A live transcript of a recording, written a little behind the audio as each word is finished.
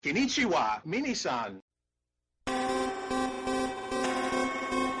Konnichiwa, Mini-san.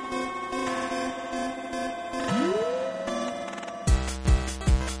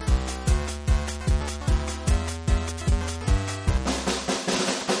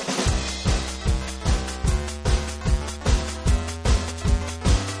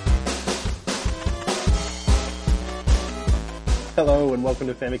 Hello and welcome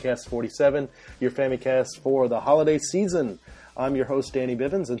to Famicast 47, your Famicast for the holiday season. I'm your host, Danny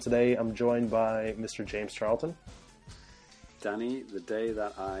Bivens, and today I'm joined by Mr. James Charlton. Danny, the day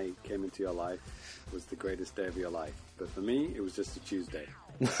that I came into your life was the greatest day of your life. But for me, it was just a Tuesday.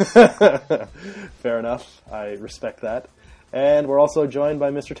 Fair enough. I respect that. And we're also joined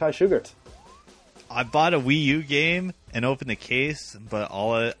by Mr. Ty Shugart. I bought a Wii U game and opened the case, but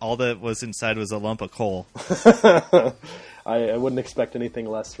all that was inside was a lump of coal. I wouldn't expect anything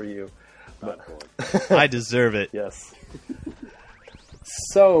less for you. But I deserve it. Yes.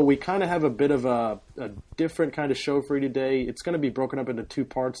 So we kind of have a bit of a different kind of show for you today. It's going to be broken up into two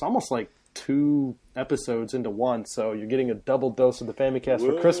parts, almost like two episodes into one. So you're getting a double dose of the Famicast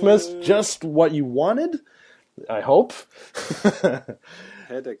for Christmas. Just what you wanted, I hope.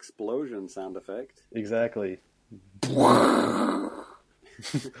 Head explosion sound effect. Exactly. You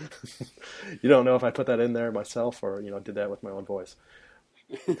don't know if I put that in there myself or, did that with my own voice.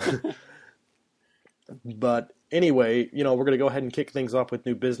 But anyway, we're going to go ahead and kick things off with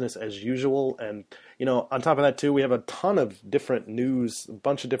new business as usual. And, on top of that, too, we have a ton of different news, a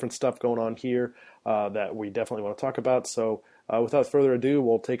bunch of different stuff going on here that we definitely want to talk about. So without further ado,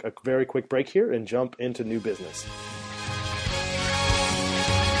 we'll take a very quick break here and jump into new business.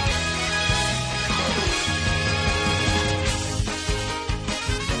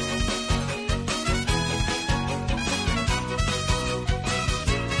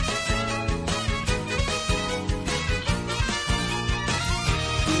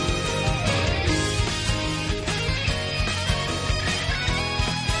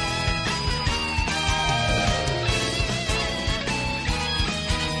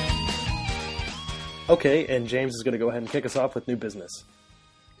 Okay, and James is going to go ahead and kick us off with new business.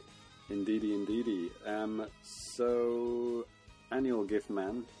 Indeedy. So, Annual Gift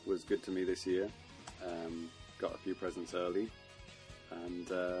Man was good to me this year. Got a few presents early. And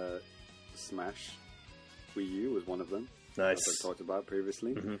Smash Wii U was one of them. Nice. As I talked about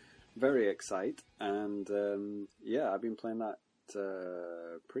previously. Mm-hmm. Very excited. And I've been playing that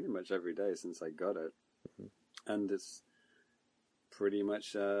pretty much every day since I got it. Mm-hmm. And it's pretty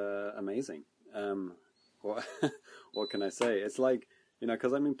much amazing. What can I say? It's like,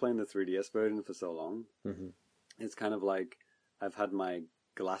 because I've been playing the 3DS version for so long, mm-hmm. It's kind of like I've had my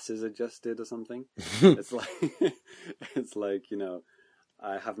glasses adjusted or something. It's like,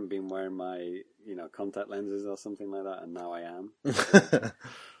 I haven't been wearing my, contact lenses or something like that, and now I am.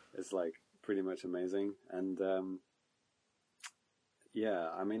 It's like pretty much amazing. And,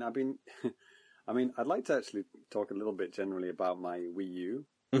 I'd like to actually talk a little bit generally about my Wii U.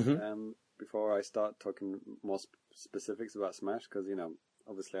 Mm-hmm. Before I start talking more specifics about Smash, because,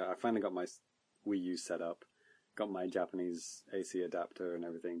 obviously I finally got my Wii U set up, got my Japanese AC adapter and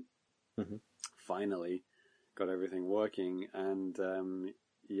everything. Mm-hmm. Finally got everything working, and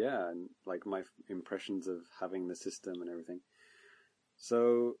like my impressions of having the system and everything.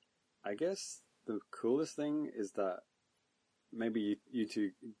 So I guess the coolest thing is that maybe you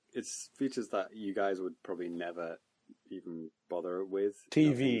two, it's features that you guys would probably never even bother with.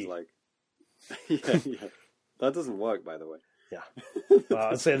 TV. Yeah. That doesn't work, by the way. Yeah.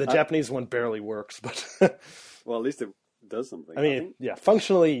 I'd say the Japanese one barely works, but... Well, at least it does something.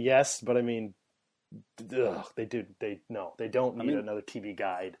 Functionally, yes, but they don't need another TV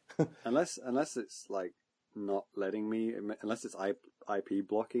guide. unless it's, like, not letting me, unless it's IP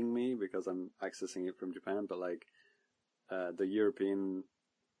blocking me because I'm accessing it from Japan, but, like, the European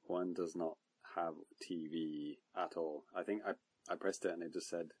one does not have TV at all. I think I pressed it and it just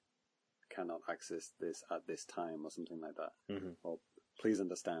said, cannot access this at this time or something like that. Mm-hmm. Or please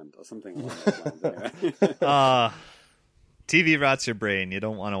understand or something along those lines. Anyway. TV rots your brain. You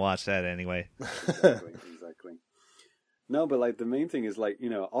don't want to watch that anyway. Exactly. No, but like the main thing is like,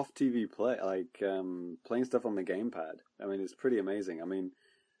 off TV play, like playing stuff on the gamepad. I mean, it's pretty amazing. I mean,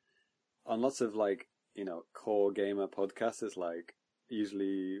 on lots of like, core gamer podcasts, it's like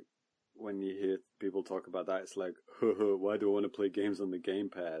usually when you hear people talk about that, it's like, why do I want to play games on the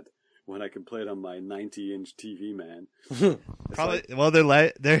gamepad when I can play it on my 90-inch TV, man? Probably. Well, their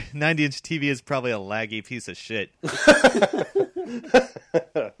 90-inch TV is probably a laggy piece of shit.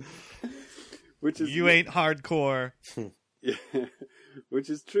 Which is you ain't hardcore. Yeah,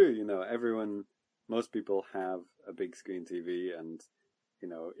 which is true. Most people have a big screen TV, and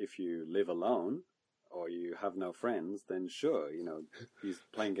if you live alone or you have no friends, then sure,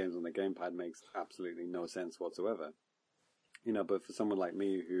 playing games on the gamepad makes absolutely no sense whatsoever. But for someone like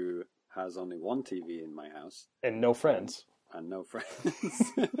me who has only one TV in my house And no friends. and no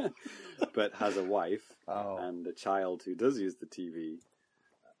friends, but has a wife and a child who does use the TV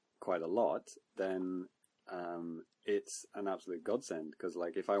quite a lot, then it's an absolute godsend. Because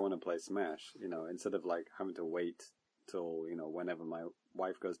like if I want to play Smash, instead of like having to wait till whenever my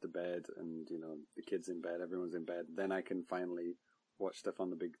wife goes to bed and the kids in bed, everyone's in bed, then I can finally watch stuff on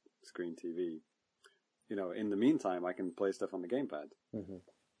the big screen TV. In the meantime, I can play stuff on the gamepad,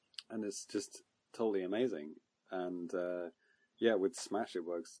 and it's just totally amazing. And with Smash it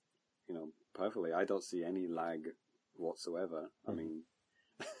works, perfectly. I don't see any lag whatsoever. I mean,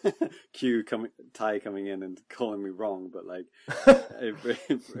 Ty coming in and calling me wrong, but like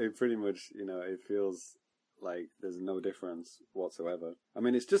it pretty much, it feels like there's no difference whatsoever. I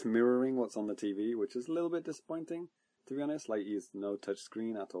mean, it's just mirroring what's on the TV, which is a little bit disappointing, to be honest. Like, it's no touch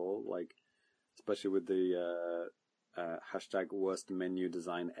screen at all. Like, especially with the hashtag worst menu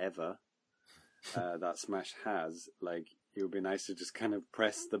design ever that Smash has. Like, it would be nice to just kind of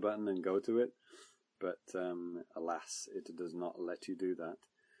press the button and go to it, but alas, it does not let you do that.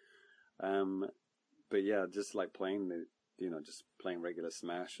 But yeah, just like playing just playing regular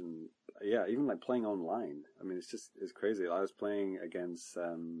Smash, and yeah, even like playing online. I mean, it's crazy. I was playing against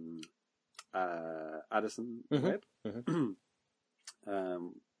Addison Webb.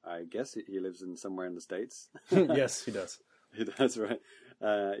 I guess he lives somewhere in the States. Yes, he does. He does, right?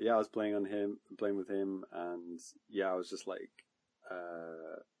 I was playing with him, and I was just like,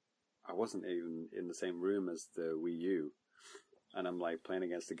 I wasn't even in the same room as the Wii U, and I'm like playing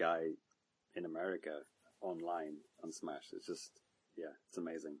against a guy in America online on Smash. It's just, it's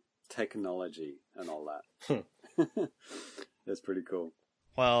amazing. Technology and all that. It's pretty cool.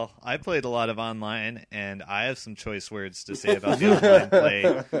 Well, I played a lot of online, and I have some choice words to say about the online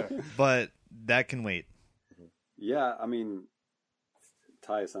play, but that can wait. Yeah, I mean,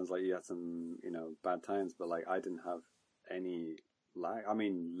 Ty, sounds like you had some, bad times, but like I didn't have any lag. I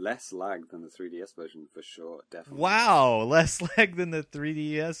mean, less lag than the 3DS version for sure, definitely. Wow, less lag than the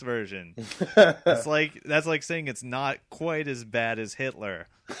 3DS version. That's like saying it's not quite as bad as Hitler.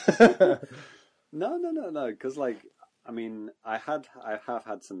 No, because like, I mean, I have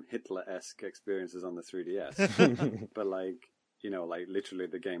had some Hitler-esque experiences on the 3DS, but like, like literally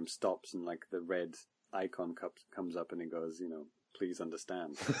the game stops and like the red icon comes up and it goes, please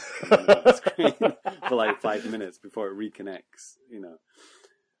understand, on the screen for like 5 minutes before it reconnects.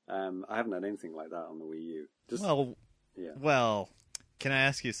 I haven't had anything like that on the Wii U. Well, can I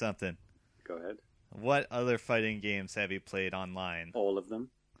ask you something? Go ahead. What other fighting games have you played online? All of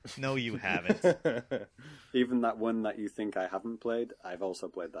them. No, you haven't. Even that one that you think I haven't played, I've also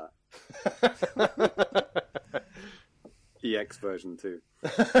played that. EX version too.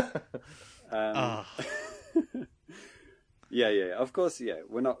 Yeah. Of course, yeah.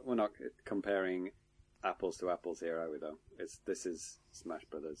 We're not comparing apples to apples here, are we? Though this is Smash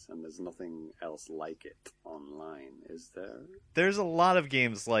Brothers, and there's nothing else like it online, is there? There's a lot of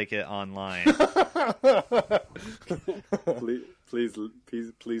games like it online. Please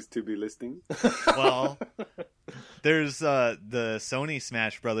to be listening. Well, there's the Sony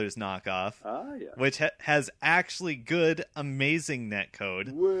Smash Brothers knockoff, which has actually good, amazing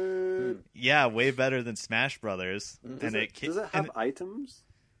netcode. What? Yeah, way better than Smash Brothers. Does it have items?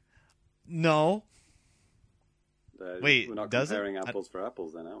 No. Wait, we're not does comparing it? apples for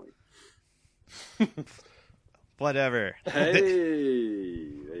apples, then, are we? Whatever. Hey,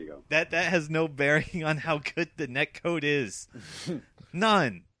 there you go. That has no bearing on how good the netcode is.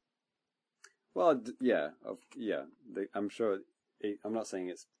 None. Well, I'm sure. I'm not saying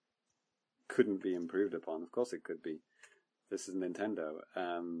it couldn't be improved upon. Of course, it could be. This is Nintendo.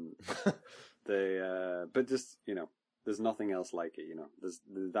 But just there's nothing else like it. There's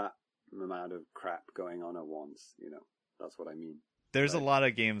that amount of crap going on at once. That's what I mean. There's a lot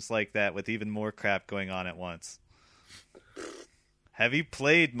of games like that with even more crap going on at once. Have you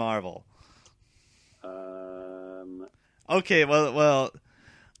played Marvel? Okay, well,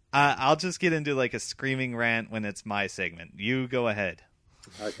 I'll just get into like a screaming rant when it's my segment. You go ahead.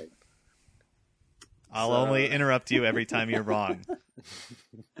 Okay. I'll only interrupt you every time you're wrong.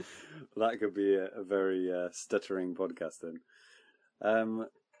 That could be a very stuttering podcast then.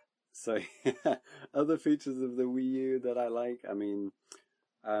 So other features of the Wii U that I like. I mean,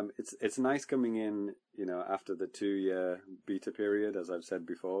 it's nice coming in, after the 2-year beta period, as I've said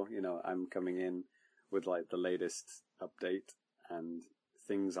before. I'm coming in with like the latest update, and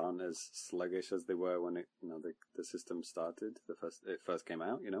things aren't as sluggish as they were when the system started. It first came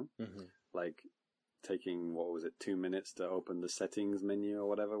out, like taking, what was it, 2 minutes to open the settings menu or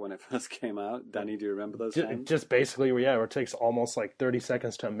whatever when it first came out. Danny, do you remember those times? Just basically, yeah, where it takes almost like 30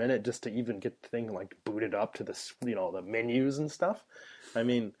 seconds to a minute just to even get the thing like booted up to the the menus and stuff. I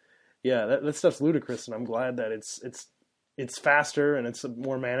mean, yeah, that stuff's ludicrous, and I'm glad that it's faster and it's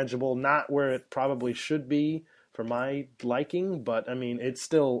more manageable. Not where it probably should be for my liking, but I mean, it's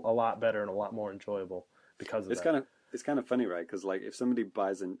still a lot better and a lot more enjoyable because of that. It's kind of funny, right? Because like if somebody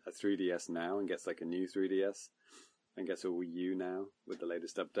buys a 3DS now and gets like a new 3DS and gets a Wii U now with the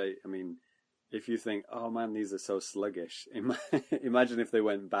latest update, I mean, if you think, oh man, these are so sluggish, imagine if they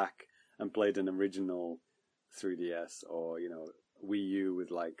went back and played an original 3DS or Wii U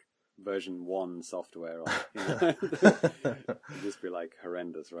with like version 1 software, or it'd just be like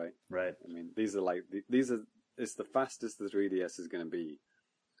horrendous, right? Right. I mean, it's the fastest the 3DS is going to be.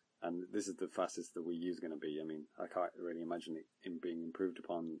 And this is the fastest the Wii U is going to be. I mean, I can't really imagine it being improved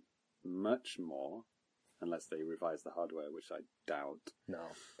upon much more, unless they revise the hardware, which I doubt. No.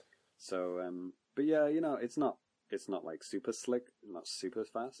 So, but yeah, it's not like super slick, not super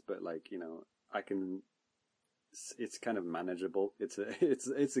fast, but like it's kind of manageable. It's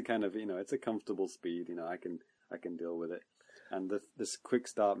a kind of it's a comfortable speed. I can deal with it. And this quick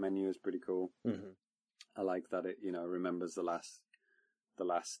start menu is pretty cool. Mm-hmm. I like that it remembers the last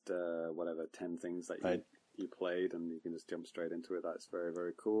 10 things that you played, and you can just jump straight into it. That's very,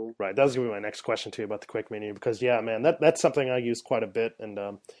 very cool. Right, that was going to be my next question to you about the quick menu, because yeah, man, that's something I use quite a bit, and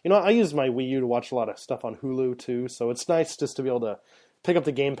I use my Wii U to watch a lot of stuff on Hulu too, so it's nice just to be able to pick up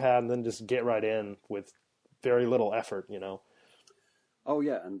the gamepad and then just get right in with very little effort. Oh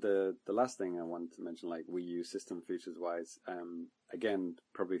yeah, and the last thing I wanted to mention, like Wii U system features wise, again,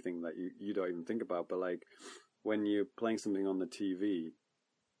 probably a thing that you don't even think about, but like when you're playing something on the TV.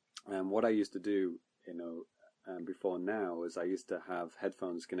 What I used to do, before now, is I used to have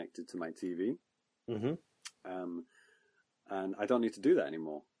headphones connected to my TV. Mm-hmm. And I don't need to do that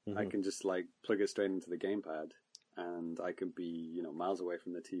anymore. Mm-hmm. I can just like plug it straight into the gamepad, and I could be, miles away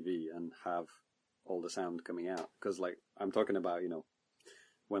from the TV and have all the sound coming out. Because like I'm talking about,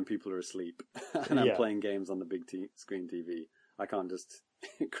 when people are asleep and I'm playing games on the big screen TV, I can't just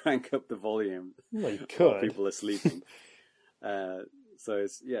crank up the volume well, you while could. people are sleeping. So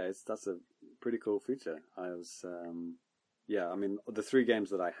that's a pretty cool feature. I mean, the 3 games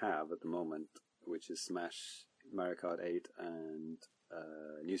that I have at the moment, which is Smash, Mario Kart 8, and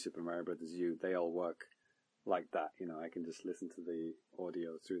New Super Mario Bros. U, they all work like that. I can just listen to the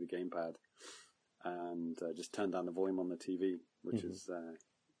audio through the gamepad and just turn down the volume on the TV, which is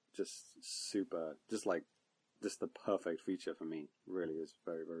just super, just the perfect feature for me. Really is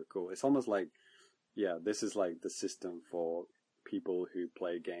very, very cool. It's almost like, this is like the system for people who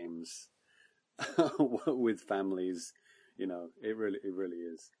play games with families. It really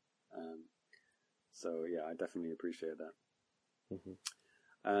is. So yeah, I definitely appreciate that.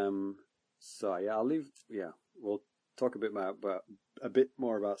 Mm-hmm. So yeah, we'll talk a bit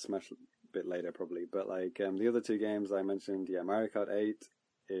more about Smash a bit later probably. But like the other 2 games I mentioned, Mario Kart 8.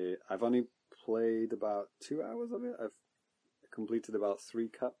 I've only played about 2 hours of it. I've completed about 3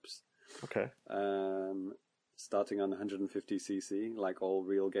 cups. Okay. Starting on 150cc, like all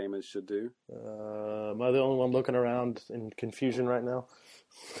real gamers should do. Am I the only one looking around in confusion right now?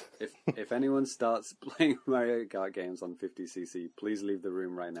 If anyone starts playing Mario Kart games on 50cc, please leave the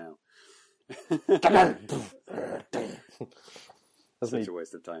room right now. Such a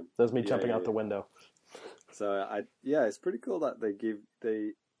waste of time. That's me jumping out the window. So it's pretty cool that I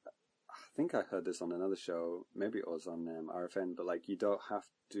think I heard this on another show, maybe it was on RFN, but like you don't have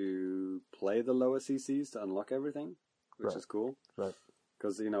to play the lower CCs to unlock everything, which is cool. Right.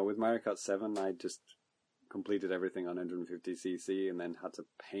 Because, with Mario Kart 7, I just completed everything on 150cc and then had to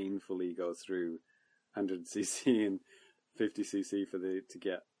painfully go through 100cc and 50cc to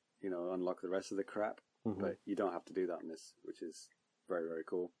get, unlock the rest of the crap. Mm-hmm. But you don't have to do that in this, which is very, very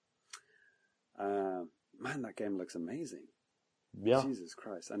cool. Man, that game looks amazing. Yeah. Jesus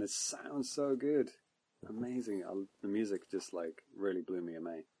Christ. And it sounds so good. Amazing. The music just like really blew me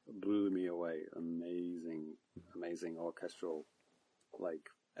away. Amazing orchestral. Like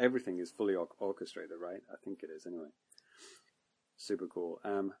everything is fully orchestrated, right? I think it is anyway. Super cool.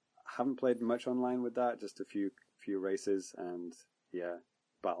 Haven't played much online with that, just a few races, and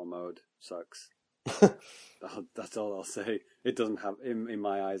battle mode sucks. That's all I'll say. It doesn't have, in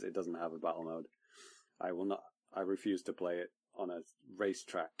my eyes, it doesn't have a battle mode. I refuse to play it on a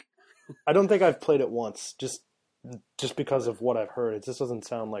racetrack. I don't think I've played it once, just because of what I've heard. It just doesn't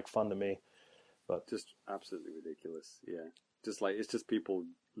sound like fun to me. But just absolutely ridiculous. Yeah. Just like, it's just people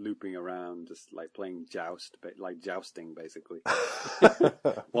looping around, just like playing jousting, basically.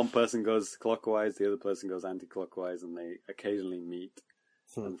 One person goes clockwise, the other person goes anti-clockwise, and they occasionally meet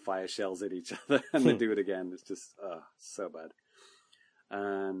and fire shells at each other, and they do it again. It's just, so bad.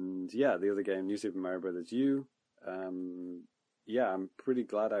 And yeah, the other game, New Super Mario Brothers U. Yeah, I'm pretty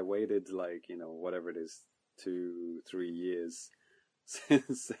glad I waited, like, whatever it is, 2-3 years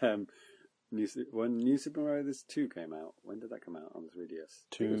since when New Super Mario Brothers 2 came out. When did that come out on the 3DS?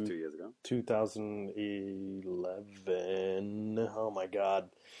 I think it was 2 years ago. 2011. Oh my god.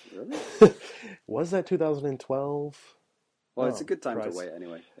 Really? Was that 2012? Well, it's a good time to wait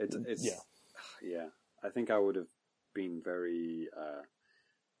anyway. It's yeah. I think I would have been very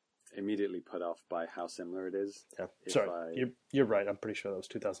immediately put off by how similar it is. Yeah, sorry, you're right. I'm pretty sure that was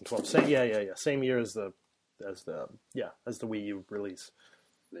 2012. Yeah. Same year as the Wii U release.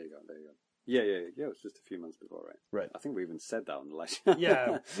 There you go. Yeah. It was just a few months before, right? Right. I think we even said that on the last.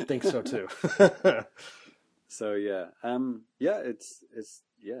 Yeah, I think so too. So yeah, it's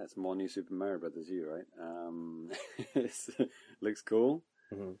more New Super Mario Brothers U, right? It looks cool,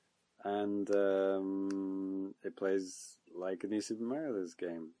 and it plays like a New Super Mario Brothers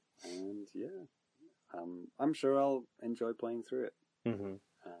game, and yeah, I'm sure I'll enjoy playing through it.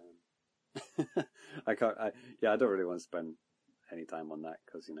 I don't really want to spend any time on that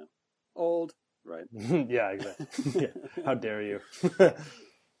because old, right? Yeah, exactly. Yeah. How dare you? But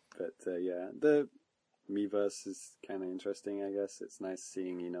yeah, the Miiverse is kind of interesting, I guess. It's nice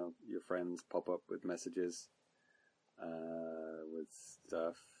seeing, your friends pop up with messages, with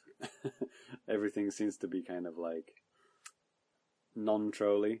stuff. Everything seems to be kind of like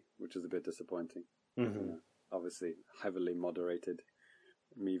non-trolly, which is a bit disappointing. Obviously, heavily moderated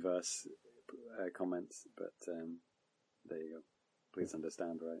Miiverse comments, but there you go. Please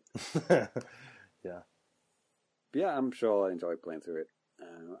understand, right? Yeah. But yeah, I'm sure I'll enjoy playing through it.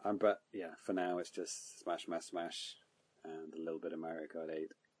 But yeah, for now it's just Smash, and a little bit of Mario Kart 8.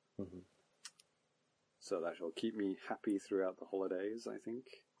 So that will keep me happy throughout the holidays, I think.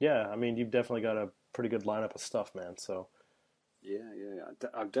 Yeah, I mean, you've definitely got a pretty good lineup of stuff, man. So. Yeah.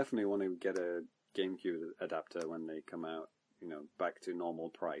 I definitely want to get a GameCube adapter when they come out. Back to normal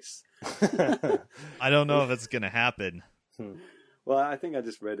price. I don't know if it's gonna happen. Well, I think I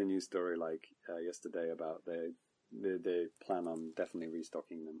just read a news story yesterday about they plan on definitely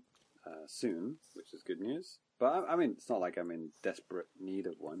restocking them soon, which is good news. But I mean, it's not like I'm in desperate need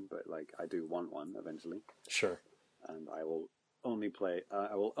of one, but like I do want one eventually. Sure. And I will only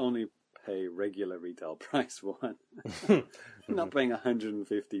pay regular retail price for one. I'm not paying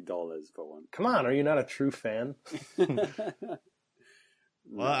 $150 for one. Come on, are you not a true fan? Well,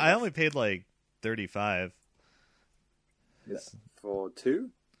 I only paid like $35. Yeah. For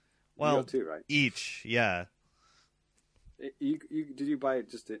two? Well, you got two, right? Each, yeah. Did you buy it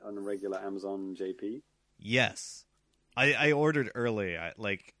just on a regular Amazon JP? Yes, I ordered early,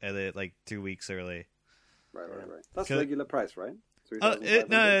 like 2 weeks early. Right. That's regular price, right?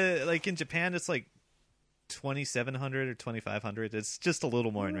 No, like in Japan, it's like 2,700 or 2,500. It's just a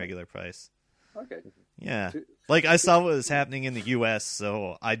little more in regular price. Okay. Yeah, like I saw what was happening in the U.S.,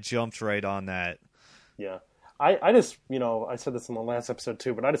 so I jumped right on that. Yeah, I just I said this in the last episode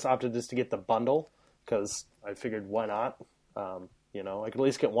too, but I just opted just to get the bundle because I figured why not. I could at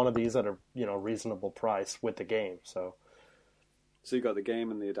least get one of these at a reasonable price with the game. So you got the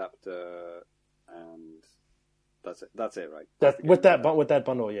game and the adapter, and that's it. That's it, right? With that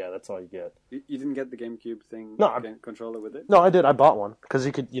bundle, yeah, that's all you get. You didn't get the GameCube thing? No, controller with it. No, I did. I bought one because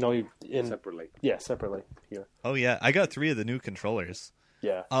you could, separately. Yeah, separately here. Oh yeah, I got 3 of the new controllers.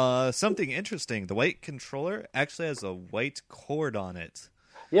 Yeah. Something interesting. The white controller actually has a white cord on it.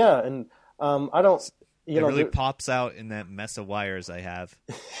 Yeah, and I don't. It really pops out in that mess of wires I have.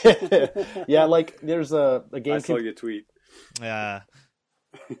 Yeah, like there's a GameCube. I saw your tweet. Yeah.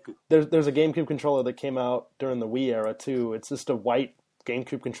 There's a GameCube controller that came out during the Wii era too. It's just a white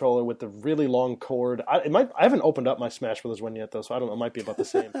GameCube controller with the really long cord. I haven't opened up my Smash Brothers one yet though, so I don't know. It might be about the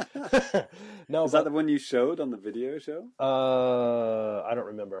same. No, is that the one you showed on the video show? I don't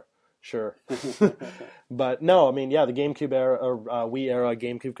remember. Sure. But no, I mean, yeah, the GameCube era or Wii era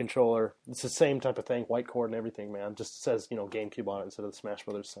GameCube controller, it's the same type of thing, white cord and everything, man. Just says, GameCube on it instead of the Smash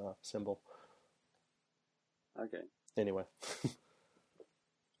Brothers symbol. Okay. Anyway.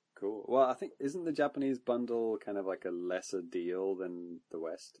 Cool. Well, I think, isn't the Japanese bundle kind of like a lesser deal than the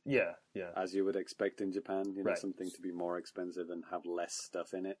West? Yeah. As you would expect in Japan, right. Something to be more expensive and have less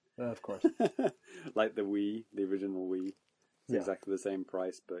stuff in it. Of course. Like the Wii, the original Wii. It's exactly the same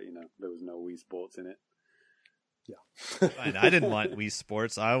price, but, there was no Wii Sports in it. Yeah. Fine. I didn't want Wii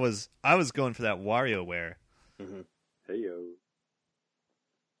Sports. I was going for that WarioWare. Mm-hmm. Hey-yo.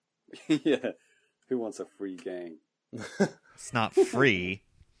 Yeah. Who wants a free game? It's not free.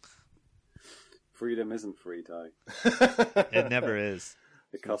 Freedom isn't free, Ty. It never is.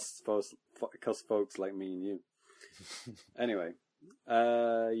 It costs folks like me and you. Anyway,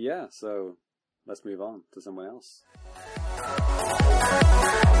 yeah, so let's move on to someone else.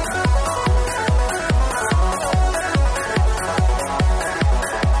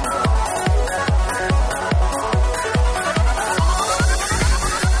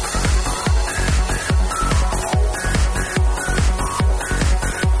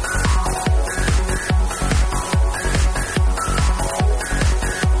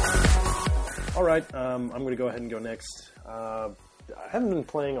 All right, I'm going to go ahead and go next. I haven't been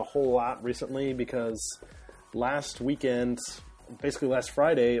playing a whole lot recently because last weekend, basically last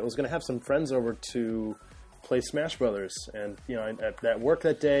Friday, I was going to have some friends over to play Smash Brothers. And, you know, at work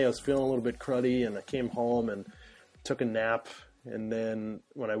that day, I was feeling a little bit cruddy, and I came home and took a nap. And then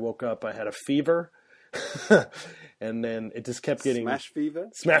when I woke up, I had a fever. And then it just kept getting... Smash fever?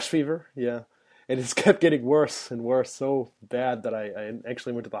 Smash fever, yeah. It just kept getting worse and worse, so bad that I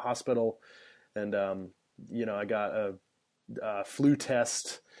actually went to the hospital. And, you know, I got a flu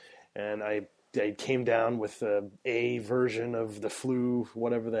test, and I came down with a version of the flu,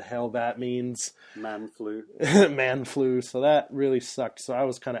 whatever the hell that means. Man flu. Man flu. So that really sucked. So I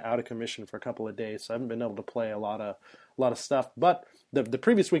was kind of out of commission for a couple of days. So I haven't been able to play a lot of stuff. But the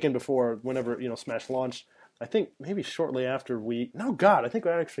previous weekend before, whenever, you know, Smash launched, I think maybe shortly after I think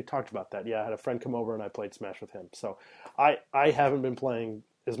I actually talked about that. Yeah, I had a friend come over and I played Smash with him. So I haven't been playing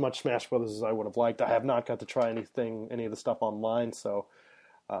as much Smash Brothers as I would have liked. I have not got to try any of the stuff online, so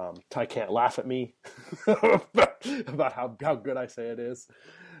Ty can't laugh at me about how good I say it is.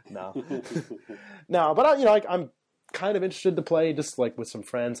 No, no, but I'm kind of interested to play just like with some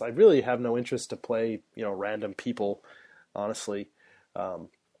friends. I really have no interest to play, you know, random people, honestly.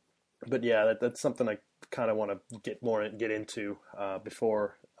 But yeah, that's something I kind of want to get into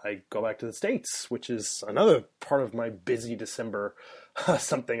before I go back to the States, which is another part of my busy December.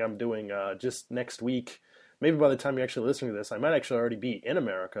 Something I'm doing just next week. Maybe by the time you're actually listening to this, I might actually already be in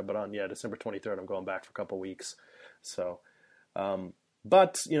America. But on December 23rd, I'm going back for a couple weeks. So,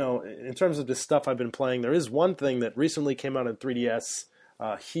 but you know, in terms of this stuff I've been playing, there is one thing that recently came out in 3DS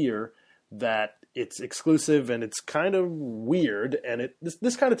here that it's exclusive and it's kind of weird. And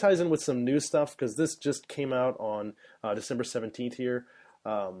this kind of ties in with some new stuff because this just came out on December 17th here.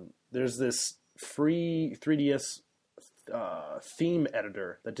 There's this free 3DS theme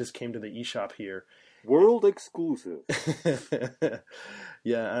editor that just came to the eShop here. World exclusive.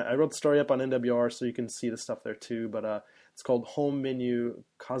 Yeah, I wrote the story up on NWR so you can see the stuff there too, but it's called Home Menu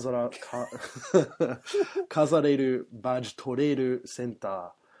Kazareru Badge Toreru Center.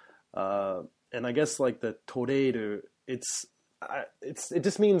 And I guess like the toreru, it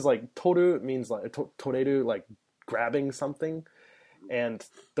just means like toru means like toreru, like grabbing something. And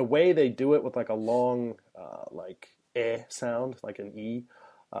the way they do it with like a long like sound, like an e.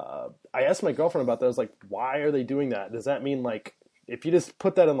 I asked my girlfriend about that. I was like, why are they doing that? Does that mean like if you just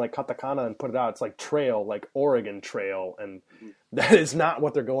put that in like katakana and put it out, it's like trail, like Oregon Trail, and that is not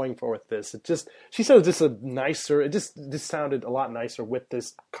what they're going for with this. She said it was just it just sounded a lot nicer with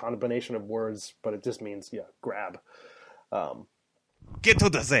this combination of words, but it just means grab. Get to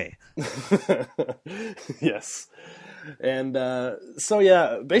the say. Yes. And so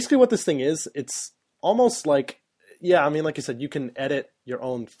yeah, basically what this thing is, it's almost like, I mean, like you said, you can edit your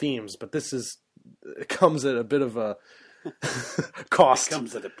own themes, but it comes at a bit of a cost. It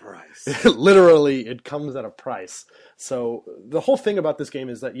comes at a price. Literally, it comes at a price. So the whole thing about this game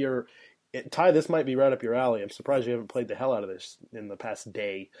is that Ty, this might be right up your alley. I'm surprised you haven't played the hell out of this in the past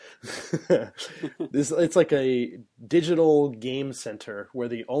day. It's like a digital game center where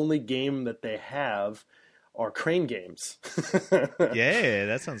the only game that they have are crane games. Yeah,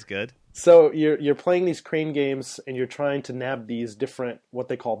 that sounds good. So you're playing these crane games and you're trying to nab these different, what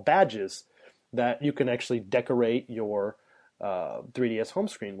they call badges, that you can actually decorate your 3DS home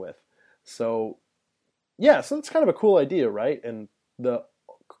screen with. So so it's kind of a cool idea, right? And the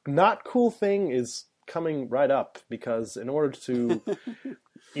not cool thing is coming right up, because in order to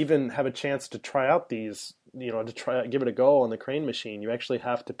even have a chance to try out these, to give it a go on the crane machine, you actually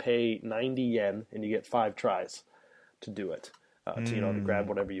have to pay 90 yen and you get 5 tries to do it, to grab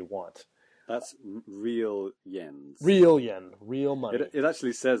whatever you want. That's real yens. Real yen, real money. It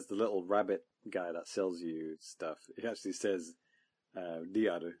actually says, the little rabbit guy that sells you stuff, it actually says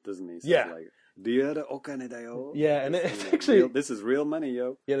diaru, doesn't he? It says, like, diaru okane da yo. Yeah, and it's actually... this is real money,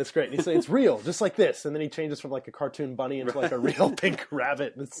 yo. Yeah, that's great. And he says, it's real, just like this. And then he changes from like a cartoon bunny into like a real pink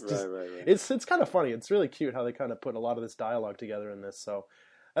rabbit. It's just, right. It's kind of funny. It's really cute how they kind of put a lot of this dialogue together in this. So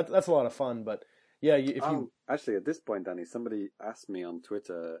that's a lot of fun. But yeah, actually, at this point, Danny, somebody asked me on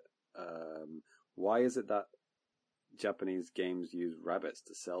Twitter, why is it that Japanese games use rabbits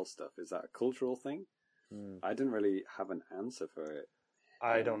to sell stuff? Is that a cultural thing? I didn't really have an answer for it.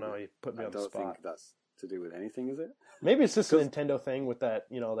 I don't know. You put me on the spot. I don't think that's to do with anything, is it? Maybe it's just a Nintendo thing with that,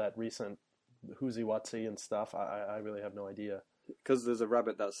 that recent Whoosy Watsy and stuff. I really have no idea. Because there's a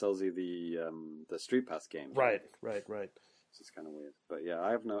rabbit that sells you the Street Pass game. Right. It's just kind of weird. But yeah,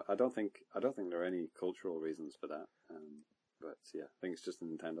 I don't think there are any cultural reasons for that. But yeah, I think it's just a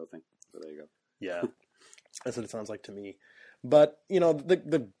Nintendo thing. So there you go. Yeah, that's what it sounds like to me. But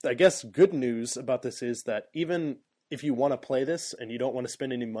the I guess good news about this is that even if you want to play this and you don't want to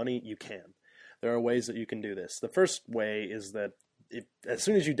spend any money, you can. There are ways that you can do this. The first way is that as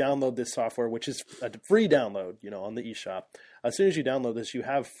soon as you download this software, which is a free download, on the eShop, as soon as you download this, you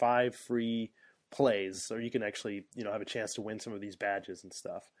have 5 free plays, so you can actually, have a chance to win some of these badges and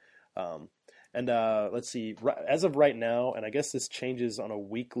stuff. Let's see, as of right now, and I guess this changes on a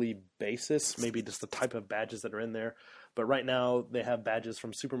weekly basis, maybe just the type of badges that are in there, but right now they have badges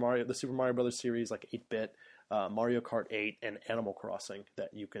from the Super Mario Brothers series, like 8-bit, Mario Kart 8, and Animal Crossing that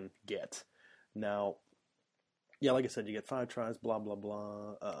you can get. Now, yeah, like I said, you get 5 tries, blah, blah,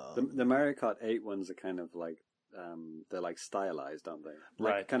 blah. The Mario Kart 8 ones are kind of like, they're like stylized, aren't they?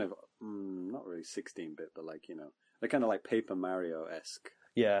 Like right. Kind of, not really 16-bit, but like, they're kind of like Paper Mario-esque.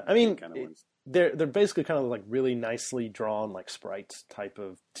 Yeah, I mean, kind of ones. They're basically kind of like really nicely drawn, like sprites type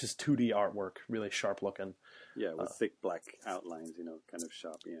of just 2D artwork, really sharp looking. Yeah, with thick black outlines, kind of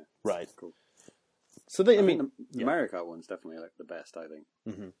sharp. Yeah, right. Cool. So I mean, the Mario Kart one's definitely like the best, I think.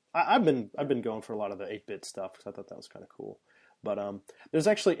 Mm-hmm. I've been going for a lot of the 8-bit stuff because I thought that was kind of cool. But there's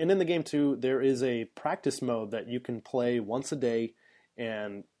actually, and in the game too, there is a practice mode that you can play once a day.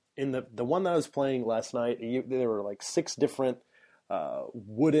 And in the one that I was playing last night, there were like 6 different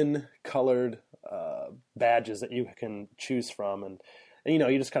wooden colored badges that you can choose from, and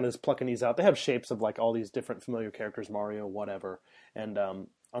you just kind of plucking these out. They have shapes of like all these different familiar characters, Mario, whatever, and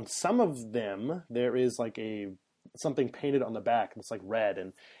on some of them there is like something painted on the back and it's like red,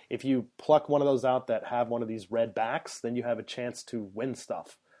 and if you pluck one of those out that have one of these red backs, then you have a chance to win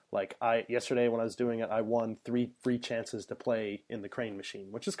stuff. Like yesterday when I was doing it, I won 3 free chances to play in the crane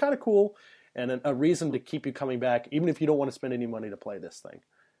machine, which is kind of cool. And a reason to keep you coming back, even if you don't want to spend any money to play this thing.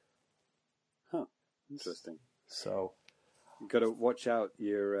 Huh. Interesting. So, you've got to watch out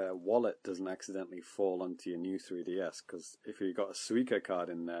your wallet doesn't accidentally fall onto your new 3DS, because if you've got a Suica card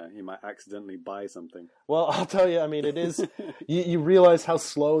in there, you might accidentally buy something. Well, I'll tell you, I mean, it is... you realize how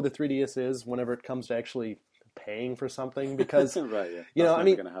slow the 3DS is whenever it comes to actually paying for something, because... right, yeah. That's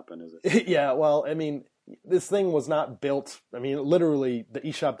never going to happen, is it? Yeah, well, I mean... This thing was not built. I mean, literally, the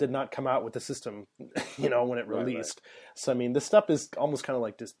eShop did not come out with the system, when it released. Right. So, I mean, this stuff is almost kind of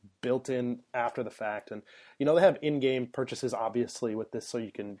like just built in after the fact. And, they have in-game purchases, obviously, with this, so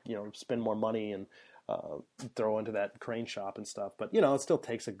you can, spend more money and throw into that crane shop and stuff. But, it still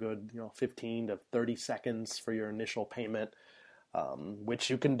takes a good, 15 to 30 seconds for your initial payment, which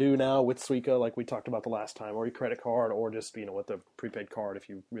you can do now with Suica, like we talked about the last time, or your credit card, or just, with a prepaid card if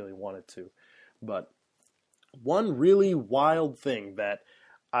you really wanted to. But... one really wild thing that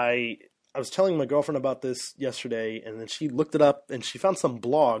I was telling my girlfriend about this yesterday, and then she looked it up, and she found some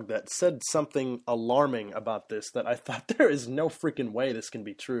blog that said something alarming about this that I thought, there is no freaking way this can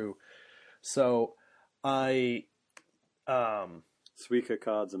be true. So I... Suica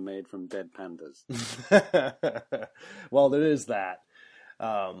cards are made from dead pandas. Well, there is that.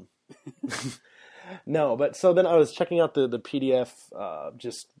 No, but so then I was checking out the PDF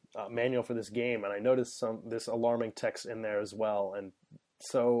manual for this game, and I noticed this alarming text in there as well. And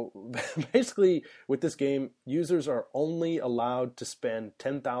so basically with this game, users are only allowed to spend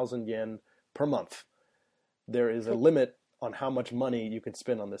 10,000 yen per month. There is a limit on how much money you can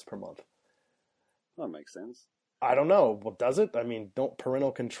spend on this per month. That makes sense. I don't know. Well, does it? I mean, don't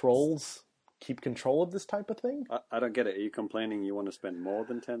parental controls keep control of this type of thing? I don't get it. Are you complaining you want to spend more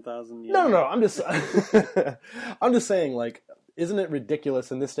than 10,000 yen? No. I'm just I'm just saying, like, isn't it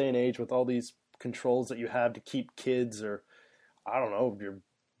ridiculous in this day and age with all these controls that you have to keep kids or, I don't know, your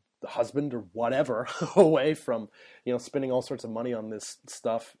husband or whatever away from, spending all sorts of money on this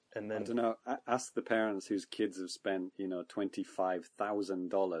stuff? And then, I don't know. Ask the parents whose kids have spent,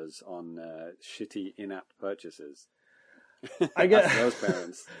 $25,000 on shitty in-app purchases. I guess ask those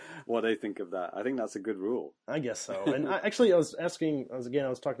parents what they think of that. I think that's a good rule. I guess so. And I was talking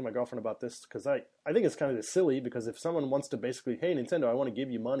to my girlfriend about this because I think it's kind of silly, because if someone wants to basically, hey, Nintendo, I want to give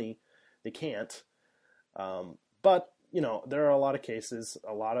you money, they can't. But there are a lot of cases,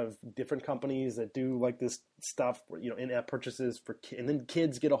 a lot of different companies that do like this stuff where, in-app purchases and then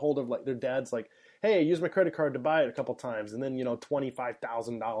kids get a hold of like their dad's like, hey, use my credit card to buy it a couple times. And then,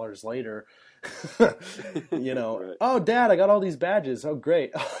 $25,000 later, Right. oh, Dad, I got all these badges. Oh,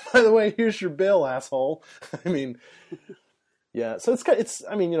 great. Oh, by the way, here's your bill, asshole. I mean, yeah. So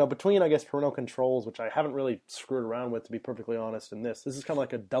between, I guess, parental controls, which I haven't really screwed around with, to be perfectly honest, and this is kind of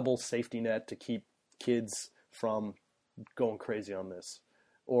like a double safety net to keep kids from going crazy on this,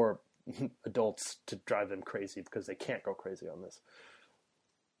 or adults to drive them crazy because they can't go crazy on this.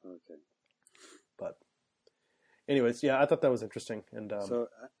 Okay. But anyways, yeah, I thought that was interesting. And so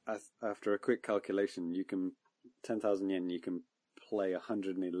after a quick calculation, 10,000 yen, you can play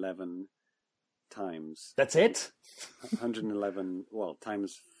 111 times. That's it? 111, well,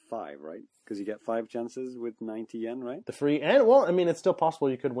 times 5, right? Because you get 5 chances with 90 yen, right? The free, and well, I mean, it's still possible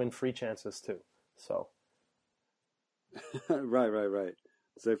you could win free chances too. So. Right.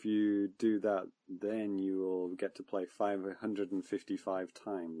 So if you do that, then you will get to play 555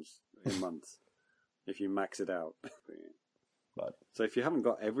 times a month if you max it out. But so if you haven't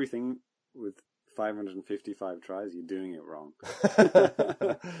got everything with 555 tries, you're doing it wrong.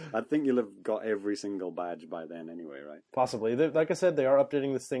 I think you'll have got every single badge by then anyway, right? Possibly. Like I said, they are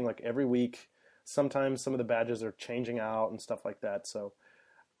updating this thing like every week. Sometimes some of the badges are changing out and stuff like that. So,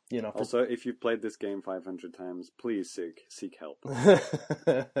 Also, if you've played this game 500 times, please seek help.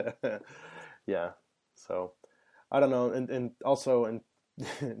 Yeah. So, I don't know. And also, and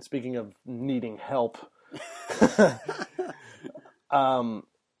speaking of needing help,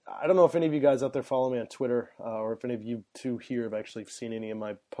 I don't know if any of you guys out there follow me on Twitter, or if any of you two here have actually seen any of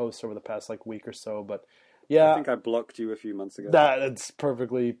my posts over the past week or so. But yeah, I think I blocked you a few months ago. That's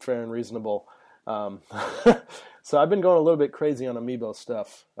perfectly fair and reasonable. So I've been going a little bit crazy on amiibo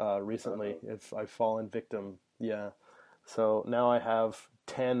stuff recently. If I've fallen victim, yeah. So now I have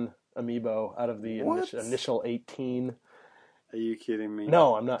 10 amiibo out of the initial 18. Are you kidding me?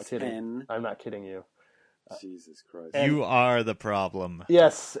 No, I'm not kidding. 10? I'm not kidding you. Jesus Christ. You are the problem.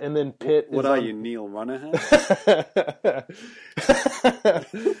 Yes, and then Pitt What are you, Neil Runnerhan?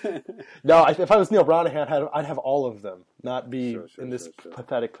 No, if I was Neil Branahan, I'd have all of them, not be in this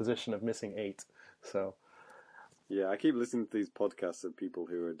pathetic position of missing 8. So, yeah, I keep listening to these podcasts of people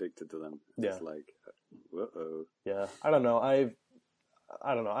who are addicted to them. It's like, uh-oh. Yeah, I don't know.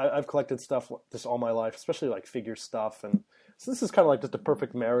 I've collected stuff just all my life, especially like figure stuff, and so this is kind of like just a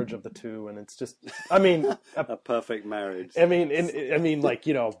perfect marriage of the two. And it's just, I mean, a perfect marriage. I mean, like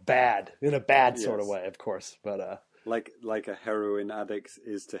bad in a bad sort of way, of course, but like a heroin addict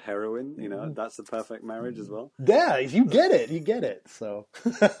is to heroin. That's the perfect marriage as well. Yeah, you get it. So,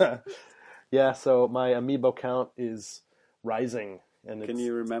 yeah. So my amiibo count is rising. And can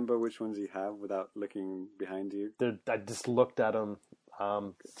you remember which ones you have without looking behind you? I just looked at them.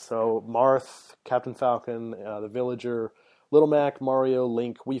 So Marth, Captain Falcon, the Villager, Little Mac, Mario,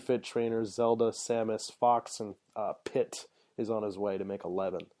 Link, Wii Fit Trainer, Zelda, Samus, Fox, and Pit is on his way to make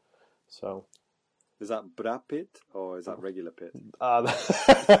 11. So, is that Brad Pitt or is that regular Pitt?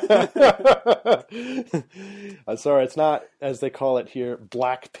 Sorry, it's not as they call it here,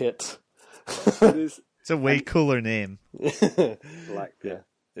 Black Pit. It is. It's a way cooler name. Black Pit. Yeah,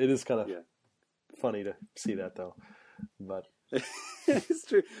 it is kind of funny to see that though, but. It's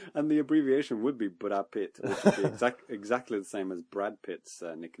true, and the abbreviation would be Brad Pitt, which would be exactly the same as Brad Pitt's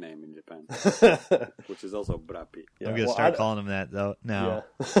nickname in Japan, which is also Brad Pitt. I'm gonna start calling him that though now.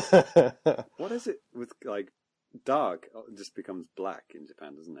 Yeah. What is it with like dark? It just becomes black in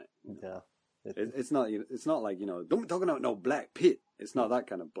Japan, doesn't it? Yeah, it's not. It's not like don't talk about no Black Pit. It's not that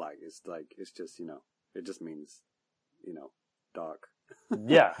kind of black. It's like it's just it just means dark.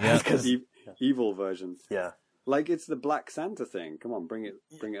 Yeah, Evil version. Yeah. Like it's the Black Santa thing. Come on, bring it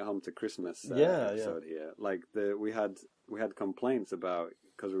home to Christmas episode here. Like we had complaints about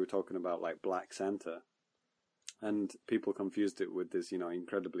because we were talking about like Black Santa, and people confused it with this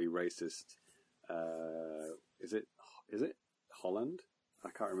incredibly racist. Is it Holland? I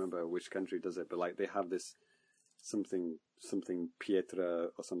can't remember which country does it, but like they have this something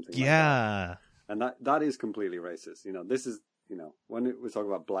Pietra or something. Yeah, like that. And that is completely racist. This is. When we talk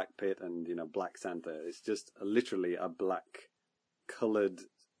about Black Pit and, Black Santa, it's just literally a black colored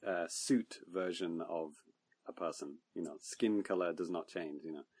suit version of a person. Skin color does not change,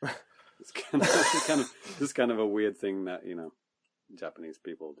 It's kind of a weird thing that, Japanese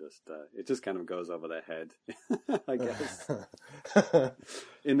people just, it just kind of goes over their head, I guess.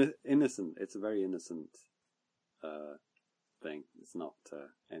 Innocent. It's a very innocent thing. It's not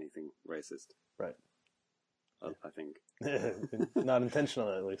anything racist. Right. I think. Not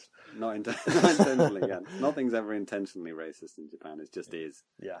intentionally, at least. Not intentionally, yeah. Nothing's ever intentionally racist in Japan. It just is.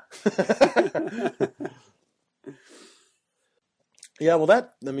 Yeah. Yeah, well,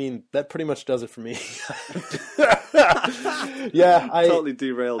 that pretty much does it for me. Yeah, totally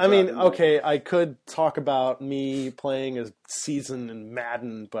derailed. Okay, I could talk about me playing a season in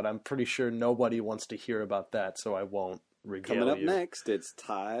Madden, but I'm pretty sure nobody wants to hear about that, so I won't regale you. Coming up next, it's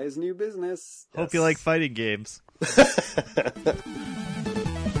Ty's new business. Hope you like fighting games.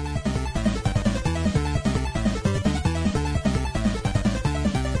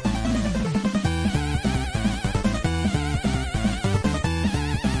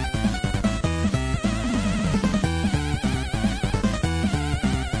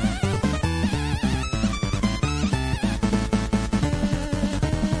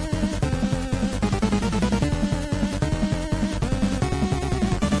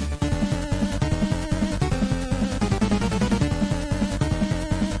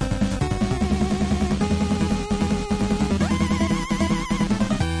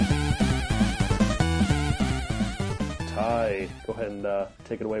 Go ahead and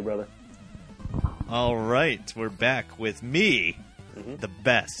take it away, brother. All right, we're back with me, the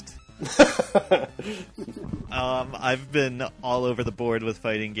best. I've been all over the board with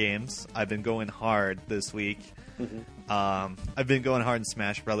fighting games. I've been going hard this week. I've been going hard in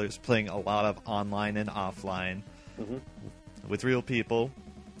Smash Brothers, playing a lot of online and offline with real people.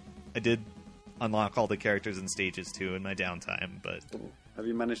 I did unlock all the characters and stages too in my downtime, but have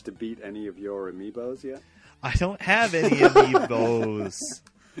you managed to beat any of your amiibos yet? I don't have any amiibos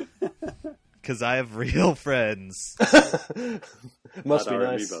because I have real friends. Must be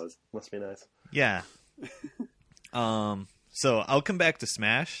nice. Amiibos. Must be nice. Yeah. So I'll come back to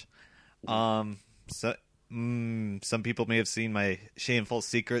Smash. Some people may have seen my shameful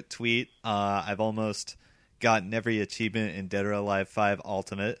secret tweet. I've almost gotten every achievement in Dead or Alive 5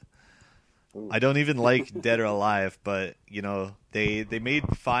 Ultimate. Ooh. I don't even like Dead or Alive, but they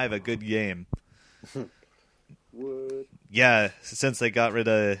made 5 a good game. What? Yeah, since they got rid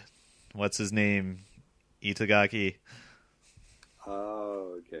of what's his name, Itagaki.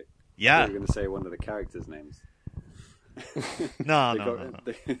 Oh, okay. Yeah, you were going to say one of the characters' names. No.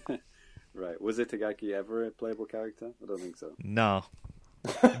 Right. Was Itagaki ever a playable character? I don't think so. No.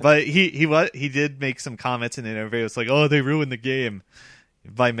 But he did make some comments in the interview. It's like, oh, they ruined the game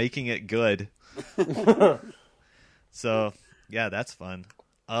by making it good. So yeah, that's fun.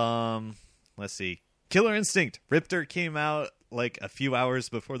 Let's see. Killer Instinct Riptor came out like a few hours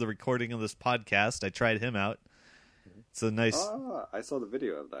before the recording of this podcast. I tried him out. It's a nice. Oh, I saw the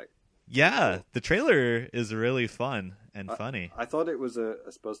video of that. Yeah, the trailer is really fun and funny. I thought it was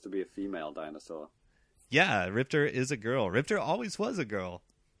supposed to be a female dinosaur. Yeah, Riptor is a girl. Riptor always was a girl.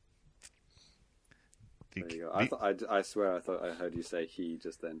 There you go. I swear I thought I heard you say he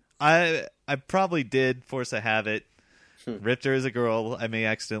just then. I probably did force a habit. Riptor is a girl. I may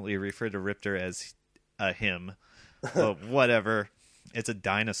accidentally refer to Riptor as a him. But whatever. It's a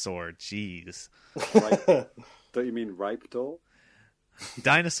dinosaur. Jeez. Don't you mean Riptor?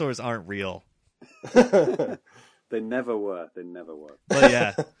 Dinosaurs aren't real. They never were. But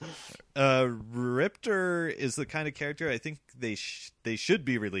yeah. Riptor is the kind of character I think they should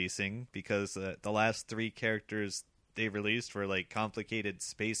be releasing, because the last 3 characters they released were like complicated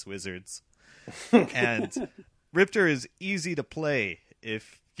space wizards. And Riptor is easy to play.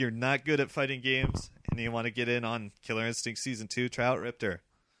 If you're not good at fighting games and you want to get in on Killer Instinct Season 2, try out Riptor.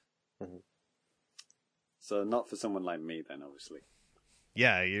 So not for someone like me then, obviously.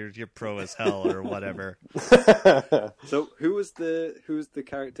 Yeah, you're pro as hell or whatever. So who was the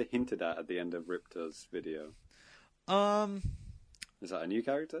character hinted at the end of Riptor's video? Is that a new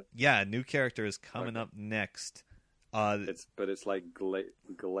character? Yeah, a new character is coming up next. It's like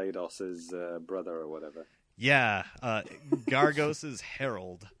GLaDOS's brother or whatever. Yeah, Gargos's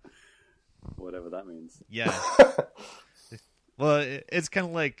herald. Whatever that means. Yeah. Well, it's kind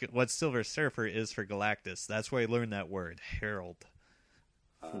of like what Silver Surfer is for Galactus. That's where I learned that word, herald.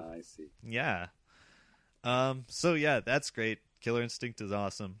 I see. Yeah. So yeah, that's great. Killer Instinct is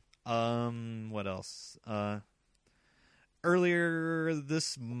awesome. What else? Earlier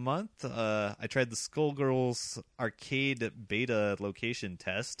this month, I tried the Skullgirls arcade beta location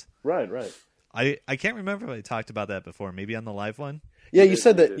test. Right. I can't remember if I talked about that before. Maybe on the live one. Yeah, you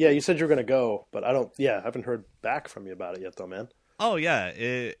said that. Yeah, you said you were going to go, but I don't. Yeah, I haven't heard back from you about it yet, though, man. Oh yeah,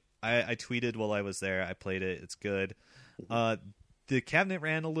 I tweeted while I was there. I played it. It's good. The cabinet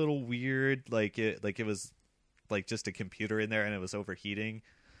ran a little weird, like it was like just a computer in there and it was overheating.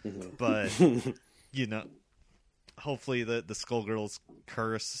 But hopefully the Skullgirls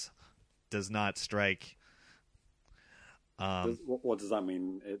curse does not strike What does that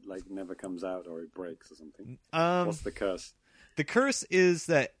mean? It like never comes out or it breaks or something? What's the curse? The curse is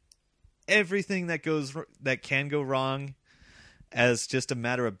that everything that can go wrong, as just a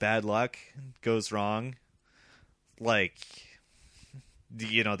matter of bad luck, goes wrong. Like,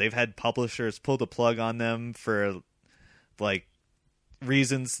 they've had publishers pull the plug on them for like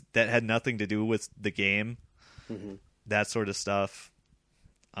reasons that had nothing to do with the game. Mm-hmm. That sort of stuff.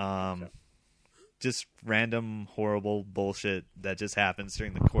 Just random horrible bullshit that just happens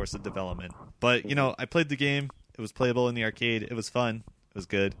during the course of development. But I played the game. It was playable in the arcade. It was fun. It was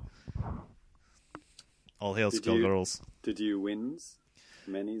good. All hail Skullgirls. Did you win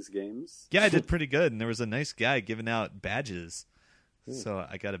many's games? Yeah, I did pretty good, and there was a nice guy giving out badges. Ooh. So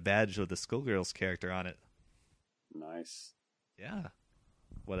I got a badge with the Skullgirls character on it. Nice. Yeah.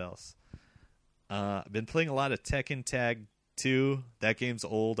 What else? I've been playing a lot of Tekken Tag 2. That game's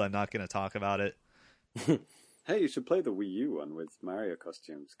old. I'm not going to talk about it. Hey, you should play the Wii U one with Mario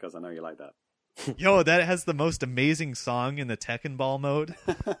costumes, because I know you like that. Yo, that has the most amazing song in the Tekken Ball mode.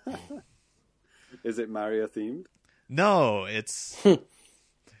 Is it Mario themed? No, it's...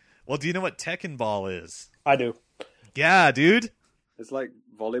 Well, do you know what Tekken Ball is? I do. Yeah, dude. It's like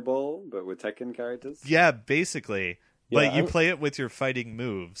volleyball, but with Tekken characters? Yeah, basically. But you play it with your fighting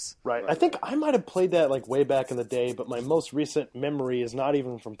moves. Right. I think I might have played that like way back in the day, but my most recent memory is not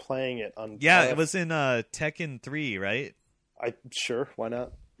even from playing it on... Yeah, it was in Tekken 3, right? Sure, why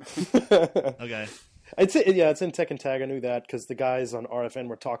not? Okay. It's in Tekken Tag. I knew that because the guys on RFN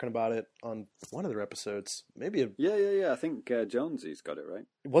were talking about it on one of their episodes. Maybe Yeah. I think Jonesy's got it, right?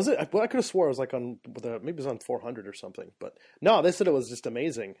 Was it? Well, I could have swore it was like maybe it was on 400 or something. But no, they said it was just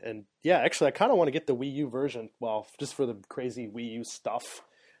amazing. And yeah, actually, I kind of want to get the Wii U version. Well, just for the crazy Wii U stuff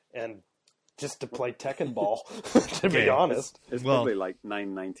and just to play Tekken Ball. To be honest, it's probably like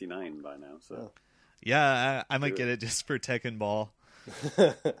 $9.99 by now. So yeah, I might get it just for Tekken Ball.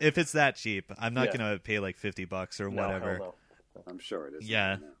 If it's that cheap, I'm not gonna pay like $50 or whatever. No. I'm sure it is.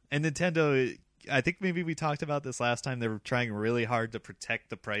 Yeah, and Nintendo, I think maybe we talked about this last time. They were trying really hard to protect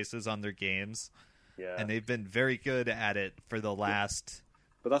the prices on their games. Yeah, and they've been very good at it for the last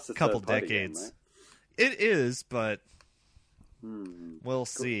couple decades. Game, right? It is, but we'll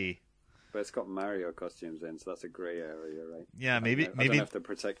see. But it's got Mario costumes in, so that's a gray area, right? Yeah, maybe I don't know if they're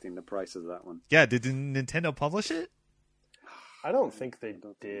protecting the price of that one. Yeah, did Nintendo publish it? I don't think they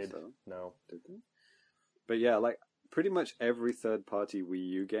did. Think so. No. Did they? But yeah, like pretty much every third-party Wii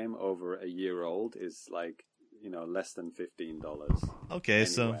U game over a year old is like, less than $15. Okay,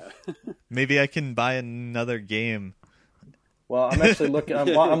 so maybe I can buy another game. Well, I'm actually looking.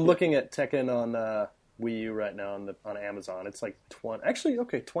 I'm looking at Tekken on Wii U right now on Amazon. It's like 20. Actually,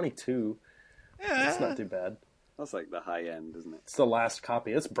 okay, 22. Yeah. That's not too bad. That's like the high end, isn't it? It's the last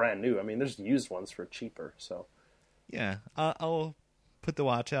copy. It's brand new. I mean, there's used ones for cheaper. So. Yeah, I'll put the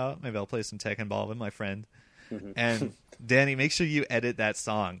watch out. Maybe I'll play some Tekken Ball with my friend. Mm-hmm. And Danny, make sure you edit that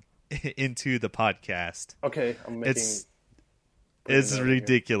song into the podcast. Okay, I'm making. It's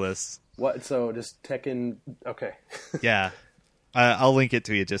ridiculous. What? So just Tekken? Okay. Yeah, I'll link it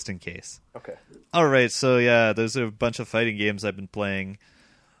to you just in case. Okay. All right. So yeah, there's a bunch of fighting games I've been playing,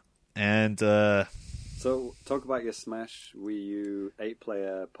 and so talk about your Smash Wii U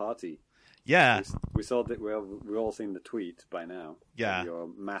 8-player party. Yeah, we saw that. We've all seen the tweet by now. Yeah, your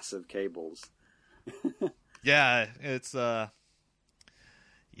massive cables. Yeah, it's my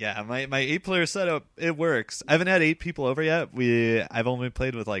 8-player setup, it works. I haven't had 8 people over yet. I've only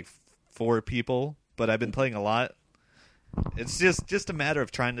played with like 4 people, but I've been playing a lot. It's just a matter of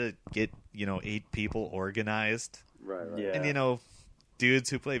trying to get 8 people organized. Right. Yeah. And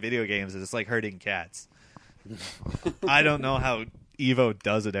dudes who play video games, it's like herding cats. I don't know how Evo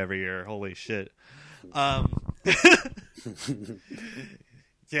does it every year. Holy shit.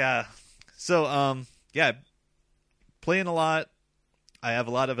 Yeah. So, playing a lot. I have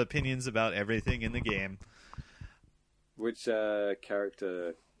a lot of opinions about everything in the game. Which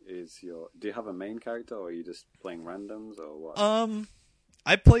character is do you have a main character, or are you just playing randoms, or what?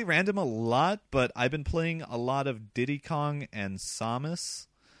 I play random a lot, but I've been playing a lot of Diddy Kong and Samus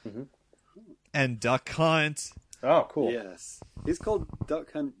and Duck Hunt. Oh, cool. Yes. He's called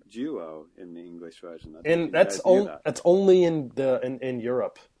Duck Hunt Duo in the English version. And that's only in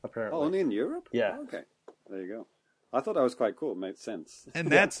Europe, apparently. Oh, only in Europe? Yeah. Oh, okay. There you go. I thought that was quite cool. It made sense. And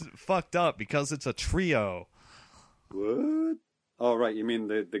that's fucked up because it's a trio. What? Oh, right. You mean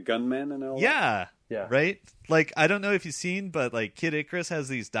the gunmen and all that? Yeah. Right? Like, I don't know if you've seen, but like Kid Icarus has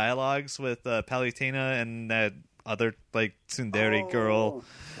these dialogues with Palutena and that other like tsundere girl.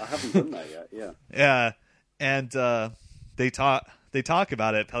 I haven't done that yet. Yeah. Yeah. And they talk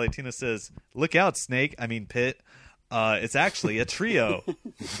about it. Palutena says, "Look out, Snake. I mean, Pit. It's actually a trio.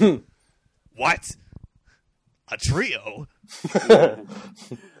 What? A trio?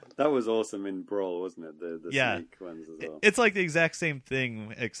 That was awesome in Brawl, wasn't it? The Yeah. snake ones as well. It's like the exact same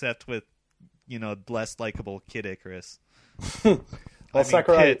thing, except with, less likable Kid Icarus. Well,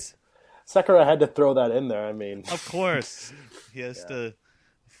 Sakurai had to throw that in there. I mean, Of course. He has to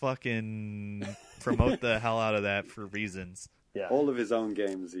fucking promote the hell out of that for reasons. yeah. All of his own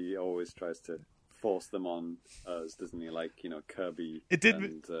games, he always tries to force them on us, doesn't he? Like, Kirby. It did,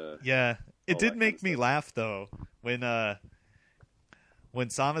 and, yeah. It all did that make kind of me stuff. laugh though when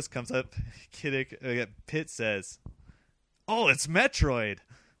Samus comes up. Pit says, "Oh, it's Metroid."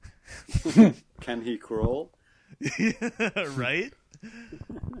 Can he crawl? Right?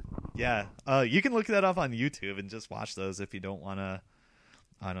 Yeah. You can look that up on YouTube and just watch those if you don't want to,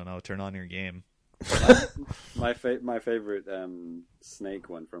 I don't know, turn on your game. My favorite snake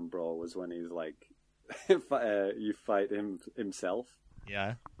one from Brawl was when he's like, you fight himself.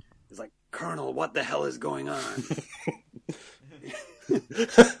 Yeah. He's like, Colonel, what the hell is going on?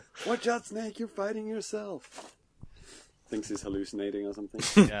 Watch out, Snake! You're fighting yourself. Thinks he's hallucinating or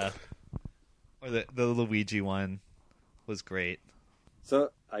something. Yeah. Or the Luigi one was great. So,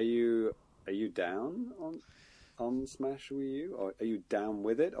 are you down on Smash Wii U, or are you down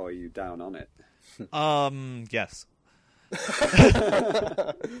with it, or are you down on it? Yes.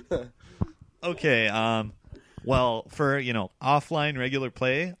 Okay, well, for, offline regular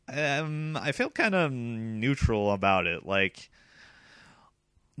play, I feel kind of neutral about it. Like,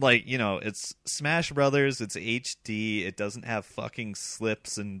 it's Smash Brothers, it's HD, it doesn't have fucking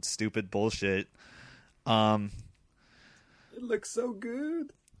slips and stupid bullshit. It looks so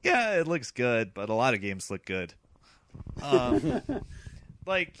good. Yeah, it looks good, but a lot of games look good.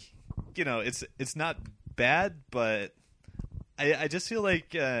 Like, it's not bad, but I just feel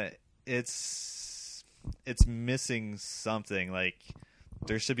like it's missing something. Like,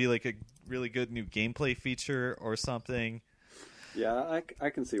 there should be like a really good new gameplay feature or something. Yeah, I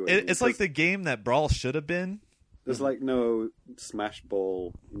can see what you mean. It's like the game that Brawl should have been. There's like no Smash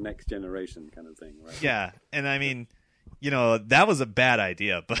Ball next generation kind of thing, right? Yeah, and I mean, that was a bad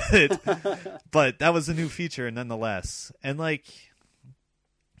idea, but but that was a new feature nonetheless. And like,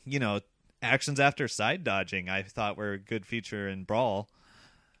 actions after side dodging, I thought were a good feature in Brawl.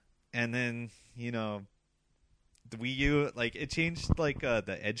 And then, the Wii U, like, it changed like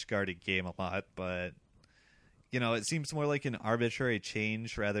the edge guarding game a lot, but it seems more like an arbitrary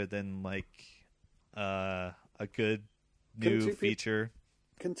change rather than like a good new feature.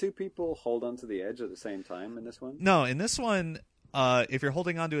 Can two people hold onto the edge at the same time in this one? No, in this one, if you're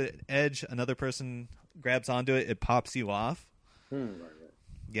holding onto an edge, another person grabs onto it, it pops you off. Right.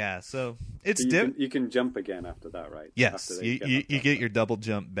 Yeah, so it's So you can jump again after that, right? Yes, After you get your double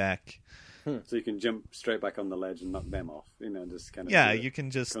jump back. So you can jump straight back on the ledge and knock them off. Just kind of You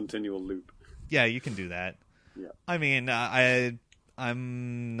can just continual loop. Yeah, you can do that. Yeah. I mean,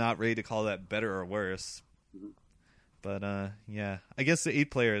 I'm not ready to call that better or worse. Mm-hmm. But yeah, I guess the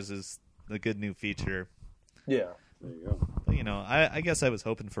 8 players is a good new feature. Yeah. There you go. But, I guess I was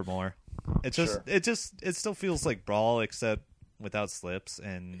hoping for more. It still feels like Brawl except without slips,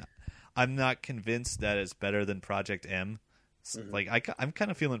 and I'm not convinced that it's better than Project M. Mm-hmm. Like I'm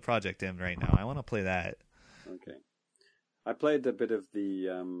kind of feeling Project M right now. I want to play that. Okay. I played a bit of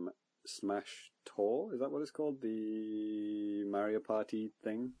the Smash Tour. Is that what it's called? The Mario Party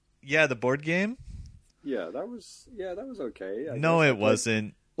thing? Yeah, the board game? Yeah, that was okay. No, it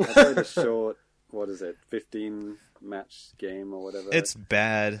wasn't. I played a short, 15 match game or whatever. It's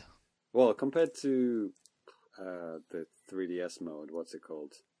bad. Well, compared to the 3DS mode, what's it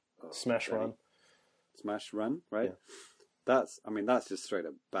called? Smash Run. Smash Run, right? Yeah. That's just straight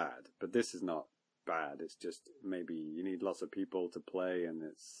up bad. But this is not bad. It's just maybe you need lots of people to play, and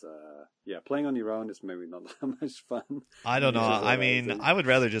it's playing on your own is maybe not that much fun. I don't know. I mean, I would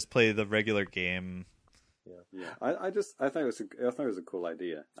rather just play the regular game. Yeah. I thought it was a cool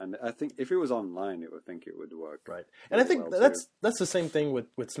idea, and I think if it was online, it would work. Right. And I think that's the same thing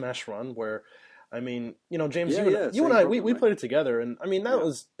with Smash Run, where I mean, James, you and I, we played it together, and I mean,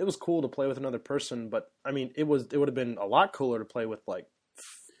 it was cool to play with another person, but I mean, it would have been a lot cooler to play with like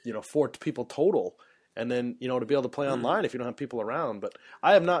 4 people total, and then to be able to play online if you don't have people around. But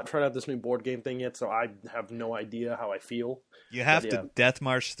I have not tried out this new board game thing yet, so I have no idea how I feel. You have to death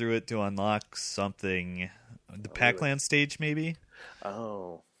march through it to unlock something. The Pac-Land stage, maybe.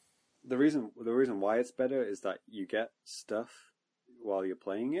 Oh, the reason why it's better is that you get stuff while you're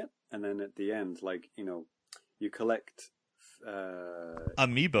playing it, and then at the end, like you collect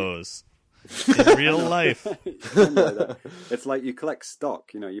amiibos in real life. It's like you collect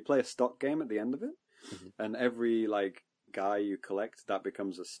stock. You play a stock game at the end of it, and every like guy you collect, that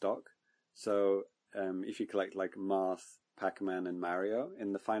becomes a stock. So if you collect like Marth, Pac-Man, and Mario,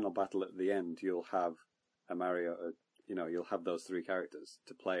 in the final battle at the end, you'll have a Mario. You'll have those 3 characters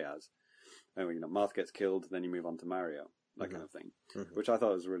to play as. And Marth gets killed, then you move on to Mario, that kind of thing, which I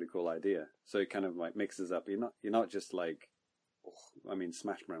thought was a really cool idea. So it kind of like mixes up. You're not just like,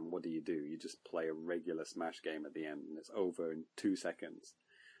 Smash Bros. What do? You just play a regular Smash game at the end, and it's over in 2 seconds,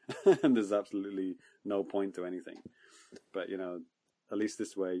 and there's absolutely no point to anything. But at least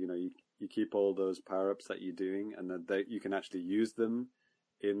this way, you keep all those power-ups that you're doing, and that you can actually use them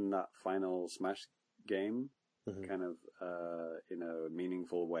in that final Smash game, kind of in a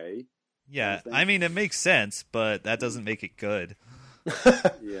meaningful way. Yeah, I mean, it makes sense, but that doesn't make it good.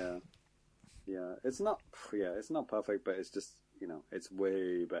 Yeah, it's not perfect, but it's just it's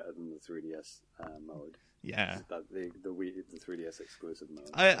way better than the 3DS mode. Yeah, the 3DS exclusive mode.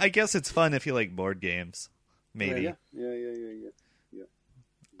 I guess it's fun if you like board games, maybe. Yeah.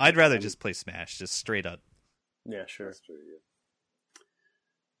 I'd rather just play Smash, just straight up. Yeah, sure. That's true. Yeah.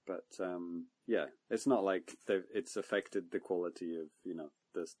 But it's not like it's affected the quality of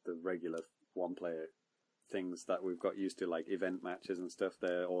the regular one-player things that we've got used to, like event matches and stuff.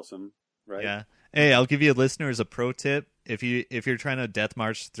 They're awesome, right? Yeah. Hey, I'll give you listeners a pro tip. If you're trying to death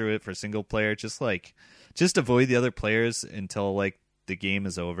march through it for single player, just avoid the other players until like the game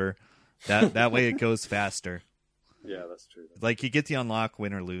is over. That way it goes faster. Yeah, that's true. Like you get the unlock,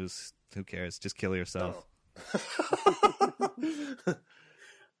 win or lose. Who cares? Just kill yourself. Oh.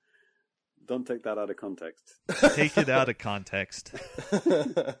 Don't take that out of context. Take it out of context.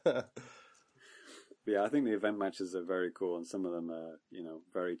 Yeah, I think the event matches are very cool, and some of them are,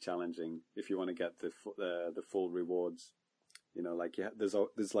 very challenging. If you want to get the full rewards,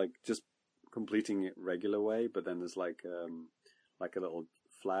 there's like just completing it regular way, but then there's like a little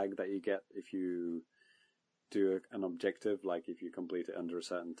flag that you get if you do an objective, like if you complete it under a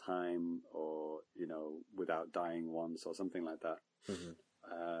certain time, or without dying once, or something like that.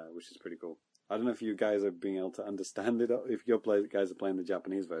 Which is pretty cool. I don't know if you guys are being able to understand it, if your guys are playing the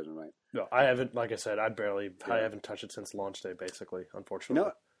Japanese version, right? No, I haven't. Like I said, I haven't touched it since launch day, basically,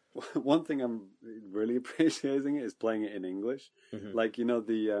 unfortunately. One thing I'm really appreciating is playing it in English. Like,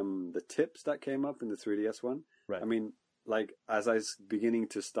 the tips that came up in the 3DS one. Right. I mean, like, as I was beginning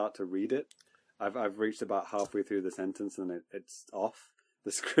to start to read it, I've reached about halfway through the sentence and it's off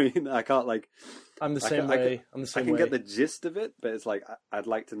the screen. I can't I'm the same way. I can get the gist of it, but it's like I'd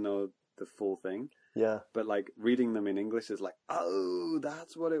like to know the full thing. Yeah. But like reading them in English is like, oh,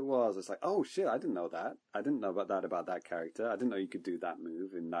 that's what it was. It's like, oh shit, I didn't know that. I didn't know about that character. I didn't know you could do that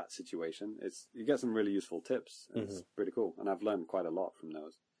move in that situation. You get some really useful tips. It's pretty cool, and I've learned quite a lot from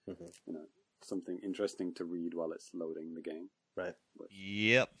those. Something interesting to read while it's loading the game. Right.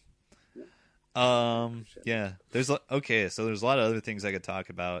 Yep. Yeah. So there's a lot of other things I could talk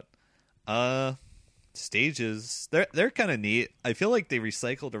about. Stages. They're kind of neat. I feel like they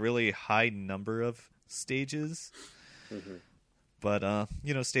recycled a really high number of stages. But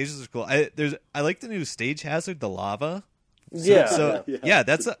stages are cool. I like the new stage hazard, the lava.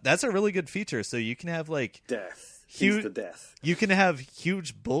 That's a really good feature. So you can have like death. Death. You can have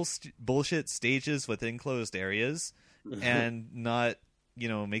huge bullshit stages with enclosed areas and not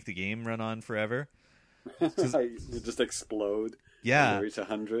make the game run on forever. You just explode. Yeah, reach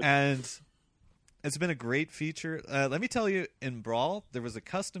 100. And it's been a great feature. Let me tell you, in Brawl, there was a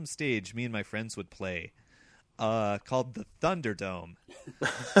custom stage me and my friends would play called the Thunderdome.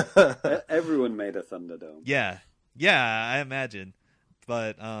 Everyone made a Thunderdome. Yeah, I imagine.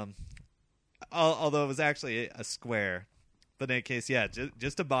 But although it was actually a square. But in any case, yeah,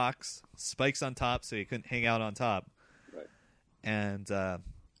 just a box, spikes on top so you couldn't hang out on top. Right. And,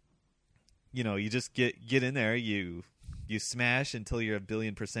 you just get in there, you smash until you're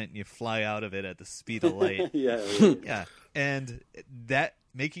 1,000,000,000% and you fly out of it at the speed of light. Yeah. And that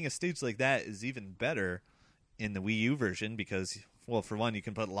making a stage like that is even better in the Wii U version because, well, for one, you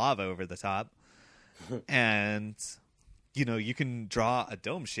can put lava over the top. And, you can draw a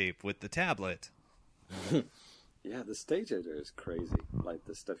dome shape with the tablet. Yeah, the stage editor is crazy. Like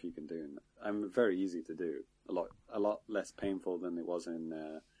the stuff you can do, very easy to do. A lot less painful than it was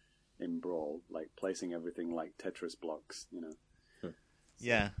in Brawl. Like placing everything like Tetris blocks. So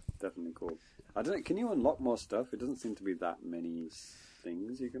yeah, definitely cool. I don't know. Can you unlock more stuff? It doesn't seem to be that many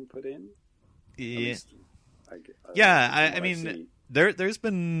things you can put in. Yeah, I mean, there's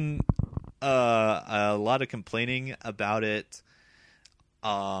been a lot of complaining about it.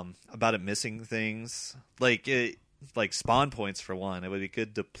 About it missing things like spawn points for one. It would be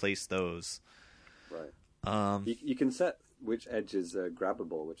good to place those. Right. You can set which edges are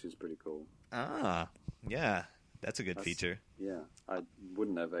grabbable, which is pretty cool. Ah, yeah, that's a good feature. Yeah, I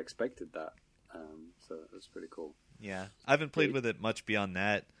wouldn't have expected that. So that's pretty cool. Yeah, I haven't played with it much beyond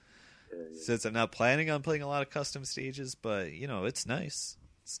that, since I'm not planning on playing a lot of custom stages. But you know, it's nice.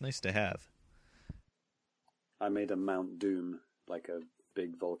 It's nice to have. I made a Mount Doom, like a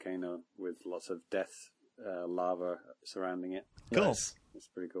big volcano with lots of death lava surrounding it. Cool. Nice. It's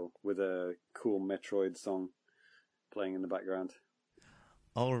pretty cool. With a cool Metroid song playing in the background.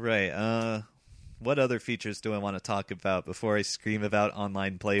 All right. What other features do I want to talk about before I scream about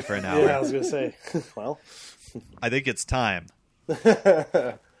online play for an hour? Yeah, I was going to say. Well, I think it's time.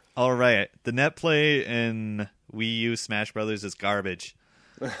 All right. The net play in Wii U Smash Brothers is garbage.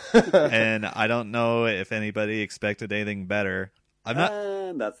 And I don't know if anybody expected anything better. I'm not.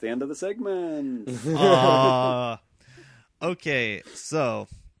 And that's the end of the segment. Okay, so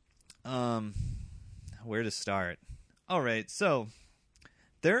where to start? All right, so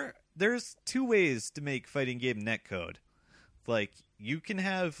there's two ways to make fighting game netcode. Like, you can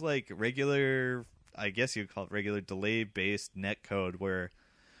have like regular, I guess you'd call it regular delay based netcode, where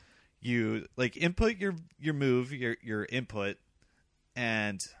you like input your move, your input,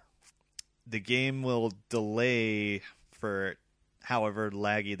 and the game will delay for however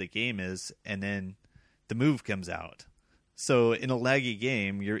laggy the game is, and then the move comes out. So in a laggy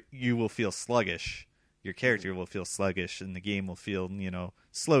game, you will feel sluggish. Your character will feel sluggish, and the game will feel,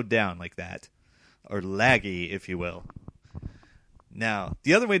 slowed down like that, or laggy, if you will. Now,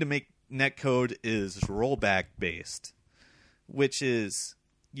 the other way to make netcode is rollback based, which is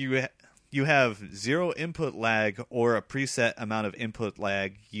you have zero input lag or a preset amount of input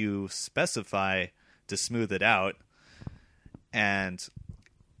lag you specify to smooth it out. And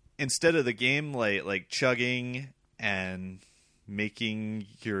instead of the game like chugging and making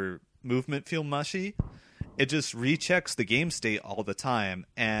your movement feel mushy, it just rechecks the game state all the time.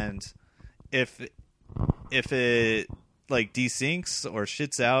 And if it like desyncs or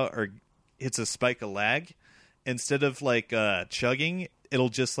shits out or hits a spike of lag, instead of like chugging, it'll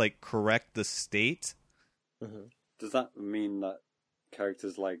just like correct the state. Mm-hmm. Does that mean that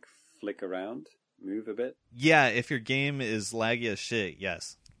characters like flick around, move a bit? Yeah, if your game is laggy as shit,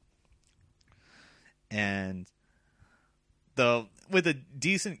 yes. And with a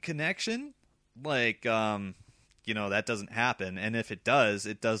decent connection, like that doesn't happen. And if it does,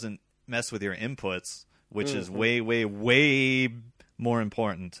 it doesn't mess with your inputs, which is way, way, way more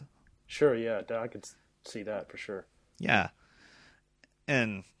important. Sure, yeah, I could see that for sure. Yeah.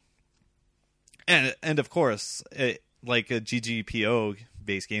 And of course, like a GGPO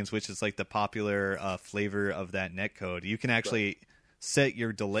based games, which is like the popular flavor of that netcode, you can actually set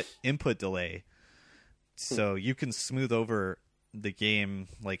your input delay, so you can smooth over the game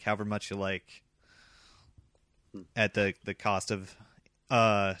like however much you like, at the cost of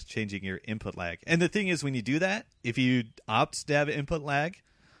changing your input lag. And the thing is, when you do that, if you opt to have input lag,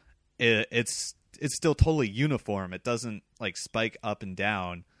 it's still totally uniform. It doesn't like spike up and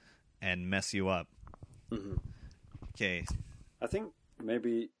down and mess you up. Mm-hmm. Okay. I think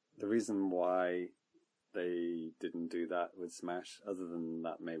maybe the reason why they didn't do that with Smash, other than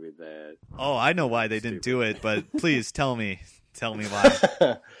that maybe they're... Oh, I know why they didn't do it, but please tell me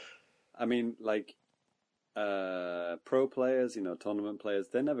why. I mean, like, pro players, tournament players,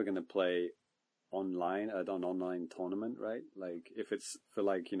 they're never going to play online at an online tournament, right? Like, if it's for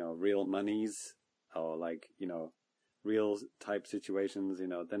like, real monies or like, real type situations,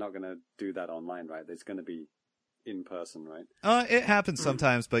 they're not going to do that online, right? It's going to be in person, right? It happens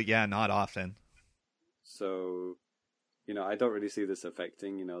sometimes, but yeah, not often. So, I don't really see this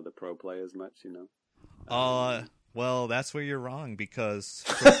affecting, the pro players much, Well, that's where you're wrong, because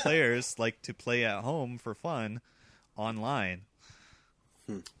pro players like to play at home for fun online.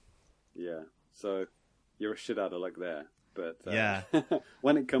 Yeah, so you're a shit out of luck there. But yeah,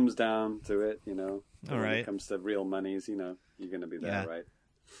 when it comes down to it, when it comes to real monies, you're going to be there, right?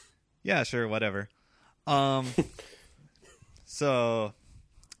 Yeah, sure, whatever. So,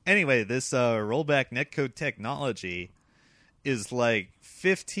 anyway, this rollback netcode technology is like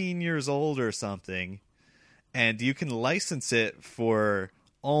 15 years old or something, and you can license it for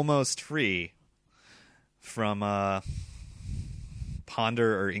almost free from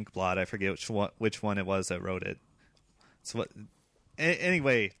Ponder or Inkblot. I forget which one it was that wrote it. So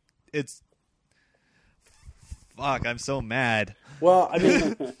anyway, it's... Fuck, I'm so mad. Well, I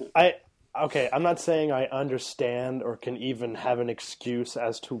mean, I'm not saying I understand or can even have an excuse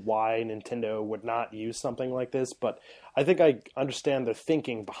as to why Nintendo would not use something like this, but I think I understand the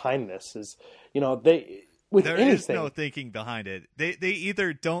thinking behind this is, there is no thinking behind it. They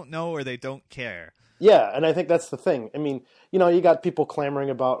either don't know or they don't care. Yeah, and I think that's the thing. I mean, you got people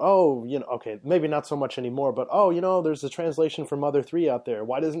clamoring about, okay, maybe not so much anymore, but, there's a translation for Mother 3 out there.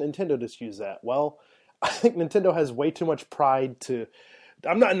 Why doesn't Nintendo just use that? Well, I think Nintendo has way too much pride to...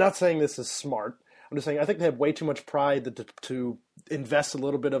 I'm not saying this is smart. I'm just saying I think they have way too much pride to invest a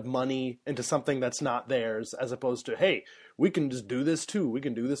little bit of money into something that's not theirs, as opposed to, hey, we can just do this too. We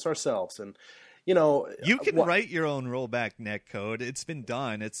can do this ourselves. And, you can write your own rollback netcode. It's been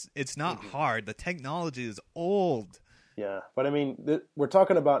done. It's not hard. The technology is old. Yeah, but I mean, we're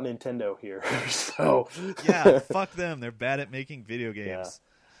talking about Nintendo here, so yeah, fuck them. They're bad at making video games.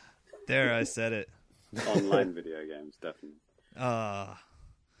 Yeah. There, I said it. Online video games, definitely.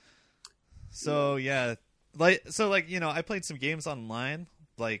 So yeah, I played some games online.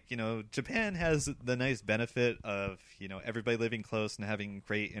 Japan has the nice benefit of, everybody living close and having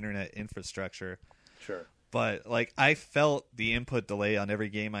great internet infrastructure. Sure. But, I felt the input delay on every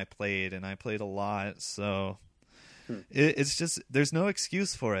game I played, and I played a lot, so it's just, there's no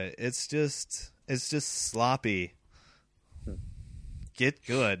excuse for it. It's just sloppy. Get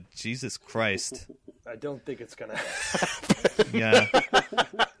good. Jesus Christ. I don't think it's gonna happen. Yeah.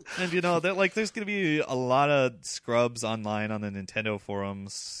 And there's gonna be a lot of scrubs online on the Nintendo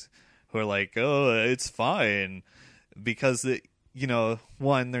forums who are like, oh, it's fine, because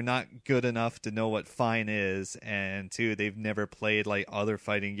one, they're not good enough to know what fine is, and two, they've never played other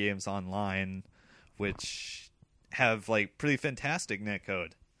fighting games online, which have pretty fantastic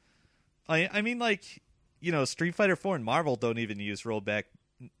netcode. I mean, Street Fighter 4 and Marvel don't even use rollback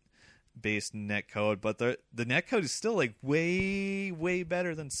based netcode, but the netcode is still way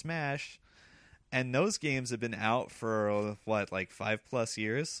better than Smash, and those games have been out for 5+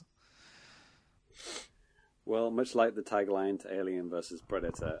 years. Well, much like the tagline to Alien versus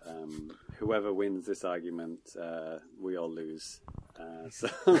Predator, whoever wins this argument, we all lose. So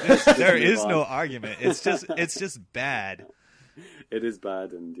there is no argument. It's just bad. It is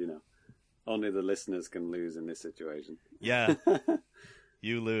bad, and only the listeners can lose in this situation. Yeah.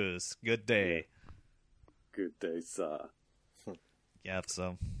 You lose. Good day. Good day, sir. Yeah,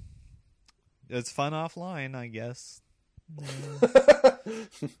 so it's fun offline, I guess.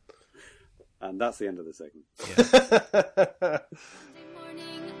 And that's the end of the segment. Yeah.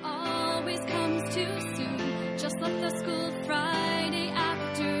 Monday morning always comes too soon. Just left the school Friday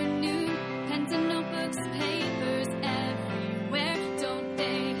afternoon. Pens and notebooks, papers everywhere. Don't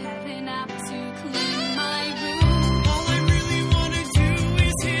they have an app to clean my room? All I really want to do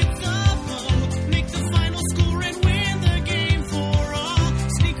is hit the ball, make the final score and win the game for all.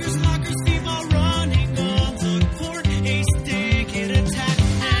 Sneakers, lockers, t-ball running on the court. Ace, dig, hit attack,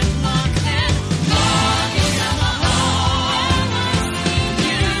 and lock and lock it down the hall. And I see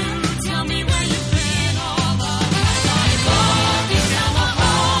you. Tell me where you've been all the time. Lock it down the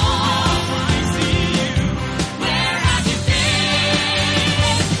hall. I see you. Where have you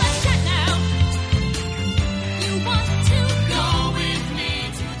been? Let's chat now. You want to go with me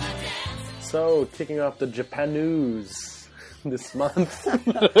to the dance? So, kicking off the Japan news this month.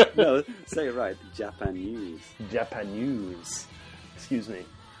 No, say it right. Japan news. Japan news. Excuse me.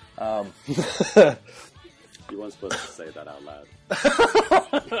 You weren't supposed to say that out loud.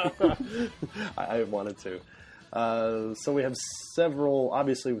 I wanted to. So we have several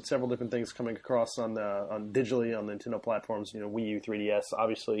different things coming across on digitally on the Nintendo platforms. Wii U, 3DS,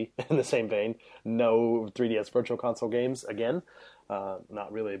 obviously in the same vein. No 3DS Virtual Console games again.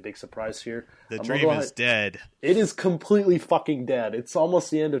 Not really a big surprise here. The dream is dead. It is completely fucking dead. It's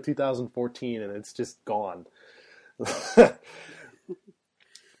almost the end of 2014 and it's just gone.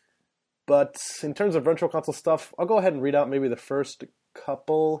 But in terms of Virtual Console stuff, I'll go ahead and read out maybe the first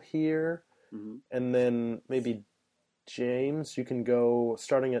couple here. Mm-hmm. And then maybe James, you can go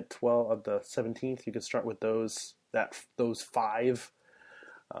starting at 12 of the 17th. You can start with those 5,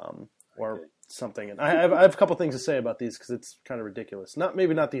 or Okay. something. And I have a couple things to say about these because it's kind of ridiculous.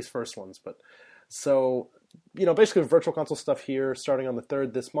 Maybe not these first ones, but so basically Virtual Console stuff here. Starting on the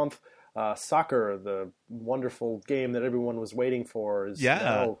 3rd this month, Soccer, the wonderful game that everyone was waiting for, is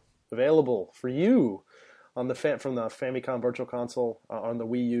now available for you on the from the Famicom Virtual Console on the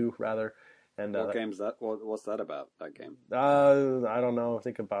Wii U rather. And What game's that? What's that about? That game? I don't know.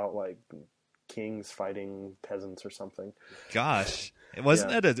 Think about kings fighting peasants or something. Gosh,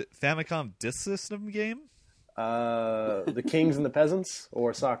 wasn't that a Famicom Disk System game? The kings and the peasants,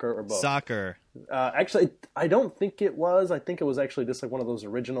 or Soccer, or both. Soccer. Actually, I don't think it was. I think it was actually just one of those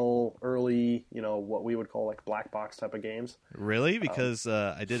original, early, what we would call black box type of games. Really? Because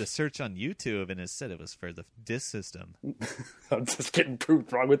I did a search on YouTube and it said it was for the Disk System. I'm just getting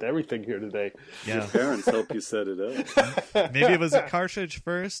proved wrong with everything here today. Yeah. Your parents hope you set it up. Maybe it was a cartridge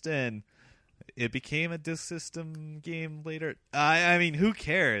first and it became a disc system game later. I mean, who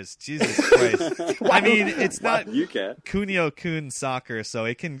cares? Jesus Christ! I mean, it's not You care. Kunio-kun soccer, so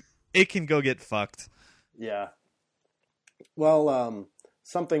it can go get fucked. Yeah. Well,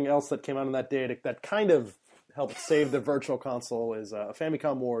 something else that came out on that day that kind of helped save the Virtual Console is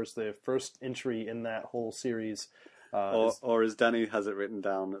Famicom Wars, the first entry in that whole series. Or as Danny has it written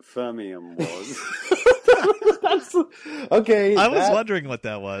down, Fermium Wars. Okay. I was wondering what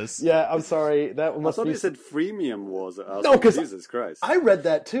that was. Yeah, I'm sorry. That I must thought be. you said Freemium Wars. I was No, like, 'cause Jesus Christ. I read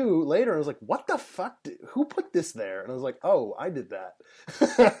that too later. And I was like, "What the fuck? Who put this there?" And I was like, "Oh, I did that."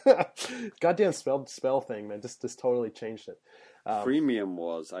 Goddamn spell thing, man! Just totally changed it. Freemium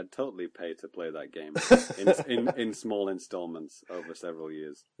Wars. I'd totally pay to play that game in small installments over several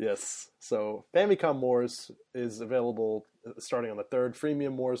years. Yes. So Famicom Wars is available starting on the 3rd.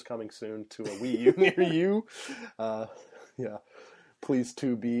 Freemium Wars coming soon to a Wii U near you. Yeah. Please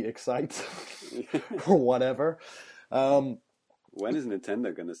to be excited or whatever. When is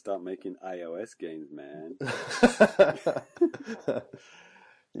Nintendo going to start making iOS games, man?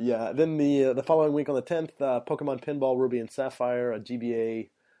 Yeah. Then the following week on the 10th, Pokemon Pinball Ruby and Sapphire, a GBA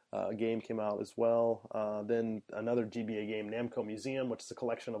game came out as well. Then another GBA game, Namco Museum, which is a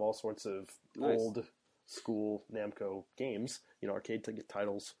collection of all sorts of old school Namco games, arcade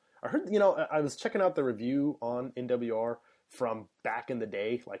titles. I heard, I was checking out the review on NWR from back in the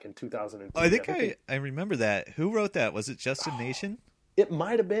day, like in 2002. Oh, I think I remember that. Who wrote that? Was it Justin Nation? It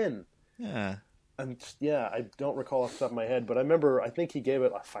might have been. Yeah. And yeah, I don't recall off the top of my head, but I think he gave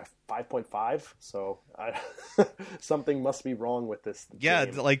it like 5.5. So something must be wrong with this. Yeah,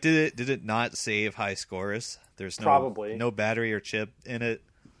 game. like did it not save high scores? There's Probably no battery or chip in it.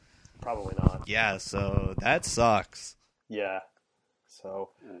 Probably not. Yeah, so that sucks. Yeah.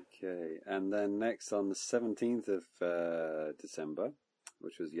 So Okay, and then next on the 17th of December,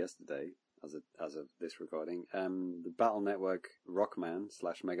 which was yesterday, as of this recording, the Battle Network Rockman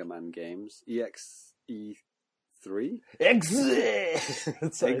 / Mega Man games EXE3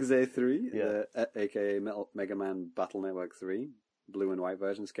 EXE3, Yeah. aka Mega Man Battle Network 3, blue and white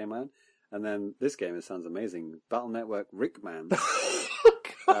versions came out, and then this game, it sounds amazing, Battle Network Rickman.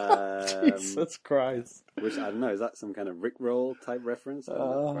 Jesus Christ! Which I don't know, is that some kind of Rickroll type reference? I'm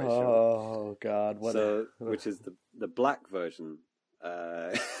not quite sure. Oh God! Which is the black version.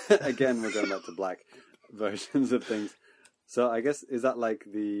 Again, we're going back to black versions of things. So I guess, is that like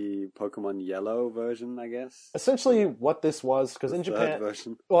the Pokemon Yellow version? I guess essentially what this was, because in Japan,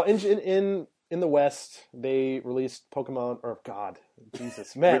 version. well, in the West, they released Pokemon. Or God,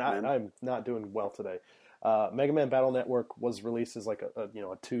 Jesus, man, I'm not doing well today. Mega Man Battle Network was released as like a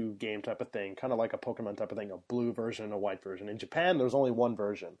 2-game type of thing, kind of like a Pokemon type of thing, a blue version, a white version. In Japan, there's only one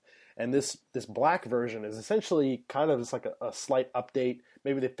version, and this black version is essentially kind of just like a slight update.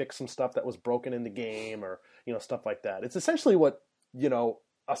 Maybe they fixed some stuff that was broken in the game, or stuff like that. It's essentially what a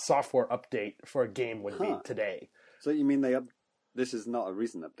software update for a game would be today. So you mean this is not a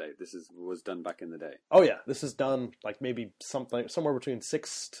recent update? This was done back in the day. Oh yeah, this is done like maybe somewhere between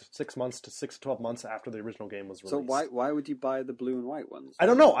 6 months to 6 to 12 months after the original game was released. So why would you buy the blue and white ones? I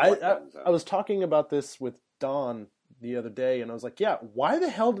don't know. I was talking about this with Don the other day, and I was like, yeah, why the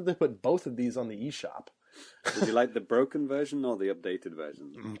hell did they put both of these on the eShop? Would you like the broken version or the updated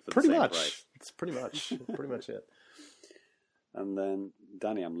version? Pretty the same much. price? It's pretty much it. And then,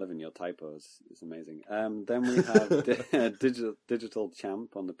 Danny, I'm loving your typos. It's amazing. Then we have Digital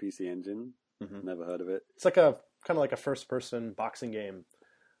Champ on the PC Engine. Mm-hmm. Never heard of it. It's like kind of like a first-person boxing game.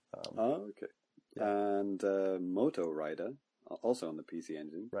 Okay. Yeah. And Moto Rider, also on the PC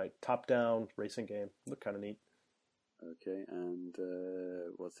Engine. Right. Top-down racing game. Look kind of neat. Okay. And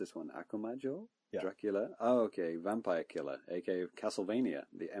what's this one? Akumajo? Yeah. Dracula? Oh, okay. Vampire Killer, aka Castlevania,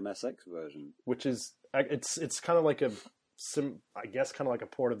 the MSX version. Which is it's kind of like I guess kind of like a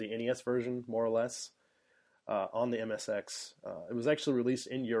port of the NES version, more or less, on the MSX. It was actually released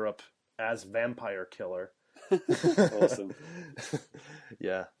in Europe as Vampire Killer. Awesome.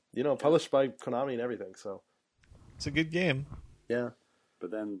 Yeah. Published by Konami and everything, so. It's a good game. Yeah.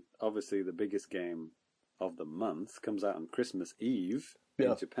 But then, obviously, the biggest game of the month comes out on Christmas Eve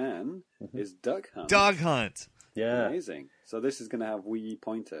in Japan, is Duck Hunt. Dog Hunt! Yeah. Amazing. So this is going to have Wii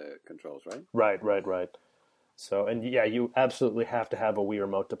pointer controls, right? Right. So, and yeah, you absolutely have to have a Wii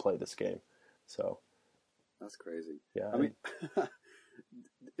remote to play this game. So. That's crazy. Yeah. I mean,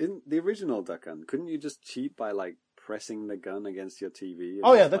 in the original Duck Hunt, couldn't you just cheat by, like, pressing the gun against your TV?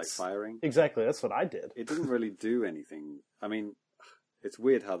 And that's like, firing? Exactly. That's what I did. It didn't really do anything. I mean, it's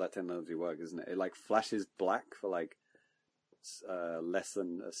weird how that technology works, isn't it? It, like, flashes black for, like, less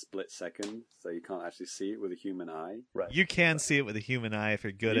than a split second, so you can't actually see it with a human eye. Right. You can see it with a human eye if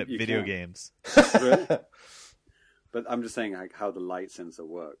you're good at You video can. games. Really? But I'm just saying like how the light sensor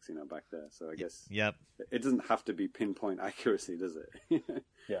works, back there. So I guess Yep. it doesn't have to be pinpoint accuracy, does it?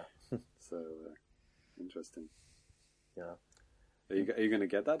 Yeah. So interesting. Yeah. Are you going to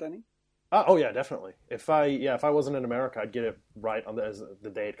get that, Danny? Oh yeah, definitely. If I wasn't in America, I'd get it right on as the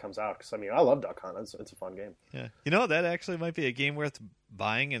day it comes out. Because I love Duck Hunt. It's a fun game. Yeah. That actually might be a game worth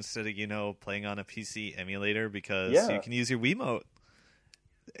buying instead of, playing on a PC emulator because you can use your Wiimote.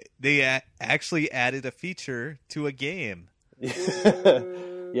 They actually added a feature to a game.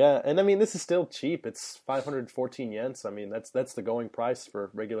 Yeah, and this is still cheap. It's 514 yen. That's the going price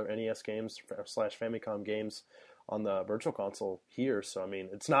for regular NES games / Famicom games on the Virtual Console here. So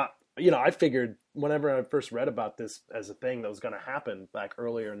it's not. I figured whenever I first read about this as a thing that was going to happen back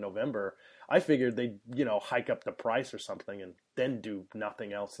earlier in November, I figured they'd hike up the price or something and then do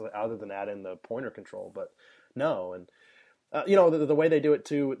nothing else other than add in the pointer control. But no, and the way they do it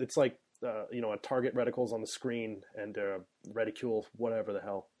too, it's like a target reticle's on the screen and reticule whatever the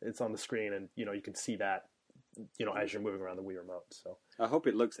hell it's on the screen, and you can see that as you're moving around the Wii remote. So I hope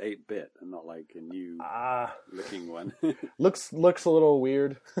it looks 8-bit and not like a new looking one. looks a little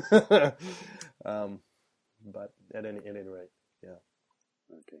weird, but at any rate, yeah.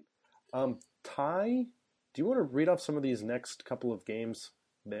 Okay. Ty, do you want to read off some of these next couple of games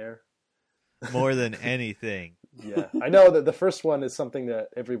there? More than anything. Yeah, I know that the first one is something that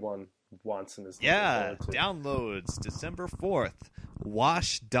everyone wants and is looking forward to. Downloads December 4th.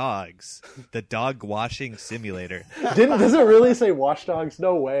 Wash Dogs, the dog washing simulator. Does it really say Wash Dogs?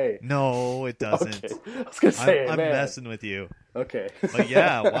 No way. No, it doesn't. Okay. I was gonna say, I'm man. messing with you. Okay. But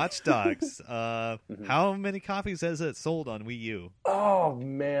yeah, Watch Dogs. How many copies has it sold on Wii U? Oh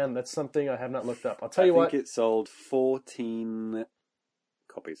man, that's something I have not looked up. I'll tell I you what. think it sold 14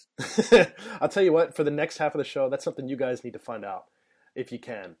 copies. I'll tell you what. For the next half of the show, that's something you guys need to find out if you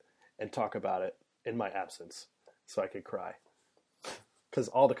can, and talk about it in my absence, so I can cry. Because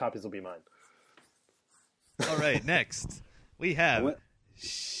all the copies will be mine. All right, next we have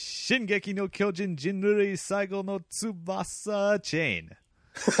Shingeki no Kyojin Jinrei Saigo no Tsubasa Chain.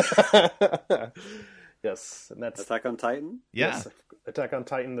 Yes, and that's Attack on Titan? Yeah. Yes, Attack on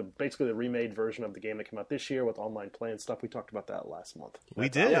Titan, basically the remade version of the game that came out this year with online play and stuff. We talked about that last month. We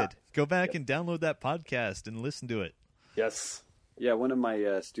did. Go back and download that podcast and listen to it. Yes. Yeah, one of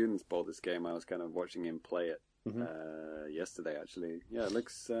my students bought this game. I was kind of watching him play it yesterday, actually. Yeah, it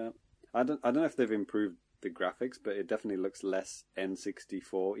looks... I don't know if they've improved the graphics, but it definitely looks less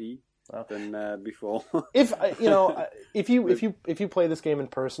N64-y than before. If you play this game in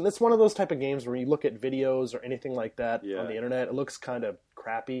person, it's one of those type of games where you look at videos or anything like that on the internet, it looks kind of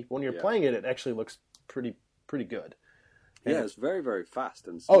crappy. When you're playing it, it actually looks pretty good. And it's very, very fast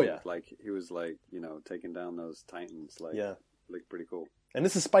and smooth. Oh, yeah. Like, he was taking down those Titans. Like, looked pretty cool. And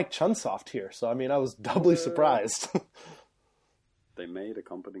this is Spike Chunsoft here, so I was doubly surprised. They made a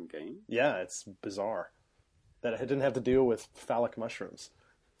competent game? Yeah, it's bizarre that it didn't have to deal with phallic mushrooms.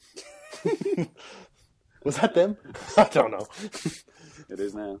 Was that them? I don't know. It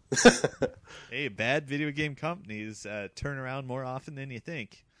is now. Hey, bad video game companies turn around more often than you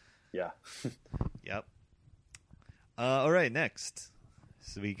think. Yeah. Yep. All right, next.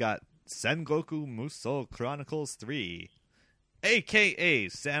 So we got Sengoku Musou Chronicles 3, a.k.a.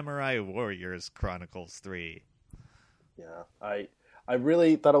 Samurai Warriors Chronicles 3. Yeah, I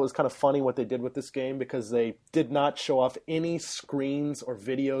really thought it was kind of funny what they did with this game because they did not show off any screens or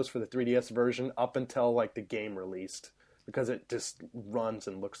videos for the 3DS version up until like the game released because it just runs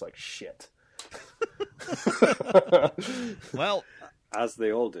and looks like shit. Well, as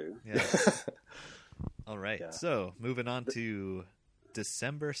they all do. Yeah. All right. Yeah. So, moving on to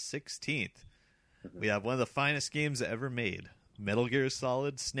December 16th. We have one of the finest games ever made. Metal Gear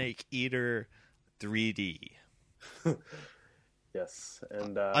Solid Snake Eater 3D. Yes,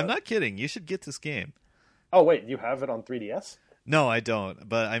 and I'm not kidding. You should get this game. Oh wait, you have it on 3DS? No, I don't.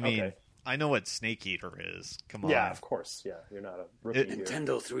 But I mean, okay. I know what Snake Eater is. Come on. Yeah, of course. Yeah, you're not a rookie here.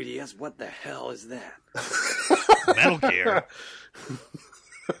 Nintendo 3DS. What the hell is that? Metal Gear.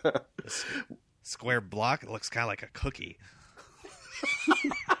 Square block. It looks kind of like a cookie.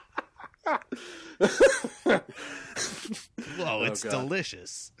 Whoa, it's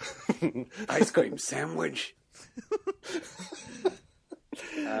delicious. Ice cream sandwich.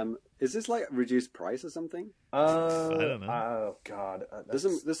 Is this like reduced price or something? I don't know. Oh god,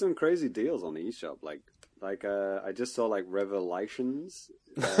 there's some crazy deals on the eShop. Like I just saw like Revelations.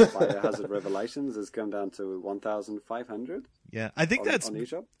 Biohazard Revelations has come down to 1,500. Yeah, I think that's. on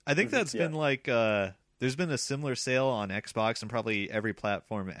eShop. I think that's been like There's been a similar sale on Xbox and probably every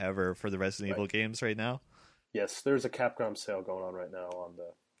platform ever for the Resident Evil games right now. Yes, there's a Capcom sale going on right now on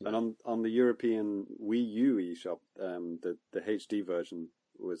the. And on the European Wii U eShop, the HD version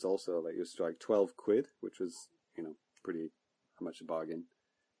was also like it was like £12, which was pretty much a bargain.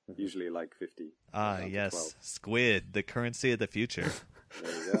 Usually like 50. Yes, 12. Squid, the currency of the future.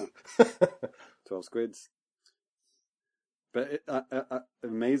 There you go. 12 squids. But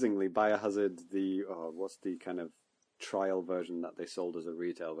amazingly, Biohazard, what's the kind of trial version that they sold as a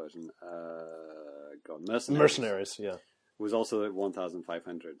retail version? Mercenaries, yeah. Was also at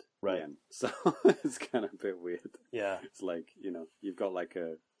 1,500 right. yen. So it's kind of a bit weird. Yeah. It's like, you've got like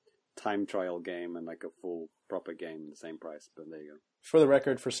a time trial game and like a full proper game the same price, but there you go. For the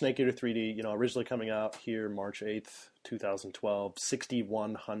record, for Snake Eater 3D, originally coming out here March 8th, 2012,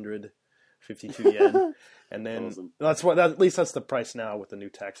 6,152 yen. And then awesome. at least that's the price now with the new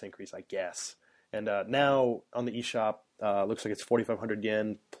tax increase, I guess. And now on the eShop, looks like it's 4,500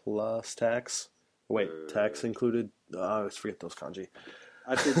 yen plus tax. Wait, tax included? I always forget those kanji.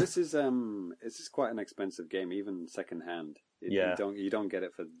 Actually, this is quite an expensive game, even second hand. Yeah. You don't get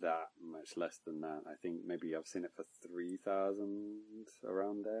it for that much less than that. I think maybe I've seen it for 3,000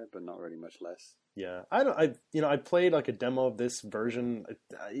 around there, but not really much less. Yeah, I played like a demo of this version.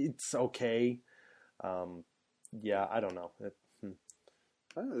 It's okay. Yeah, I don't know.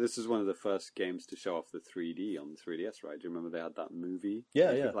 This is one of the first games to show off the 3D on the 3DS, right? Do you remember they had that movie?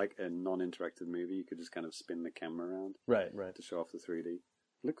 Yeah, yeah. Like a non-interactive movie. You could just kind of spin the camera around. Right. To show off the 3D.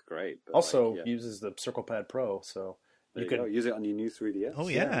 Looks great. But also uses the Circle Pad Pro, so you can use it on your new 3DS. Oh,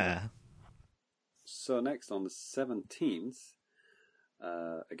 yeah. So next on the 17th,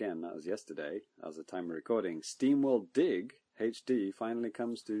 again, that was yesterday, as a time of recording, SteamWorld Dig HD finally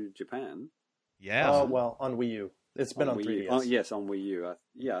comes to Japan. Yeah. Oh, well, on Wii U. It's been on 3DS. Oh, yes, on Wii U. I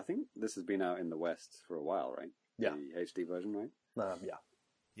think this has been out in the West for a while, right? Yeah. The HD version, right? Yeah.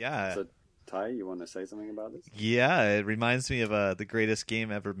 Yeah. So, Ty, you want to say something about this? Yeah, it reminds me of the greatest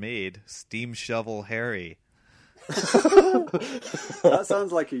game ever made, Steam Shovel Harry. That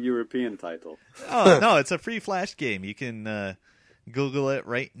sounds like a European title. Oh, no, it's a free Flash game. You can Google it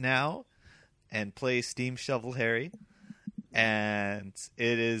right now and play Steam Shovel Harry. And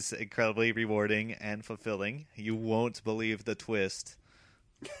it is incredibly rewarding and fulfilling. You won't believe the twist.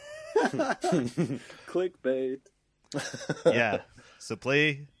 Clickbait. Yeah. So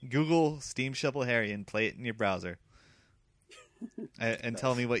Google Steam Shovel Harry and play it in your browser. And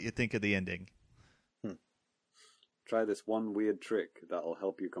tell me what you think of the ending. Try this one weird trick that'll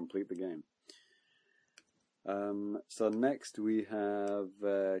help you complete the game. So next we have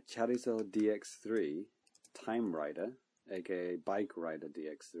Charizo DX3 Time Rider, aka Bike Rider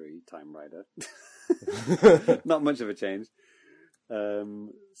DX3 Time Rider. Not much of a change.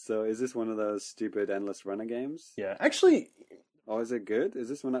 So is this one of those stupid endless runner games? Yeah, actually. Oh, is it good? Is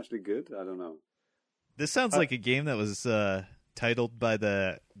this one actually good? I don't know. This sounds like a game that was titled by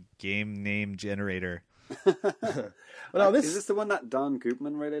the game name generator. Well, is this the one that Don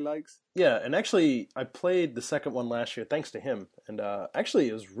Koopman really likes? Yeah, and actually, I played the second one last year thanks to him, and actually,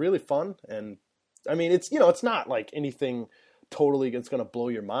 it was really fun. And I mean, it's not like anything totally that's going to blow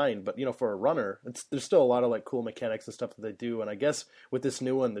your mind, but for a runner, there's still a lot of like cool mechanics and stuff that they do. And I guess with this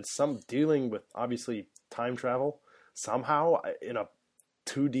new one, there's some dealing with obviously time travel somehow in a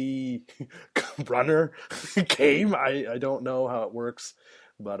 2D runner game. I don't know how it works.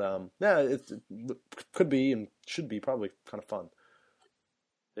 But yeah, it could be and should be probably kind of fun.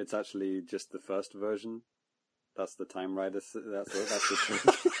 It's actually just the first version. That's the Time Rider. That's the trick.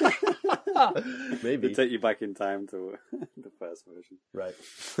 Maybe to take you back in time to the first version. Right.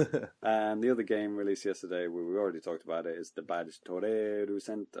 And the other game released yesterday, we already talked about it, is the Badge Toreru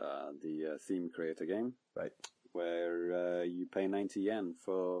Center, the theme creator game. Right. Where you pay 90 yen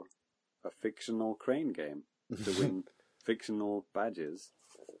for a fictional crane game to win fictional badges.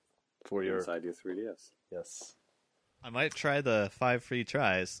 For your inside your 3DS. Yes. I might try the 5 free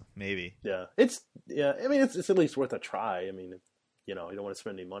tries, maybe. Yeah. It's at least worth a try. I mean, you don't want to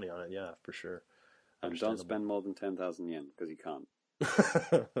spend any money on it. Yeah, for sure. And don't spend more than 10,000 yen because you can't.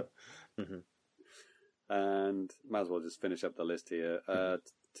 Mm-hmm. And might as well just finish up the list here.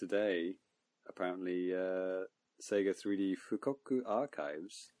 Today, apparently, Sega 3D Fukoku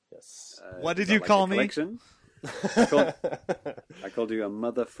Archives. Yes. What did you call me? Collection? I called you a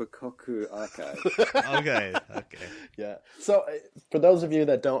mother Fukoku archive. Okay. Yeah. So, for those of you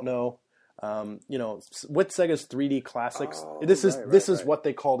that don't know, with Sega's 3D Classics, this is what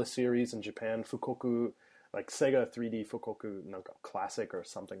they call the series in Japan, Fukoku, like Sega 3D Fukoku Classic or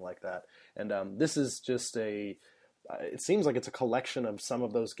something like that. And this is just a it seems like it's a collection of some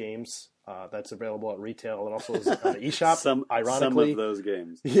of those games that's available at retail. It also is on the eShop. Ironically, some of those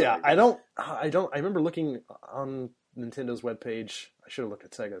games. Yeah, I don't. I remember looking on Nintendo's webpage. I should have looked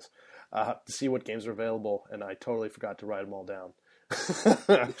at Sega's to see what games are available, and I totally forgot to write them all down.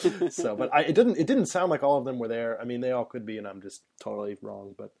 So, but it didn't sound like all of them were there. I mean, they all could be, and I'm just totally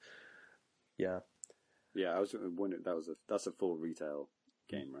wrong. But yeah, I was wondering that's a full retail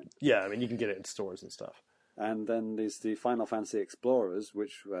game, right? Yeah, I mean, you can get it in stores and stuff. And then there's the Final Fantasy Explorers,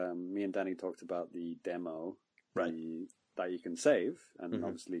 which me and Danny talked about the demo, right? That you can save and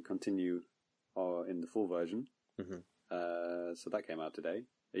obviously continue in the full version. Mm-hmm. So that came out today.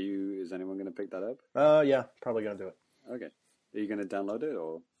 Is anyone going to pick that up? Yeah, probably going to do it. Okay. Are you going to download it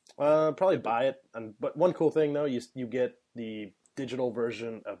or? Probably buy it. But one cool thing though, you get the digital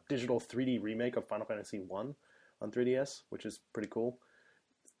version of digital 3D remake of Final Fantasy 1 on 3DS, which is pretty cool.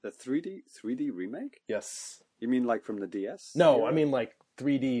 The 3D remake? Yes. You mean like from the DS? No, I mean like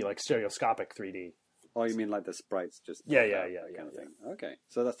 3D, like stereoscopic 3D. Oh, you mean like the sprites just... Yeah. Kind of thing. Okay,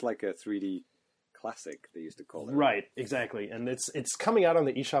 so that's like a 3D classic, they used to call it. Right, exactly. And it's coming out on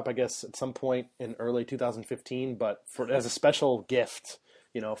the eShop, I guess, at some point in early 2015, but as a special gift,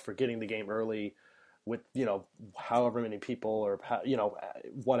 for getting the game early with, however many people or,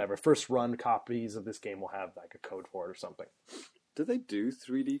 whatever. First run copies of this game will have like a code for it or something. Do they do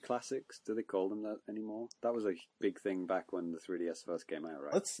 3D classics? Do they call them that anymore? That was a big thing back when the 3DS first came out,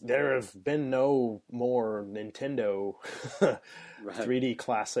 right? There have been no more Nintendo 3D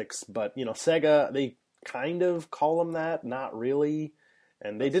classics, but Sega, they kind of call them that, not really,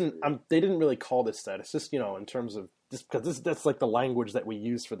 and they didn't really call this that. It's just in terms of just because that's like the language that we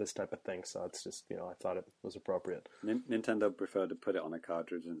use for this type of thing. So it's just I thought it was appropriate. Nintendo preferred to put it on a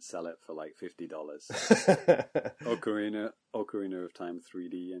cartridge and sell it for like $50. Ocarina of Time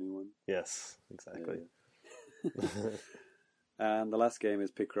 3D, anyone? Yes, exactly. Yeah. And the last game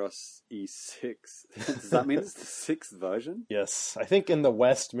is Picross E6. Does that mean it's the 6th version? Yes. I think in the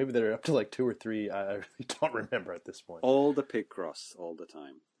West, maybe they're up to like 2 or 3. I really don't remember at this point. All the Picross all the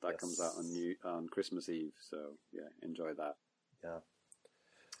time. That comes out on Christmas Eve. So, yeah, enjoy that. Yeah.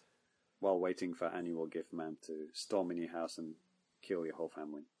 While waiting for Annual Gift Man to storm in your house and kill your whole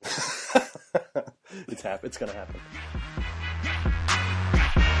family. It's going to happen.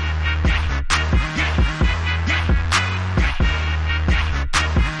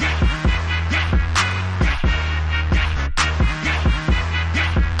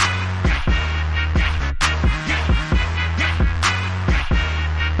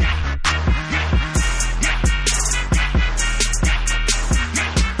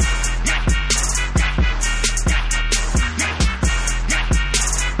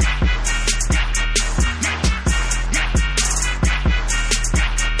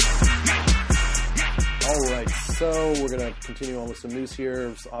 Continue on with some news here.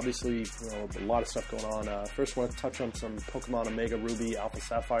 There's obviously, a lot of stuff going on. First, I want to touch on some Pokemon Omega Ruby Alpha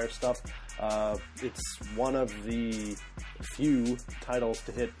Sapphire stuff. It's one of the few titles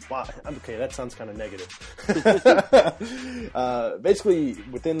to hit. Wow, okay, that sounds kind of negative. Basically,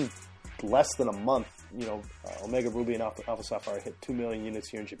 within less than a month, Omega Ruby and Alpha Sapphire hit 2 million units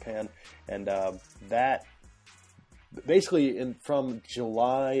here in Japan, and that basically from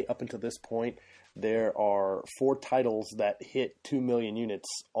July up until this point. There are 4 titles that hit 2 million units,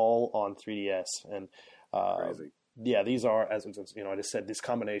 all on 3DS, and crazy. Yeah, these are, as I just said, this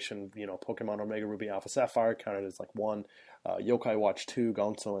combination, Pokemon Omega Ruby Alpha Sapphire counted as like 1, Yokai Watch 2,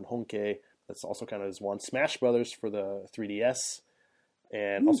 Gonzo, and Honkai, that's also counted as 1, Smash Brothers for the 3DS,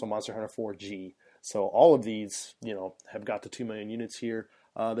 and also Monster Hunter 4G. So all of these, have got to 2 million units here.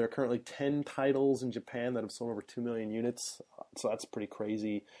 There are currently 10 titles in Japan that have sold over 2 million units, so that's pretty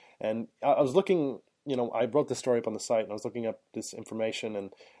crazy. And I was looking, I wrote this story up on the site, and I was looking up this information,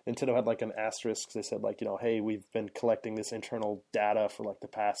 and Nintendo had like an asterisk. They said like, hey, we've been collecting this internal data for like the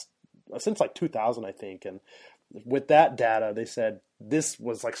past, since like 2000, I think. And with that data, they said this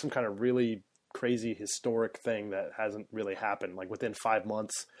was like some kind of really crazy historic thing that hasn't really happened. Like within 5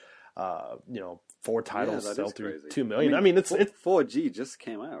 months, 4 titles sell through 2 million. I mean, it's 4G just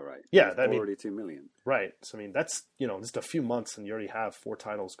came out, right? Yeah, it's already 2 million. Right. So I mean, that's just a few months, and you already have 4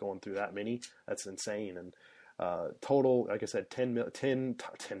 titles going through that many. That's insane. And total, like I said, 10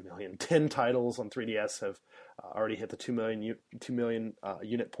 titles on 3DS have already hit the 2 million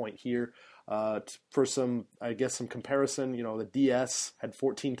unit point here. For some comparison, the DS had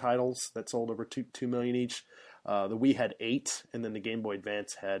 14 titles that sold over 2 million each. The Wii had 8, and then the Game Boy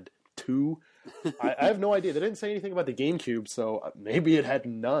Advance had 2. I have no idea. They didn't say anything about the GameCube, so maybe it had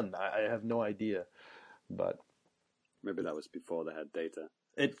none. I have no idea. But maybe that was before they had data.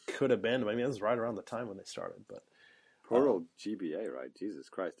 It could have been. I mean, it was right around the time when they started. But Poor old GBA, right? Jesus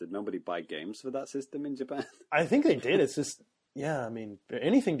Christ. Did nobody buy games for that system in Japan? I think they did. It's just, yeah, I mean,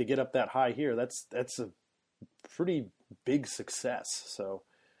 anything to get up that high here, that's a pretty big success. So,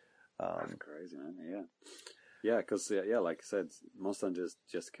 That's crazy, man. Yeah. Yeah, because, like I said, Monster Hunter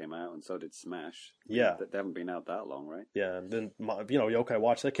just came out, and so did Smash. Yeah. They haven't been out that long, right? Yeah, and then, Yokai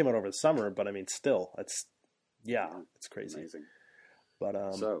Watch, that came out over the summer, but I mean, still, it's crazy. Amazing. But,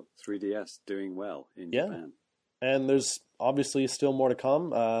 so, 3DS doing well in yeah. Japan. And there's obviously still more to come,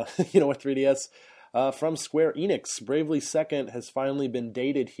 with 3DS. From Square Enix, Bravely Second has finally been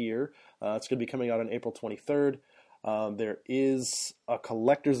dated here. It's going to be coming out on April 23rd. There is a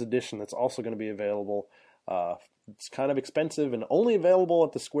collector's edition that's also going to be available. It's kind of expensive and only available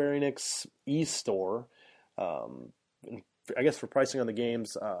at the Square Enix e-store. I guess for pricing on the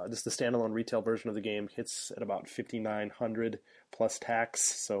games, just the standalone retail version of the game hits at about $5,900 plus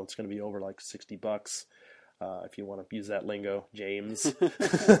tax, so it's going to be over like $60 if you want to use that lingo, James.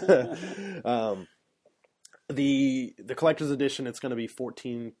 The collector's edition, it's going to be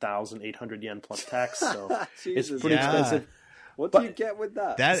 14,800 yen plus tax, so it's pretty expensive. What do you get with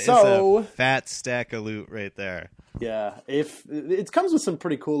that? That is a fat stack of loot right there. Yeah, if it comes with some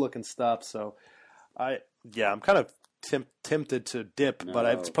pretty cool looking stuff, so I'm kind of tempted to dip,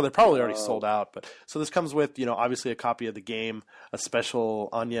 but they're probably already sold out. But so this comes with obviously a copy of the game, a special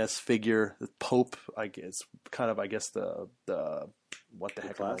Agnes figure, the Pope. I guess the what the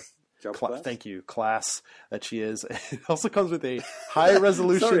heck class? Class? Thank you, class that she is. It also comes with a high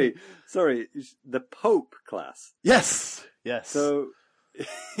resolution. Sorry, the Pope class. Yes. So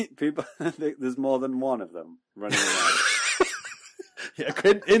people, there's more than one of them running around. Yeah,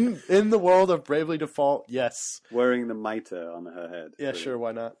 in the world of Bravely Default, yes. Wearing the mitre on her head. Yeah, sure,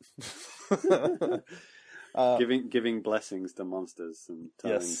 why not? Giving blessings to monsters and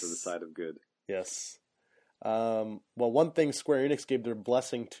turning to the side of good. Yes. Well, one thing Square Enix gave their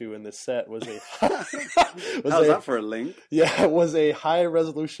blessing to in this set was How's that for a link? Yeah, it was a high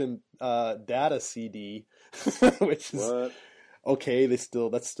resolution data CD, which is okay. That's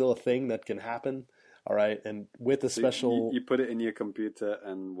still a thing that can happen. All right, and with a special, you put it in your computer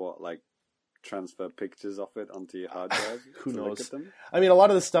and transfer pictures of it onto your hard drive. Who knows? Look at them? I mean, a lot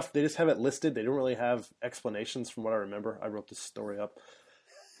of the stuff they just have it listed. They don't really have explanations, from what I remember. I wrote this story up.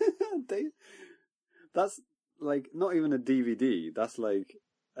 That's like not even a DVD. That's like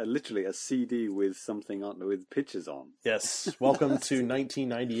literally a CD with something on, with pictures on. Yes. Welcome to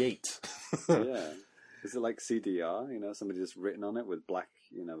 1998. Yeah. Is it like CDR? Somebody just written on it with black,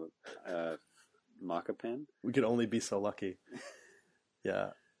 marker pen. We could only be so lucky. Yeah.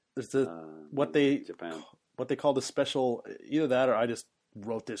 There's what they call the special, either that or I just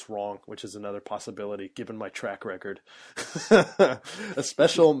wrote this wrong, which is another possibility given my track record. A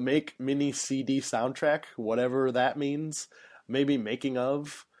special make mini CD soundtrack, whatever that means. Maybe making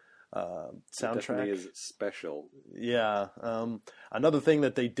of soundtrack. It definitely is special. Yeah. Another thing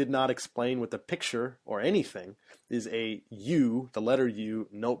that they did not explain with the picture or anything is a U, the letter U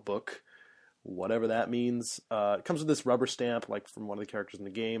notebook, whatever that means. It comes with this rubber stamp, like from one of the characters in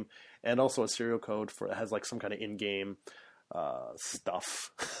the game, and also a serial code it has like some kind of in-game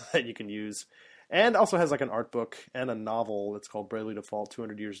stuff that you can use, and also has like an art book and a novel that's called Bravely Default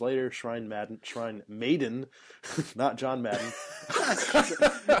 200 Years Later, Shrine Maiden, not John Madden.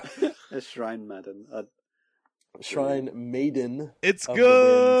 A Shrine Maiden. Shrine Maiden. It's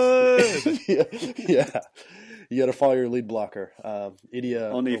good! Yeah. You gotta follow your lead blocker.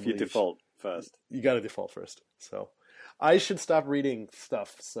 Idia. Only if you default first. You gotta default first. So I should stop reading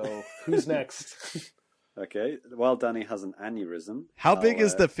stuff. So who's next? Okay. While Danny has an aneurysm. How big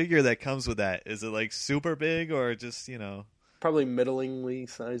is the figure that comes with that? Is it like super big or just, Probably middlingly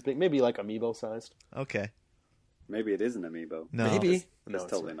sized. Maybe like amiibo sized. Okay. Maybe it is an amiibo. No. Maybe. It's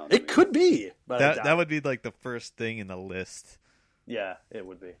totally not. It could be. But that would be like the first thing in the list. Yeah, it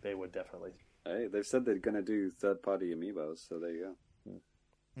would be. They would definitely. Hey, they've said they're going to do third-party amiibos, so there you go.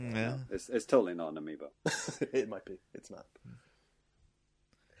 Yeah. It's totally not an amiibo. It might be. It's not.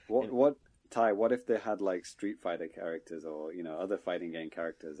 What if they had like Street Fighter characters or other fighting game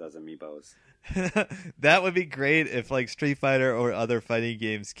characters as amiibos? That would be great if like Street Fighter or other fighting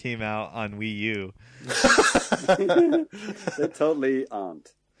games came out on Wii U. They totally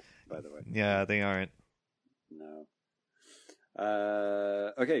aren't, by the way. Yeah, they aren't. No.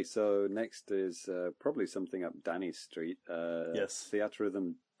 Okay, so next is probably something up Danny's street. Yes.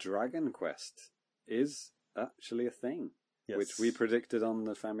 Theatrhythm Dragon Quest is actually a thing. Yes. Which we predicted on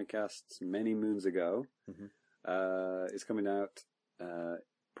the Famicast many moons ago. Mm-hmm. It's coming out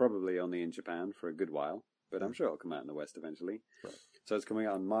probably only in Japan for a good while, but I'm sure it'll come out in the West eventually. Right. So it's coming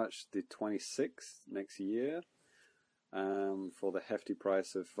out on March the 26th next year. for the hefty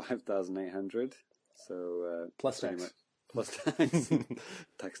price of 5,800. So plus pretty tax. much- plus tax,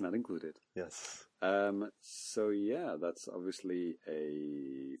 tax not included. Yes. So yeah, that's obviously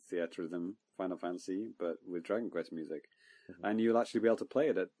a Theatrhythm Final Fantasy, but with Dragon Quest music, and you'll actually be able to play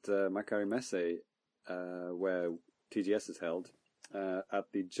it at Macari Messe, where TGS is held,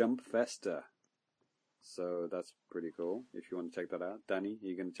 at the Jump Festa. So that's pretty cool. If you want to check that out, Danny, are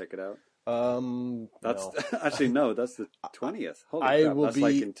you going to check it out? That's no. actually no. That's the 20th. Holy I crap! will That's be-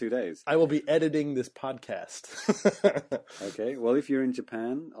 like in 2 days. I will be editing this podcast. Okay. Well, if you're in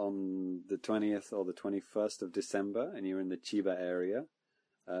Japan on the 20th or the 21st of December, and you're in the Chiba area,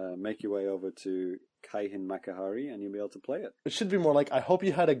 make your way over to Kaihin Makahari, and you'll be able to play it. It should be more like, I hope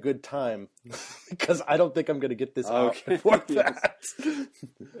you had a good time, because I don't think I'm going to get this out Okay. before Yes. that.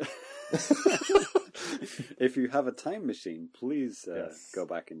 If you have a time machine, please Yes. go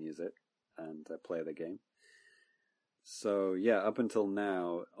back and use it and play the game. So yeah, up until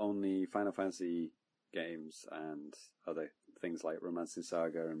now, only Final Fantasy games and other things like Romancing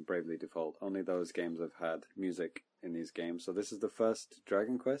Saga and Bravely Default, only those games have had music in these games. So this is the first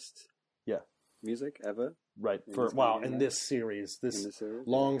Dragon Quest Yeah. music ever Right. In For this wow, game, in yeah. this series, in this this series.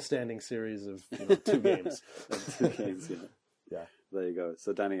 long-standing series of 2 games. Two games, yeah. Yeah. There you go.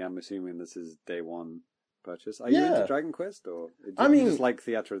 So Danny, I'm assuming this is day one purchase. Are you Yeah. into Dragon Quest, or I you mean- just like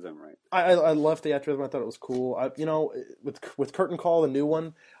Theatrhythm, right? I love Theatrhythm. I thought it was cool. With Curtain Call, the new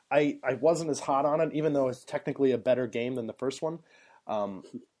one, I wasn't as hot on it, even though it's technically a better game than the first one.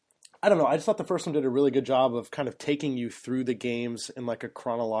 I don't know. I just thought the first one did a really good job of kind of taking you through the games in like a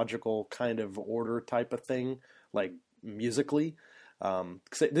chronological kind of order type of thing, like musically.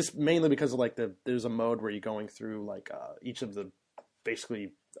 This mainly because of like there's a mode where you're going through like each of the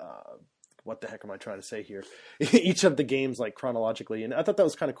basically what the heck am I trying to say here? Each of the games like chronologically, and I thought that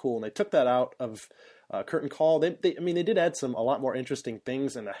was kind of cool. And they took that out of Curtain Call. They did add a lot more interesting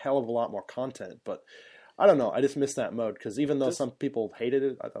things and a hell of a lot more content, but I don't know. I just missed that mode because even though some people hated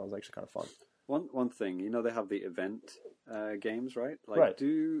it, I thought it was actually kind of fun. One thing, they have the event games, right? Like, Right.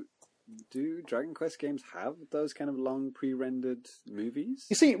 Do Dragon Quest games have those kind of long pre-rendered movies?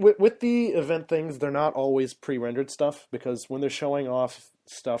 You see, with the event things, they're not always pre-rendered stuff because when they're showing off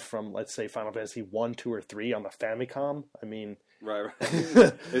stuff from, let's say, Final Fantasy 1, 2, or 3 on the Famicom, I mean... Right.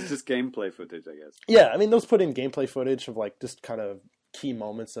 It's just gameplay footage, I guess. Yeah, I mean, those put in gameplay footage of, like, just kind of key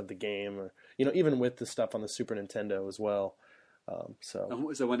moments of the game, or, even with the stuff on the Super Nintendo as well.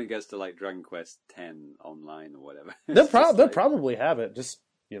 So So when it gets to, like, Dragon Quest 10 online or whatever... they'll probably have it, just,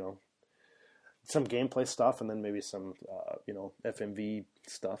 some gameplay stuff, and then maybe some, FMV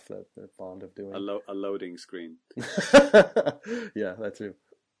stuff that they're fond of doing. a loading screen. Yeah, that too.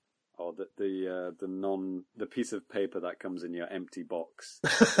 Or the piece of paper that comes in your empty box. The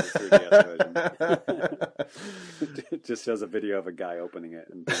 3DS version. It just shows a video of a guy opening it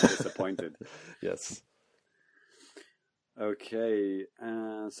and being disappointed. Yes. Okay,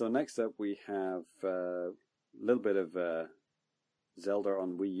 so next up we have a little bit of Zelda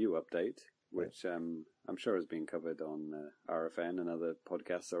on Wii U update, which I'm sure has been covered on RFN and other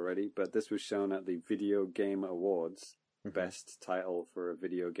podcasts already, but this was shown at the Video Game Awards. Best title for a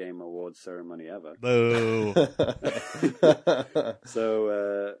video game awards ceremony ever. Boo.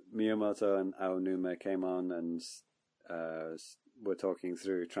 So Miyamoto and Aonuma came on and were talking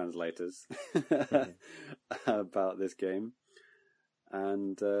through translators about this game.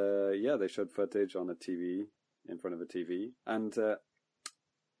 And they showed footage on a TV, in front of a TV. And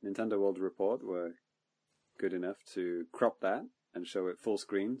Nintendo World Report were good enough to crop that and show it full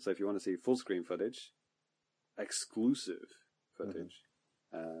screen. So if you want to see full screen footage, exclusive footage,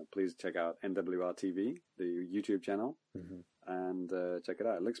 please check out NWR TV, the YouTube channel, and check it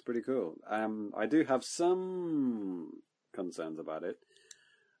out. It looks pretty cool. I do have some concerns about it,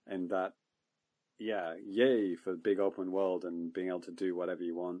 in that, yay for big open world and being able to do whatever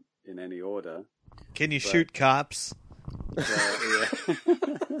you want in any order. Can you shoot cops?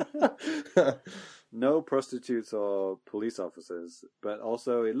 No prostitutes or police officers, but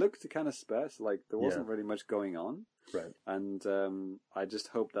also it looked kind of sparse, like there wasn't really much going on. Right. And I just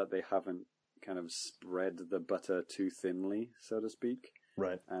hope that they haven't kind of spread the butter too thinly, so to speak.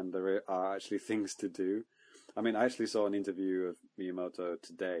 Right. And there are actually things to do. I mean, I actually saw an interview of Miyamoto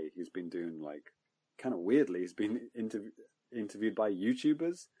today. He's been doing, like, kind of weirdly, he's been interviewed by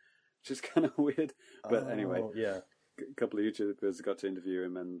YouTubers, which is kind of weird. But anyway, yeah. a couple of YouTubers got to interview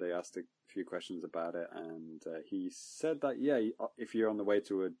him, and they asked a few questions about it, and he said that if you're on the way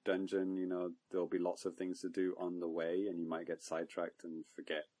to a dungeon, there'll be lots of things to do on the way, and you might get sidetracked and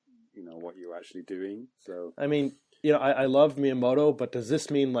forget what you're actually doing. So I mean, you know, I love Miyamoto, but does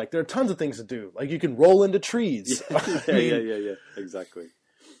this mean like there are tons of things to do? Like you can roll into trees. Yeah, exactly.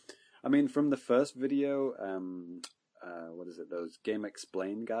 I mean, from the first video, what is it? Those Game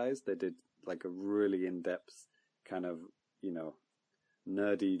Explain guys, they did like a really in-depth kind of, you know,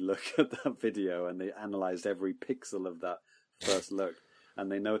 nerdy look at that video, and they analyzed every pixel of that first look,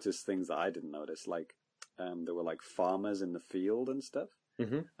 and they noticed things that I didn't notice, like there were like farmers in the field and stuff.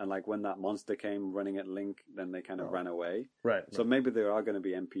 And like when that monster came running at Link, then they kind of ran away. Right. So maybe there are going to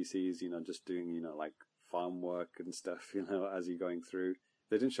be NPCs, you know, just doing, you know, like farm work and stuff, you know, as you're going through.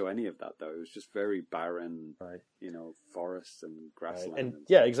 They didn't show any of that though. It was just very barren, you know, forests and grassland. And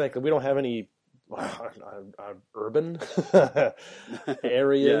yeah, exactly. We don't have any urban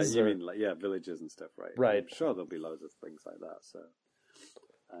areas. Yeah, you mean like villages and stuff, right? Right. I'm sure there'll be loads of things like that. So,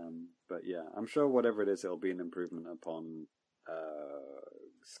 but yeah, I'm sure whatever it is, it'll be an improvement upon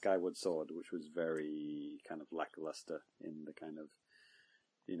Skyward Sword, which was very kind of lackluster in the kind of,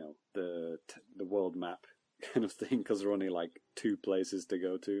 you know, the world map kind of thing, because there were only like 2 places to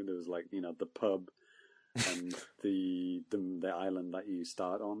go to. There was like, you know, the pub and the island that you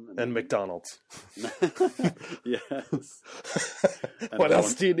start on, and McDonald's. Yes. And what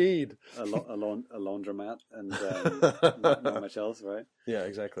else do you need? A laundromat and not much else, right? Yeah,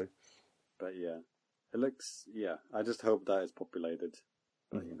 exactly. But yeah, it looks. Yeah, I just hope that is populated.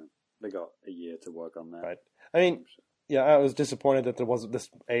 But, you know, they got a year to work on that. Right. I mean, yeah, I was disappointed that there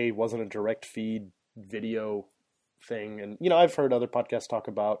wasn't a direct feed video thing, and you know, I've heard other podcasts talk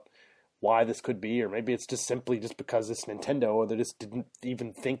about why this could be, or maybe it's just simply just because it's Nintendo, or they just didn't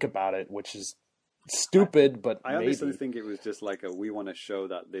even think about it, which is stupid. But I honestly think it was just like we want to show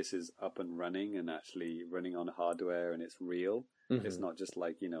that this is up and running and actually running on hardware and it's real. It's not just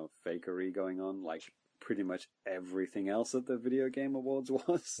like, you know, fakery going on like pretty much everything else at the Video Game Awards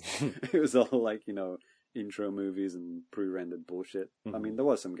was. It was all like, you know, intro movies and pre-rendered bullshit. I mean, there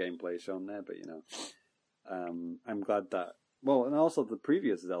was some gameplay shown there, but you know, I'm glad that. Well, and also the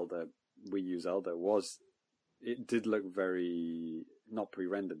previous Zelda, Wii U Zelda, it did look very not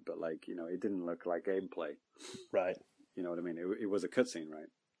pre-rendered, but like, you know, it didn't look like gameplay. Right. You know what I mean? It was a cutscene, right?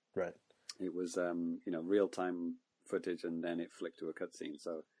 Right. It was you know, real time footage, and then it flicked to a cutscene.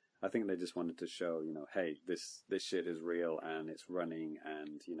 So I think they just wanted to show, you know, hey, this shit is real and it's running,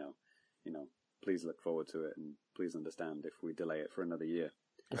 and you know, please look forward to it, and please understand if we delay it for another year,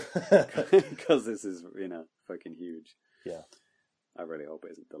 because this is, you know, fucking huge. Yeah. I really hope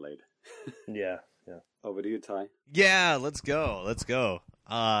it isn't delayed. Yeah. Over to you, Ty. Yeah, let's go.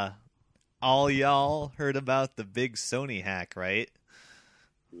 All y'all heard about the big Sony hack, right?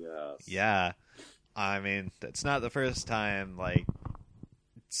 Yes. Yeah. I mean, that's not the first time, like,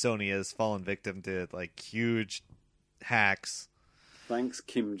 Sony has fallen victim to, like, huge hacks. Thanks,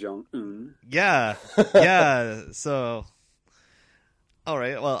 Kim Jong-un. Yeah. So, all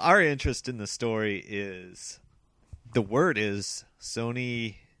right. Well, our interest in the story is, the word is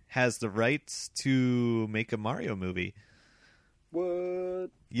Sony has the rights to make a Mario movie. What?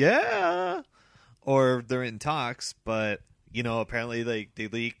 Yeah. Or they're in talks, but, you know, apparently they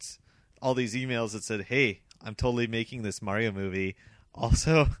leaked all these emails that said, hey, I'm totally making this Mario movie.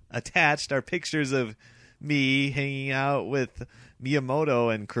 Also attached are pictures of me hanging out with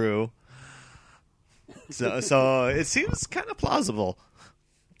Miyamoto and crew. So it seems kind of plausible.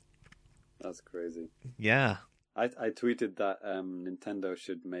 That's crazy. Yeah. I tweeted that Nintendo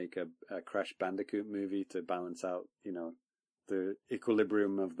should make a Crash Bandicoot movie to balance out, you know, the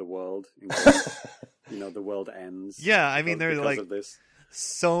equilibrium of the world. In case, you know, the world ends. Yeah, I mean, there's like of this.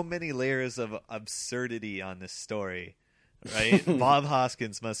 So many layers of absurdity on this story, right? Bob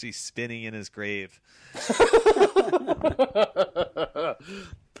Hoskins must be spinning in his grave.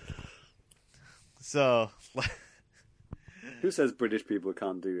 So, who says British people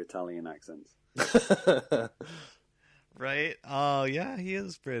can't do Italian accents? Right? Oh, yeah, he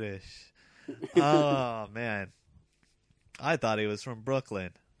is British. Oh, man. I thought he was from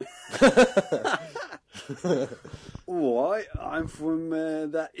Brooklyn. Why? I'm from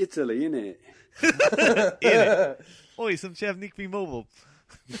that Italy, innit? Oi, some Chavnik me mobile.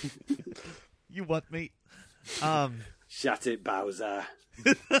 You what, mate? Shut it, Bowser.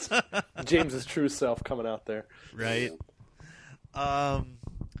 James's true self coming out there. Right.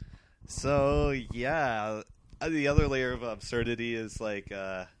 So yeah, the other layer of absurdity is like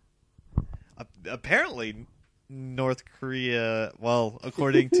apparently North Korea, well,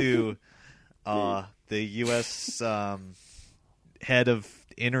 according to the US head of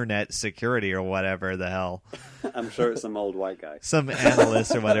internet security or whatever the hell. I'm sure it's some old white guy. Some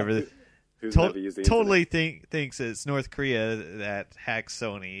analyst or whatever. Who's never used the totally thinks it's North Korea that hacked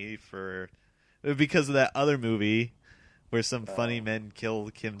Sony for because of that other movie where some funny men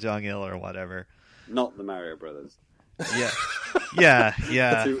killed Kim Jong-il or whatever. Not the Mario Brothers. Yeah.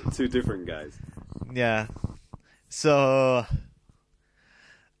 Two different guys. Yeah. So,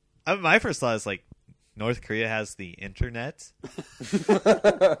 my first thought is like, North Korea has the internet.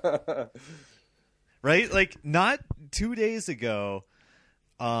 Right? Like, not 2 days ago,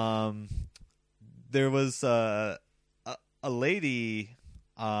 there was a lady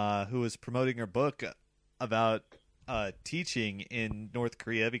who was promoting her book about teaching in North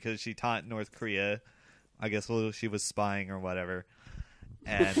Korea because she taught in North Korea. I guess she was spying or whatever.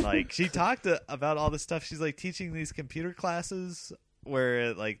 And like she talked about all this stuff. She's like teaching these computer classes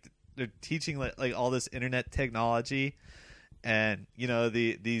where like they're teaching like all this internet technology. And you know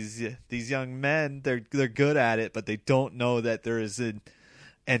these young men, they're good at it, but they don't know that there is an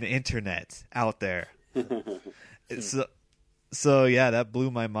internet out there. So yeah, that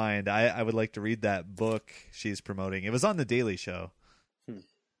blew my mind. I would like to read that book she's promoting. It was on the Daily Show.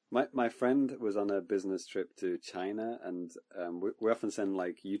 My friend was on a business trip to China, and we often send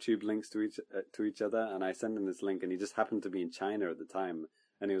like YouTube links to each other. And I sent him this link, and he just happened to be in China at the time.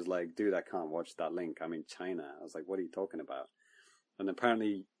 And he was like, "Dude, I can't watch that link. I'm in China." I was like, "What are you talking about?" And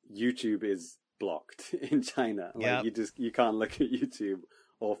apparently, YouTube is blocked in China. Like you can't look at YouTube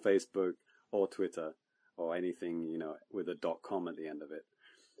or Facebook or Twitter or anything, you know, with a .com at the end of it.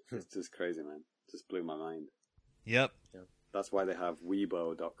 It's just crazy, man. Just blew my mind. Yep. That's why they have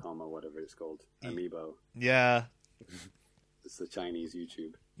Weibo.com or whatever it's called. Amiibo. Yeah. It's the Chinese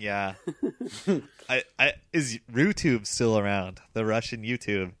YouTube. Yeah. Is RuTube still around? The Russian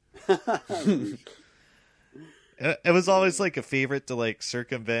YouTube. It was always like a favorite to like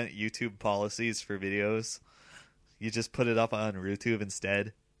circumvent YouTube policies for videos. You just put it up on RuTube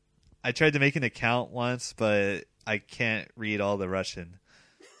instead. I tried to make an account once, but I can't read all the Russian.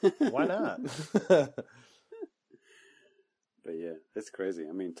 Why not? But yeah, it's crazy.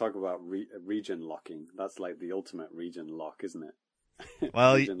 I mean, talk about region locking. That's like the ultimate region lock, isn't it?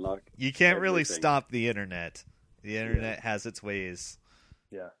 Well, region lock, you can't really everything. stop the internet. The internet has its ways.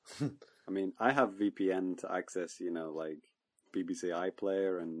 Yeah. I mean, I have VPN to access, you know, like BBC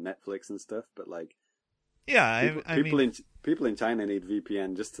iPlayer and Netflix and stuff, but like, yeah, people in China need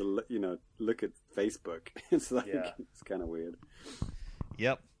VPN just to, you know, look at Facebook. It's like, it's kind of weird.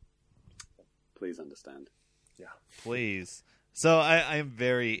 Yep. Please understand. Yeah. Please. So I am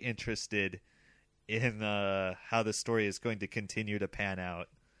very interested in how the story is going to continue to pan out.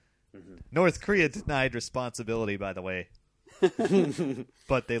 Mm-hmm. North Korea denied responsibility, by the way.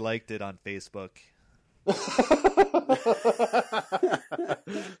 But they liked it on Facebook.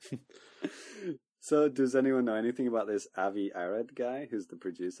 So does anyone know anything about this Avi Arad guy who's the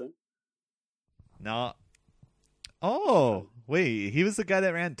producer? No. Oh, wait. He was the guy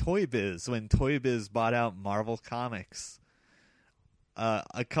that ran Toy Biz when Toy Biz bought out Marvel Comics.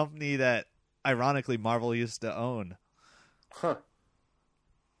 A company that, ironically, Marvel used to own. Huh.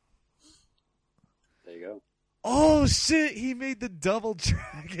 There you go. Oh, shit. He made the Double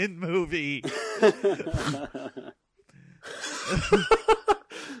Dragon movie.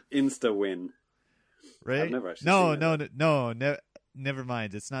 Insta win. Right? I've never actually No, never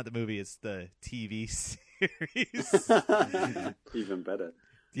mind. It's not the movie. It's the TV series. Even better.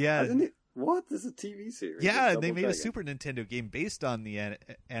 Yeah. What? There's a TV series? Yeah, they made a Super Nintendo game based on the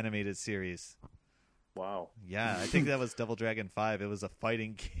animated series. Wow. Yeah, I think that was Double Dragon 5. It was a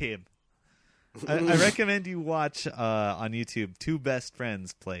fighting game. I recommend you watch on YouTube. Two best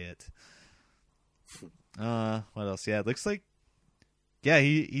friends play it. What else? Yeah, it looks like. Yeah,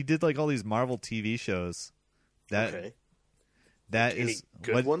 he did like all these Marvel TV shows. That Any is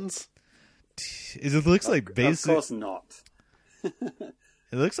good ones. It looks like basically. Of course not.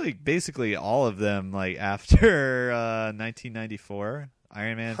 It looks like basically all of them, like after 1994,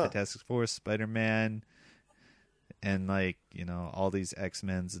 Iron Man, Fantastic Four, Spider-Man, and like all these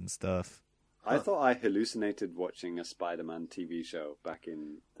X-Men's and stuff. I thought I hallucinated watching a Spider-Man TV show back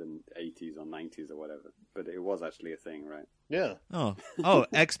in the 80s or 90s or whatever, but it was actually a thing, right? Yeah. Oh,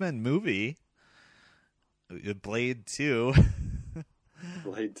 X-Men movie. Blade 2.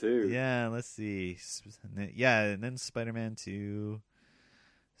 Blade 2. Yeah, let's see. Yeah, and then Spider-Man 2.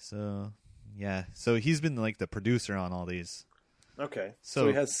 So, yeah. So he's been like the producer on all these. Okay. So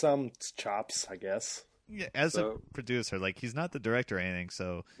he has some chops, I guess. Yeah, as a producer, like he's not the director or anything,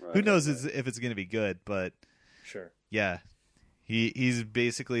 so who knows if it's going to be good, but sure. Yeah. He's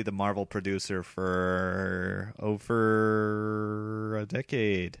basically the Marvel producer for over a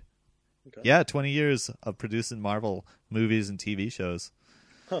decade. Okay. Yeah, 20 years of producing Marvel movies and TV shows.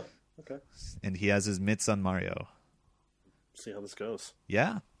 Huh. Okay. And he has his mitts on Mario. See how this goes.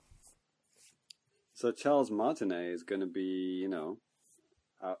 Yeah. So Charles Martinet is going to be,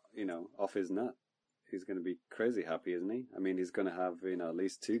 off his nut. He's going to be crazy happy, isn't he? I mean, he's going to have, at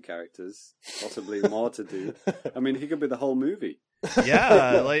least 2 characters, possibly more to do. I mean, he could be the whole movie.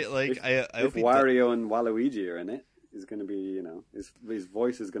 Yeah, I If hope he Wario and Waluigi are in it, he's going to be, his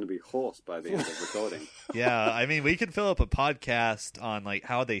voice is going to be hoarse by the end of recording. Yeah, I mean, we could fill up a podcast on like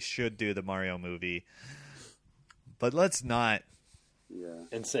how they should do the Mario movie, but let's not. Yeah.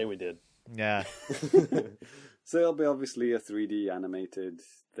 And say we did. Yeah. So it'll be obviously a 3D animated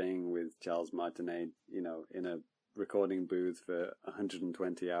thing with Charles Martinet, in a recording booth for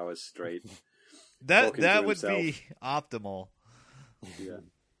 120 hours straight. That talking to would himself. be optimal. Yeah.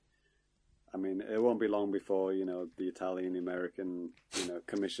 I mean, it won't be long before, the Italian-American,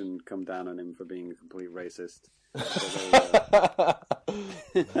 commission come down on him for being a complete racist. So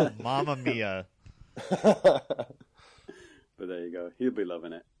Mamma mia. but there you go. He'll be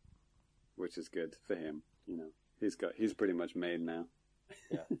loving it, which is good for him. He's pretty much made now.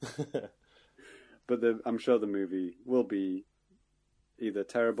 Yeah. But I'm sure the movie will be either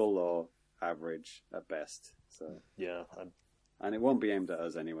terrible or average at best. So Yeah. and it won't be aimed at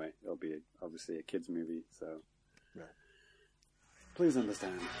us anyway. It'll be obviously a kids movie. So Right. Please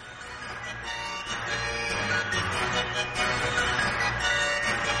understand.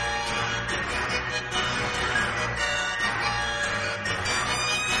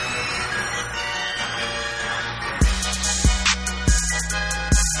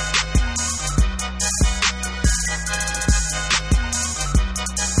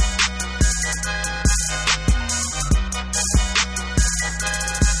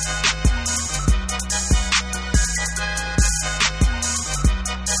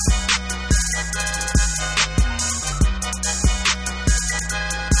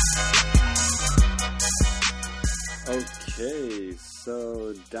 Okay,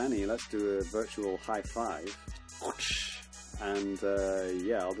 so Danny, let's do a virtual high five. And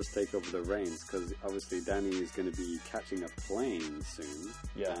I'll just take over the reins because obviously Danny is going to be catching a plane soon.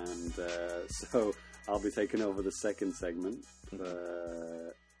 Yeah. And so I'll be taking over the second segment.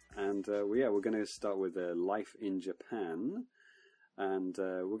 We're going to start with Life in Japan. And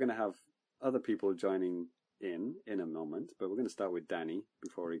we're going to have other people joining in a moment. But we're going to start with Danny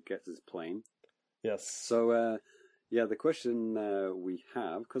before he gets his plane. Yes. So, the question we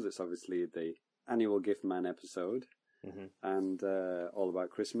have, because it's obviously the annual Gift Man episode, and all about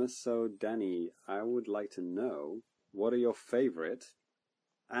Christmas. So, Danny, I would like to know, what are your favorite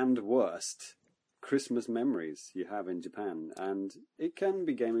and worst Christmas memories you have in Japan? And it can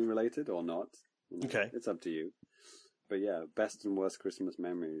be gaming related or not. Okay. It's up to you. But yeah, best and worst Christmas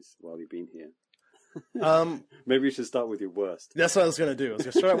memories while you've been here. Maybe you should start with your worst. That's what I was going to do. I was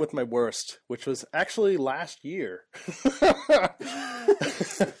going to start out with my worst, which was actually last year.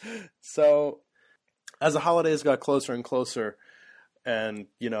 So, as the holidays got closer and closer, and,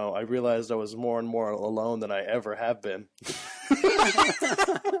 I realized I was more and more alone than I ever have been.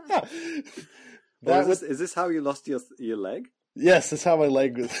 Is this how you lost your leg? Yes, that's how my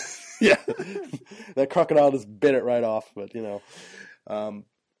leg was. Yeah. That crocodile just bit it right off, but,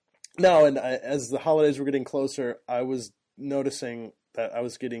 No, and as the holidays were getting closer, I was noticing that I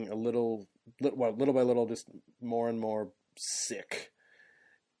was getting little by little, just more and more sick.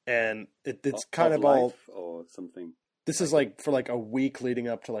 And it's kind of all... or something? This is like for like a week leading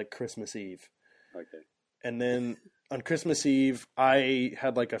up to like Christmas Eve. Okay. And then on Christmas Eve, I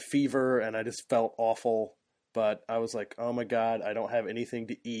had like a fever and I just felt awful. But I was like, oh my God, I don't have anything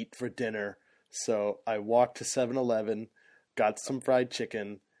to eat for dinner. So I walked to 7-Eleven, got some fried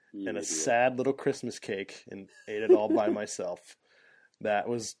chicken, and a sad little Christmas cake and ate it all by myself. That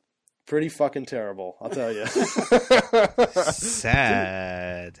was pretty fucking terrible, I'll tell you.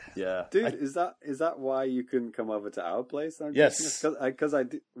 Sad. Yeah. Dude, is that why you couldn't come over to our place on Yes. Christmas? Because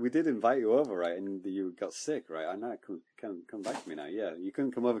we did invite you over, right? And you got sick, right? I know, come back to me now. Yeah, you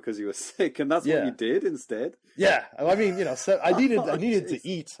couldn't come over because you were sick, and that's what you did instead? Yeah. I mean, so I needed to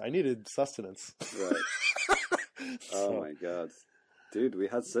eat. I needed sustenance. Right. Oh my God. Dude, we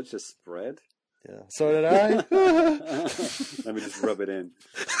had such a spread. Yeah. So did I. Let me just rub it in.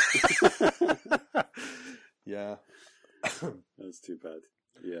 Yeah. That's too bad.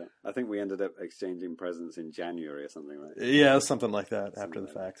 Yeah. I think we ended up exchanging presents in January or something, right? Yeah, something like that after the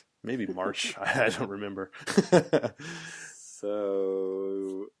fact. Maybe March. I don't remember.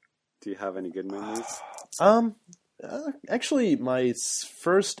 So, do you have any good memories? Actually, my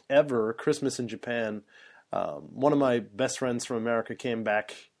first ever Christmas in Japan, one of my best friends from America came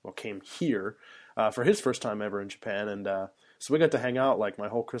here for his first time ever in Japan, and So we got to hang out like my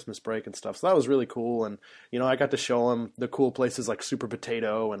whole Christmas break and stuff. So that was really cool. And, I got to show him the cool places like Super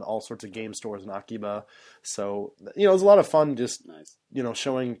Potato and all sorts of game stores in Akiba. So, it was a lot of fun just, Nice.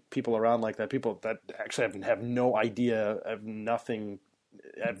 Showing people around like that. People that actually have no idea, have nothing,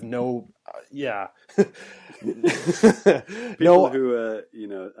 have no, yeah. People who are,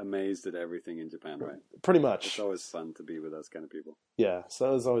 amazed at everything in Japan, right? Pretty much. It's always fun to be with those kind of people. Yeah,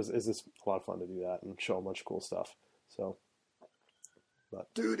 so it's just a lot of fun to do that and show a bunch of cool stuff. So,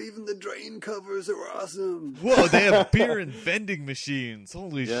 Dude, even the drain covers are awesome. Whoa, they have beer and vending machines.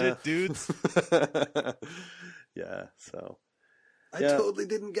 Holy shit, dudes. Yeah, so. I totally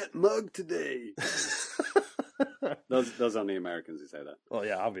didn't get mugged today. Those only Americans who say that. Well,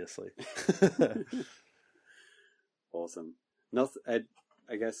 yeah, obviously. Awesome.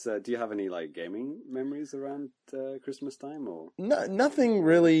 I guess, do you have any like gaming memories around Christmas time or? No, nothing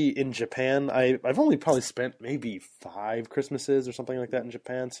really in Japan. I've only probably spent maybe 5 Christmases or something like that in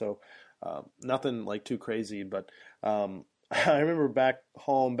Japan, so nothing like too crazy. But I remember back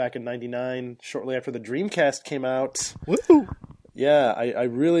home back in '99, shortly after the Dreamcast came out. Woo! Yeah, I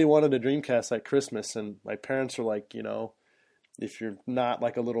really wanted a Dreamcast at Christmas, and my parents were like, if you're not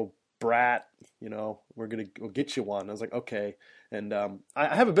like a little brat, we'll get you one. I was like, okay. And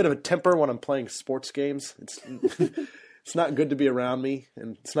I have a bit of a temper when I'm playing sports games. It's not good to be around me,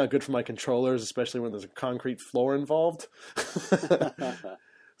 and it's not good for my controllers, especially when there's a concrete floor involved.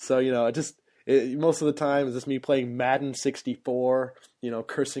 So, most of the time it's just me playing Madden 64,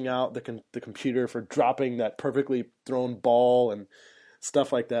 cursing out the computer for dropping that perfectly thrown ball and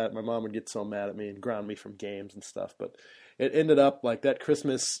stuff like that. My mom would get so mad at me and ground me from games and stuff. But it ended up like that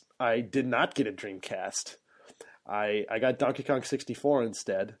Christmas, I did not get a Dreamcast. I got Donkey Kong 64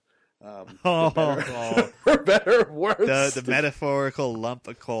 instead. For better or worse. The metaphorical lump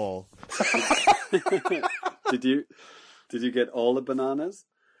of coal. Did you get all the bananas?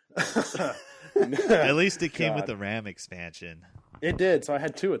 At least it came with the RAM expansion. It did, so I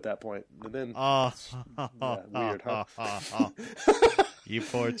had 2 at that point. And then, weird, huh? You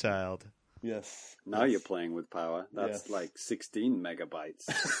poor child. Yes. Now you're playing with power. That's like 16 megabytes.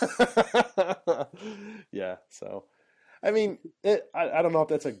 Yeah, so. I mean, I don't know if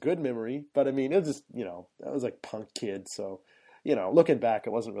that's a good memory, but I mean, it was just, I was like punk kid, so, looking back,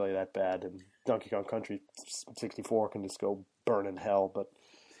 it wasn't really that bad. And Donkey Kong Country 64 can just go burn in hell, but.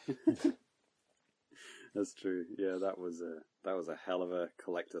 That's true. Yeah, that was a hell of a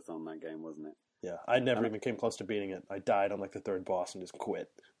collectathon, that game, wasn't it? Yeah, I never even came close to beating it. I died on like the 3rd boss and just quit.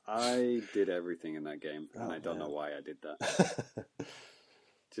 I did everything in that game, and I don't know why I did that.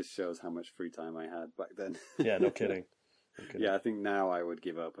 Just shows how much free time I had back then. Yeah, no kidding. Yeah, I think now I would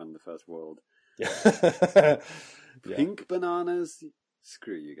give up on the first world. Yeah. Pink bananas?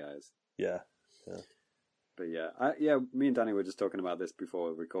 Screw you guys. Yeah. But me and Danny were just talking about this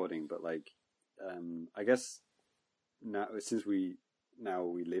before recording, but like, I guess now, since we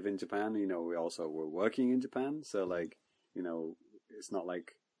live in Japan, we're working in Japan, so like, it's not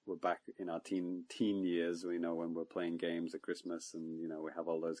like we're back in our teen years, when we're playing games at Christmas and, we have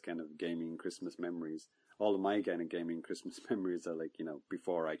all those kind of gaming Christmas memories. All of my kind of gaming Christmas memories are like,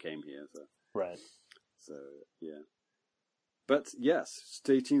 before I came here. So. Right. So, yeah. But yes,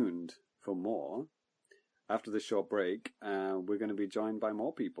 stay tuned for more. After this short break, we're going to be joined by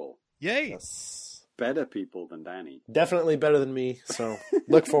more people. Yay! Yes. Better people than Danny. Definitely better than me, so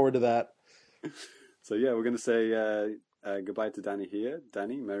look forward to that. So yeah, we're going to say goodbye to Danny here.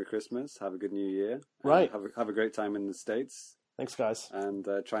 Danny, Merry Christmas. Have a good New Year. Right. Have a great time in the States. Thanks, guys. And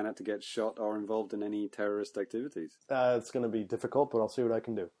try not to get shot or involved in any terrorist activities. It's going to be difficult, but I'll see what I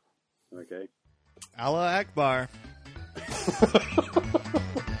can do. Okay. Allah Akbar.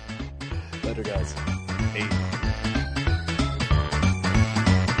 Later, guys. Hey.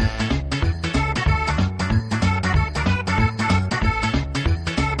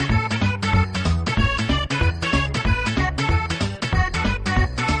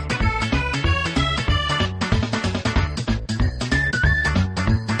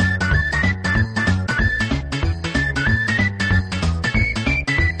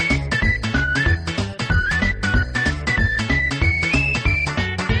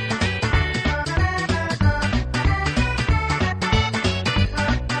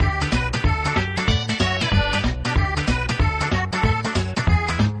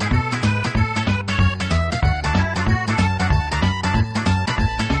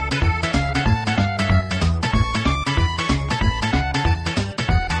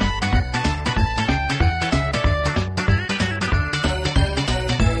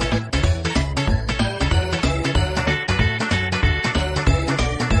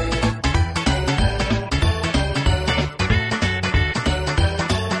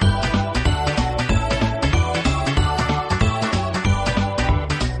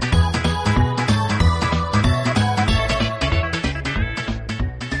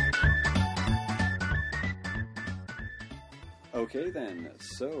 Japan.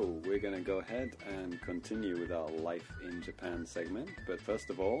 So we're going to go ahead and continue with our Life in Japan segment. But first